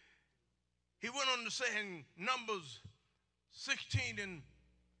 He went on to say in Numbers 16 and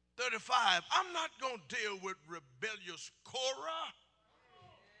 35, I'm not going to deal with rebellious Korah.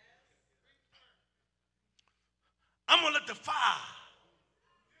 I'm going to let the fire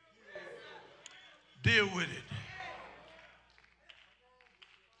deal with it.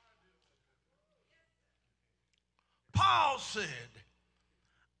 Paul said,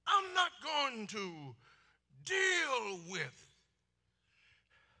 I'm not going to deal with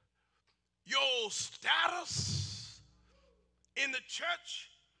your status in the church.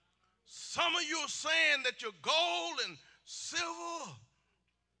 Some of you are saying that your gold and silver,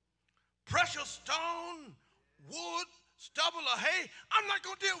 precious stone, wood, stubble, or hay, I'm not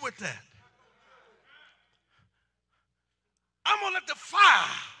going to deal with that. I'm going to let the fire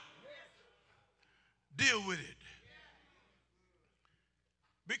deal with it.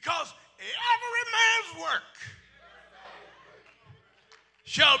 Because every man's work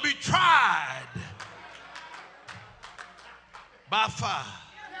shall be tried by fire.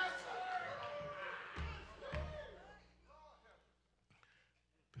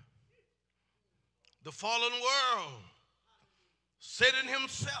 The fallen world, Satan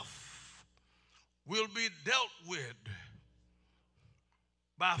himself, will be dealt with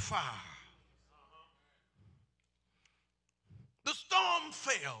by fire. The storm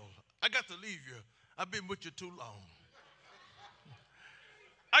failed. I got to leave you. I've been with you too long.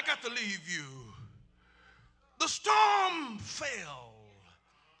 I got to leave you. The storm fell.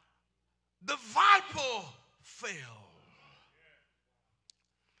 The viper fell.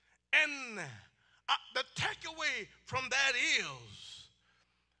 And the takeaway from that is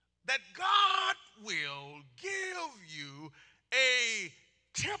that God will give you a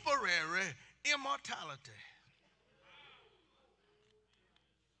temporary immortality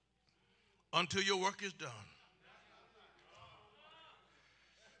until your work is done.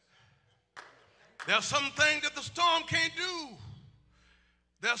 There's some things that the storm can't do.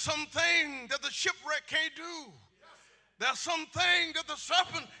 There's some things that the shipwreck can't do. There's some things that the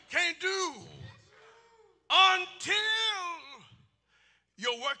serpent can't do until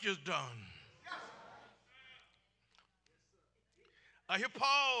your work is done. I hear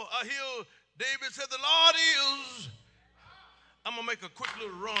David said, the Lord is, I'm going to make a quick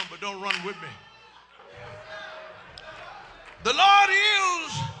little run, but don't run with me. The Lord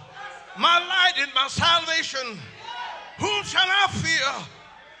is my light and my salvation. Whom shall I fear?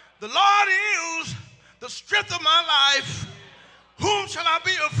 The Lord is the strength of my life. Whom shall I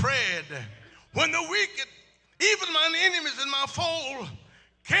be afraid? When the wicked, even mine enemies and my foe,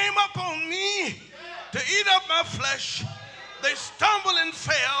 came up on me to eat up my flesh, they stumbled and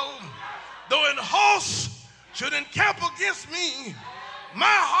fell. Though an host should encamp against me, my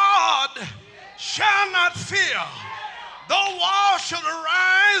heart shall not fear. Though war should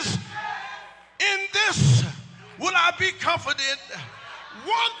arise, in this will I be comforted.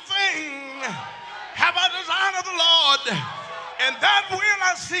 One thing have I desired of the Lord, and that will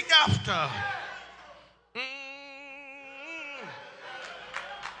I seek after.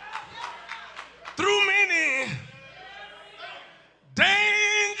 Through many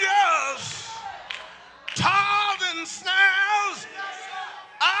dangers, toils and snares,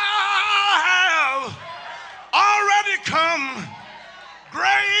 I have already come.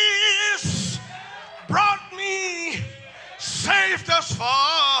 Grace brought me safe thus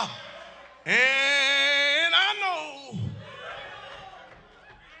far, and I know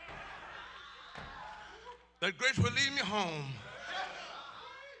that grace will lead me home.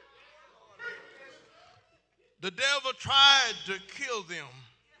 The devil tried to kill them,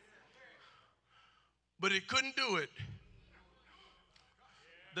 but he couldn't do it.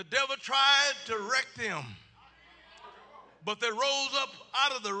 The devil tried to wreck them, but they rose up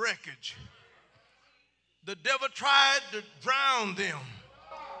out of the wreckage. The devil tried to drown them,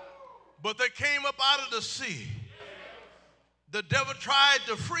 but they came up out of the sea. The devil tried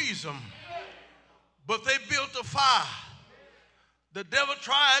to freeze them, but they built a fire. The devil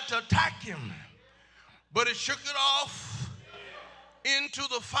tried to attack him, but he shook it off into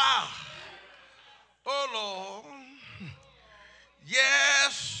the fire. Oh, Lord.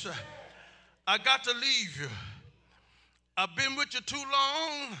 Yes, I got to leave you. I've been with you too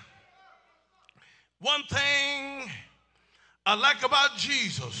long. One thing I like about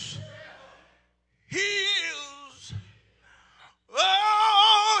Jesus, he is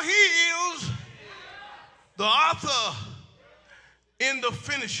the author and the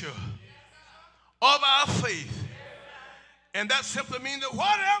finisher of our faith. And that simply means that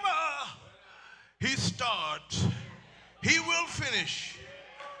whatever he starts, he will finish.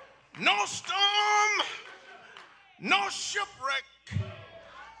 No storm, no shipwreck,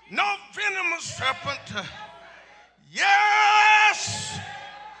 no venomous serpent, yes,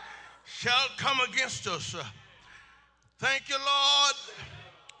 shall come against us. Thank you, Lord.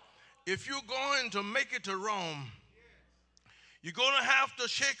 If you're going to make it to Rome, you're going to have to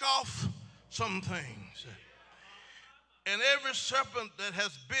shake off some things. And every serpent that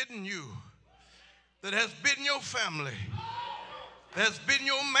has bitten you, that has bitten your family, that has bitten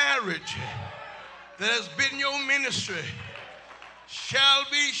your marriage, that has bitten your ministry, shall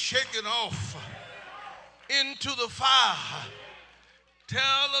be shaken off into the fire.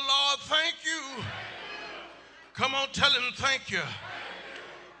 Tell the Lord thank you. Come on, tell him thank you.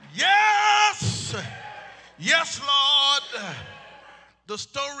 Yes, yes, Lord. The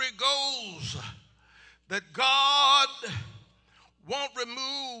story goes that God won't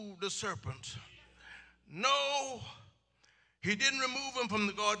remove the serpent. No, He didn't remove them from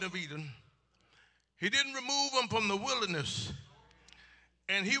the Garden of Eden. He didn't remove them from the wilderness.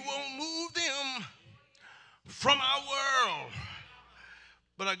 And he won't move them from our world.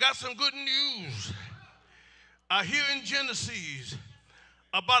 But I got some good news. I hear in Genesis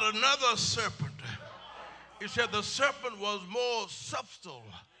about another serpent. It said the serpent was more subtle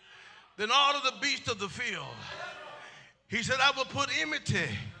than all of the beasts of the field. He said, I will put enmity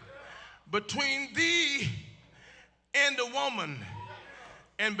between thee and the woman,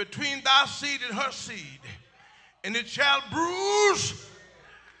 and between thy seed and her seed, and it shall bruise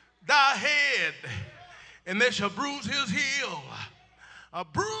thy head, and they shall bruise his heel. A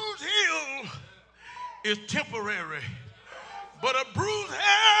bruised heel is temporary, but a bruised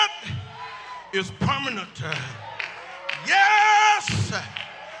head is permanent. Yes,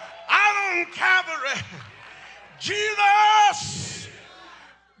 out on Calvary, Jesus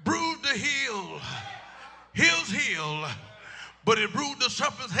bruised the heel, his heel, but it bruised the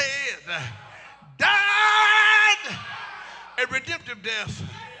serpent's head. Died a redemptive death.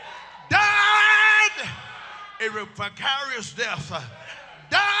 Died a vicarious death.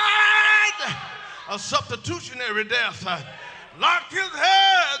 Died a substitutionary death. Locked his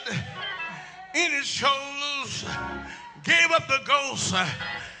head in his shoulders, gave up the ghost,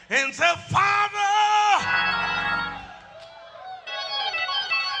 and said, Father,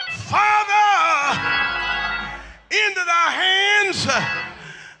 Father, into thy hands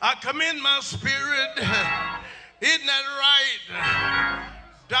I commend my spirit. Isn't that right?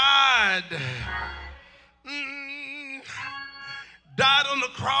 Died. Died on the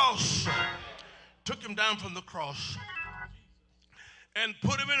cross. Took him down from the cross and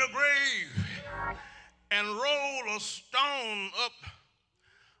put him in a grave and rolled a stone up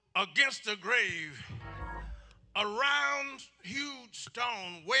against the grave. A round, huge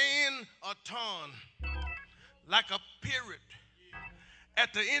stone weighing a ton, like a period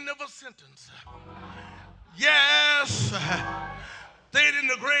at the end of a sentence. Yes, stayed in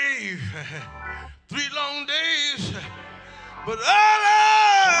the grave 3 long days, but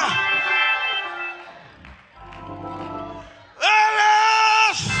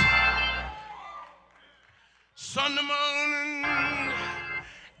Sunday morning,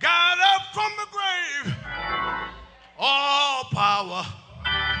 got up from the grave. All power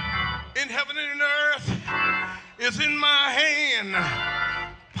in heaven and in earth is in my hand.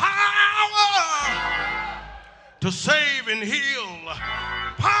 Power to save and heal.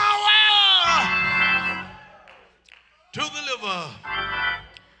 Power to deliver.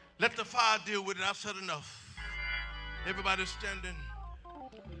 Let the fire deal with it. I've said enough. Everybody standing.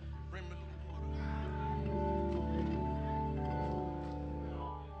 Bring me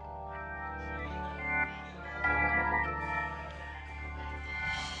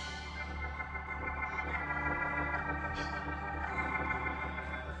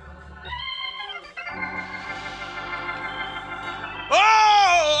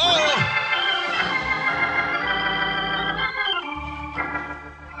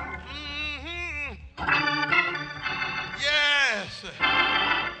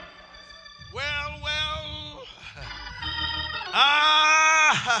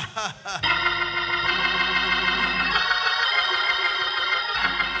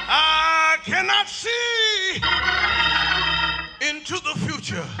I cannot see into the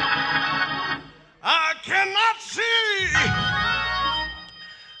future. I cannot see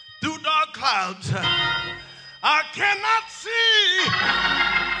through dark clouds. I cannot see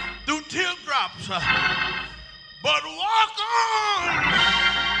through teardrops, but walk on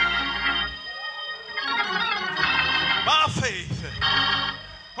by faith.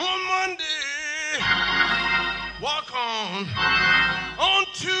 On Monday, walk on. On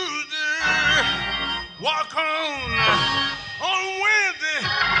Tuesday, walk on. On Wednesday,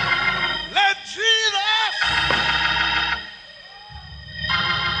 let Jesus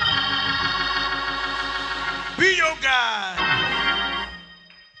be your guide.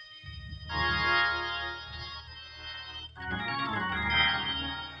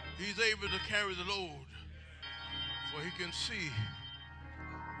 He's able to carry the load, for he can see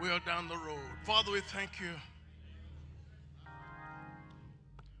well down the road. Father, we thank you.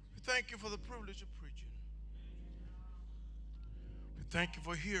 We thank you for the privilege of preaching. We thank you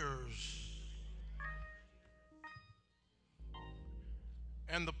for hearers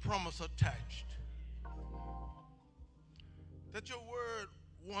and the promise attached that your word,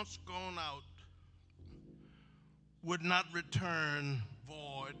 once gone out, would not return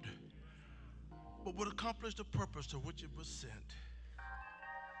void, but would accomplish the purpose to which it was sent.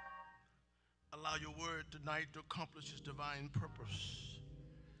 Allow your word tonight to accomplish its divine purpose.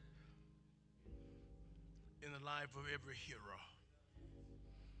 in the life of every hearer.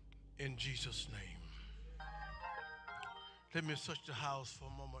 In Jesus' name. Let me search the house for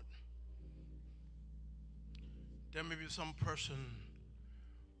a moment. There may be some person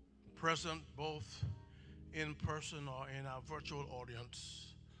present, both in person or in our virtual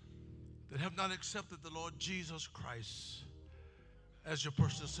audience, that have not accepted the Lord Jesus Christ as your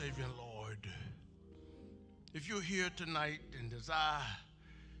personal Savior and Lord. If you're here tonight and desire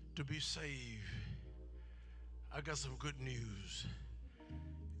to be saved, I got some good news.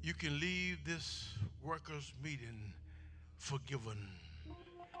 You can leave this workers' meeting forgiven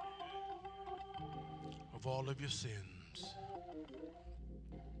of all of your sins.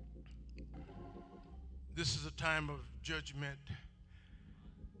 This is a time of judgment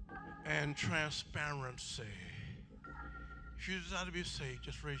and transparency. If you desire to be saved,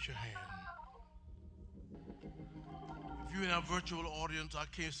 just raise your hand. If you're in our virtual audience, I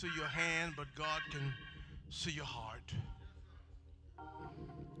can't see your hand, but God can see your heart.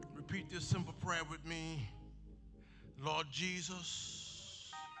 Repeat this simple prayer with me. Lord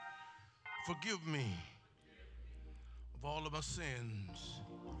Jesus, forgive me of all of my sins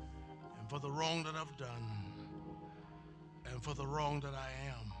and for the wrong that I've done and for the wrong that I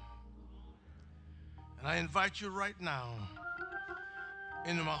am. And I invite you right now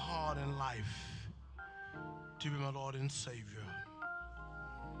into my heart and life to be my Lord and Savior.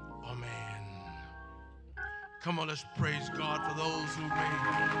 Amen. Come on, let's praise God for those who may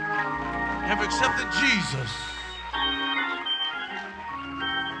have accepted Jesus.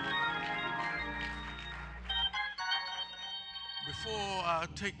 Before I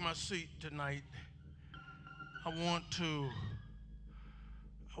take my seat tonight, I want to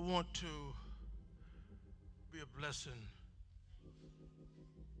be a blessing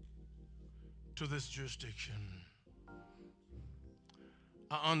to this jurisdiction.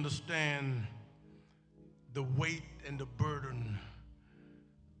 I understand the weight and the burden,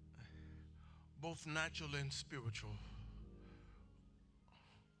 both natural and spiritual,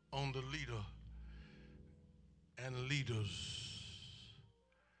 on the leader and leaders.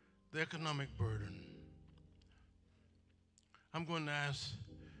 The economic burden. I'm going to ask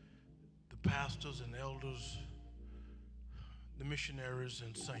the pastors and elders, the missionaries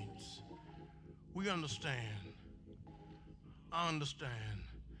and saints. We understand, I understand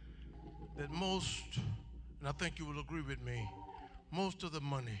that most, and I think you will agree with me, most of the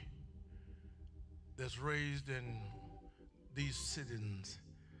money that's raised in these sit-ins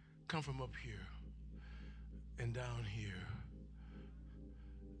come from up here and down here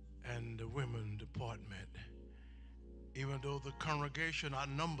and the women department. Even though the congregation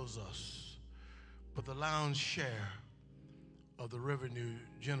outnumbers us, but the lion's share of the revenue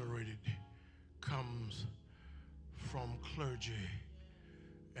generated comes from clergy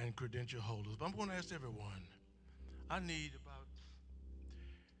and credential holders. But I'm going to ask everyone, I need about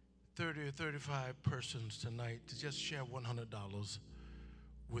 30 or 35 persons tonight to just share $100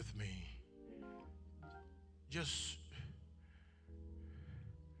 with me. Just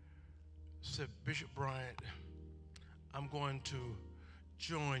said, Bishop Bryant, I'm going to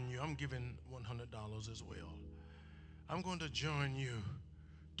join you. I'm giving $100 as well. I'm going to join you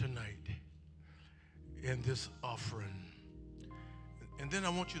tonight in this offering. And then I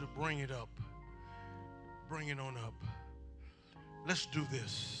want you to bring it up. Bring it on up. Let's do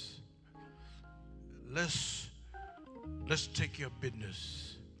this. Let's take care of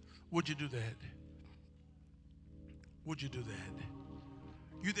business. Would you do that? Would you do that?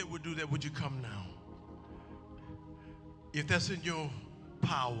 You that would do that, would you come now? If that's in your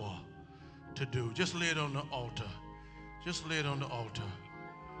power to do, just lay it on the altar. Just lay it on the altar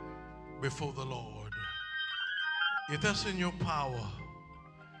before the Lord. If that's in your power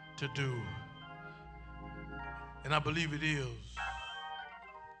to do, and I believe it is,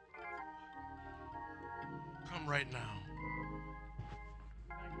 come right now.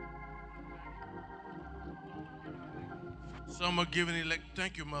 Some are giving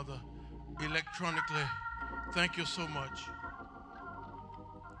thank you, Mother, electronically. Thank you so much.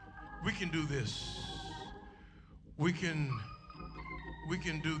 We can do this. We can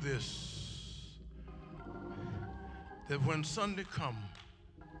do this. That when Sunday comes,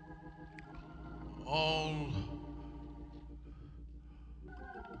 all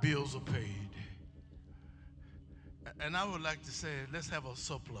bills are paid. And I would like to say, let's have a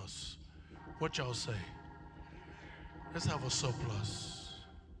surplus. What y'all say? Let's have a surplus.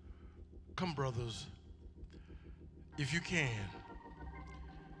 Come, brothers. If you can.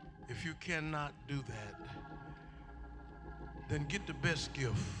 If you cannot do that, then get the best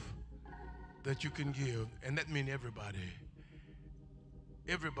gift that you can give. And that means everybody.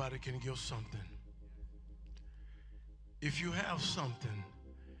 Everybody can give something. If you have something,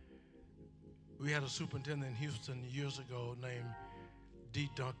 we had a superintendent in Houston years ago named D.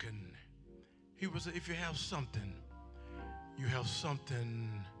 Duncan. He was, if you have something, you have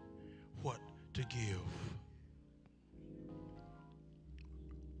something what to give.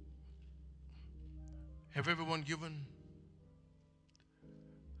 Have everyone given?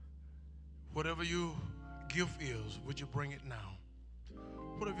 Whatever your gift is, would you bring it now?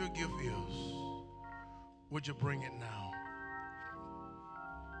 Whatever your gift is, would you bring it now?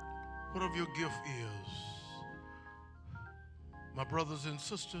 Whatever your gift is, my brothers and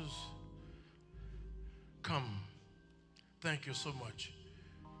sisters, come. Thank you so much.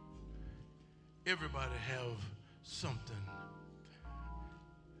 Everybody have something.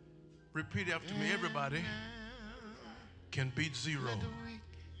 Repeat after me. Everybody can beat zero.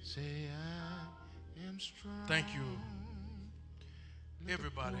 Thank you.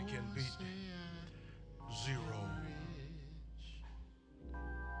 Everybody can beat zero.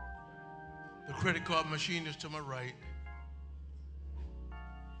 The credit card machine is to my right.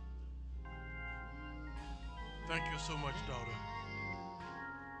 Thank you so much, daughter.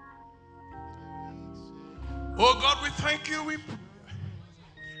 Oh God, we thank you.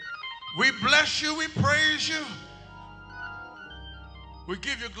 We bless you. We praise you. We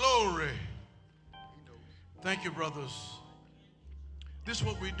give you glory. Thank you, brothers. This is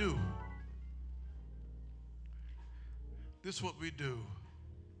what we do. This is what we do.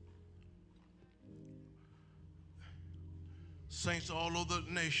 Saints all over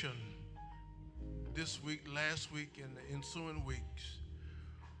the nation, this week, last week, and the ensuing weeks,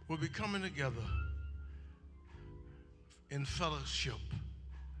 will be coming together in fellowship,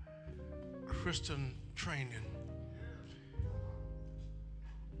 Christian training,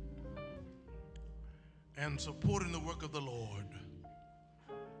 and supporting the work of the Lord,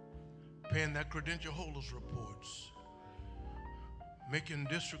 paying their credential holders reports, making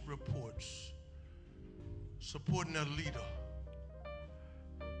district reports, supporting their leader.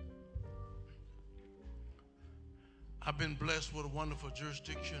 I've been blessed with a wonderful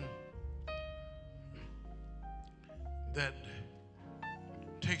jurisdiction that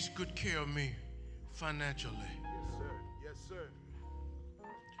takes good care of me financially. Yes, sir. Yes, sir.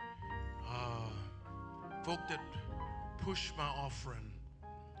 Folk that push my offering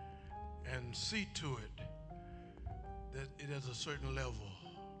and see to it that it has a certain level.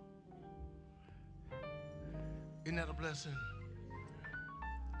 Isn't that a blessing?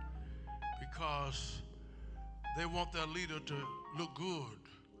 Because they want their leader to look good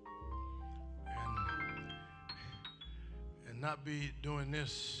and not be doing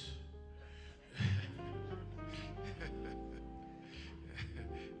this.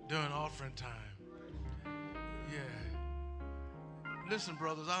 During offering time. Yeah. Listen,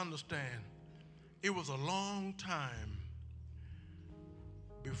 brothers, I understand. It was a long time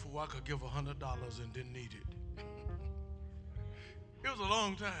before I could give $100 and didn't need it. It was a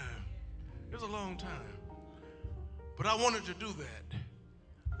long time. It was a long time. But I wanted to do that.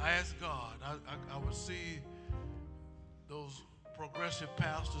 I asked God. I would see those progressive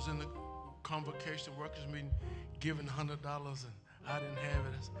pastors in the convocation workers meeting giving $100 and I didn't have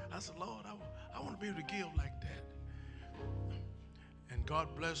it. I said, Lord, I want to be able to give like that. And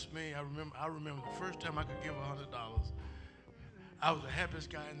God blessed me. I remember the first time I could give $100. I was the happiest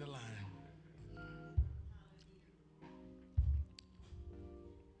guy in the line.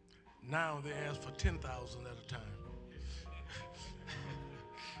 Now they ask for 10,000 at a time.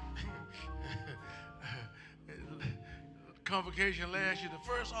 Convocation last year, the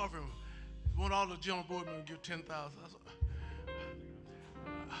first offering, want all the general board members to give 10,000. I said,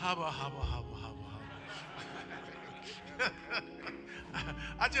 haba.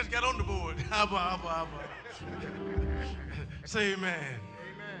 I just got on the board. Haba. Say amen. Amen.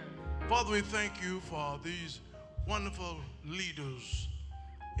 Father, we thank you for these wonderful leaders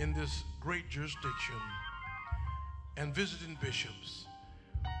in this great jurisdiction and visiting bishops,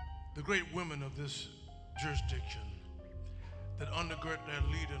 the great women of this jurisdiction that undergird their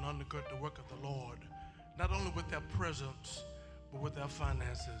leader and undergird the work of the Lord, not only with their presence, but with their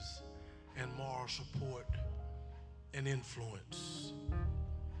finances and moral support and influence.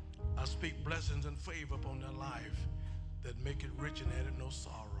 I speak blessings and favor upon their life that make it rich and add it no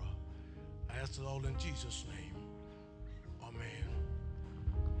sorrow. I ask it all in Jesus' name. Amen.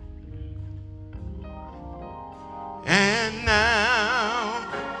 And now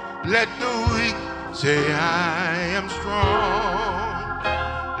let the weak say I am strong.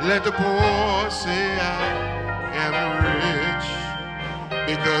 Let the poor say I am rich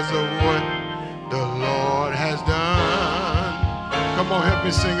because of what the Lord has done. Come on, help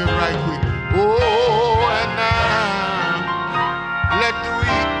me sing it right quick. Oh, and now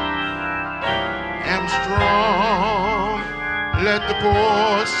strong. Let the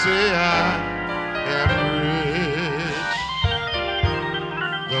poor say I am rich.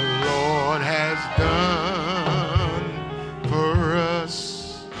 The Lord has done for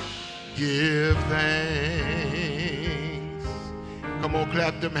us. Give thanks. Come on,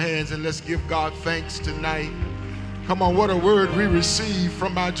 clap them hands and let's give God thanks tonight. Come on, what a word we received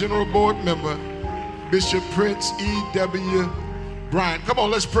from our general board member, Bishop Prince E.W. Bryant. Come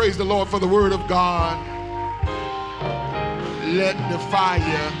on, let's praise the Lord for the word of God. Let the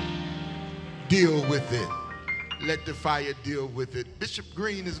fire deal with it. Let the fire deal with it. Bishop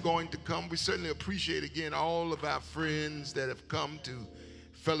Green is going to come. We certainly appreciate again all of our friends that have come to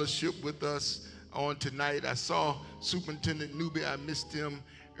fellowship with us on tonight. I saw Superintendent Newby. I missed him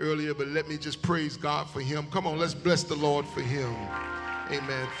earlier, but let me just praise God for him. Come on, let's bless the Lord for him.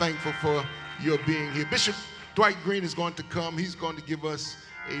 Amen. Thankful for your being here. Bishop Dwight Green is going to come. He's going to give us,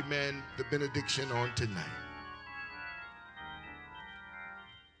 amen, the benediction on tonight.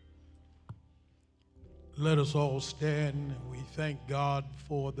 Let us all stand. We thank God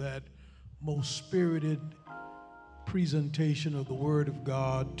for that most spirited presentation of the Word of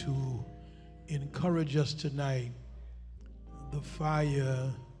God to encourage us tonight. The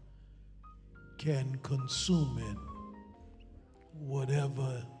fire can consume it,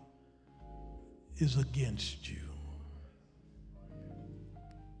 whatever is against you.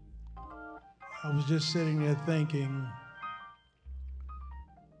 I was just sitting there thinking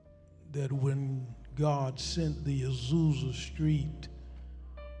that when God sent the Azusa Street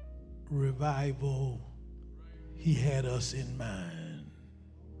revival, he had us in mind.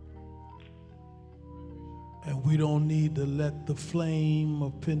 And we don't need to let the flame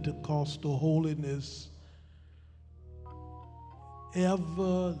of Pentecostal holiness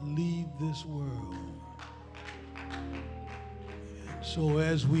ever leave this world. So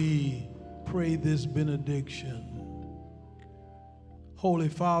as we pray this benediction, Holy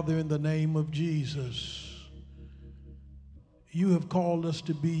Father, in the name of Jesus, you have called us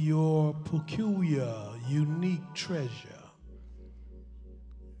to be your peculiar, unique treasure,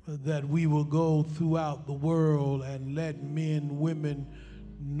 that we will go throughout the world and let men, women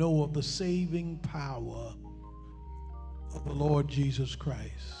know of the saving power of the Lord Jesus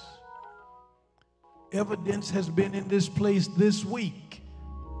Christ. Evidence has been in this place this week.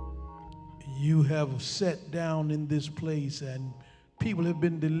 You have sat down in this place and people have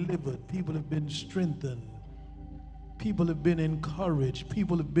been delivered, people have been strengthened, people have been encouraged,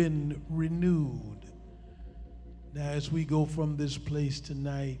 people have been renewed. Now, as we go from this place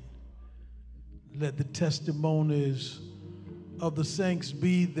tonight, let the testimonies of the saints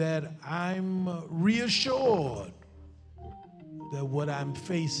be that I'm reassured that what I'm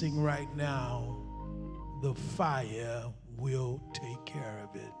facing right now, the fire will take care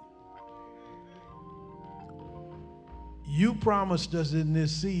of it. You promised us in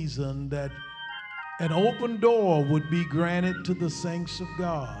this season that an open door would be granted to the saints of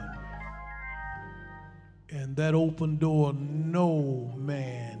God. And that open door no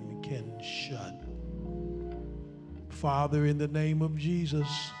man can shut. Father, in the name of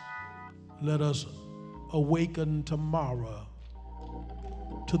Jesus, let us awaken tomorrow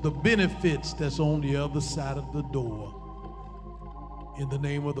to the benefits that's on the other side of the door. In the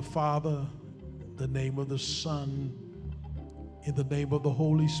name of the Father, the name of the Son, in the name of the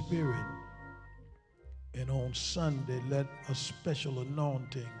Holy Spirit. And on Sunday, let a special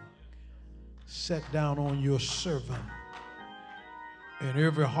anointing set down on your servant, and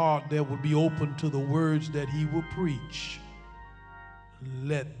every heart that will be open to the words that he will preach,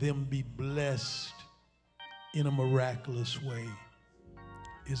 let them be blessed in a miraculous way,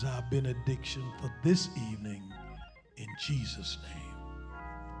 is our benediction for this evening, in Jesus'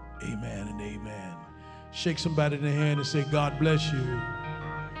 name. Amen and amen. Shake somebody in the hand and say, God bless you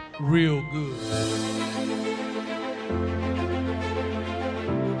real good.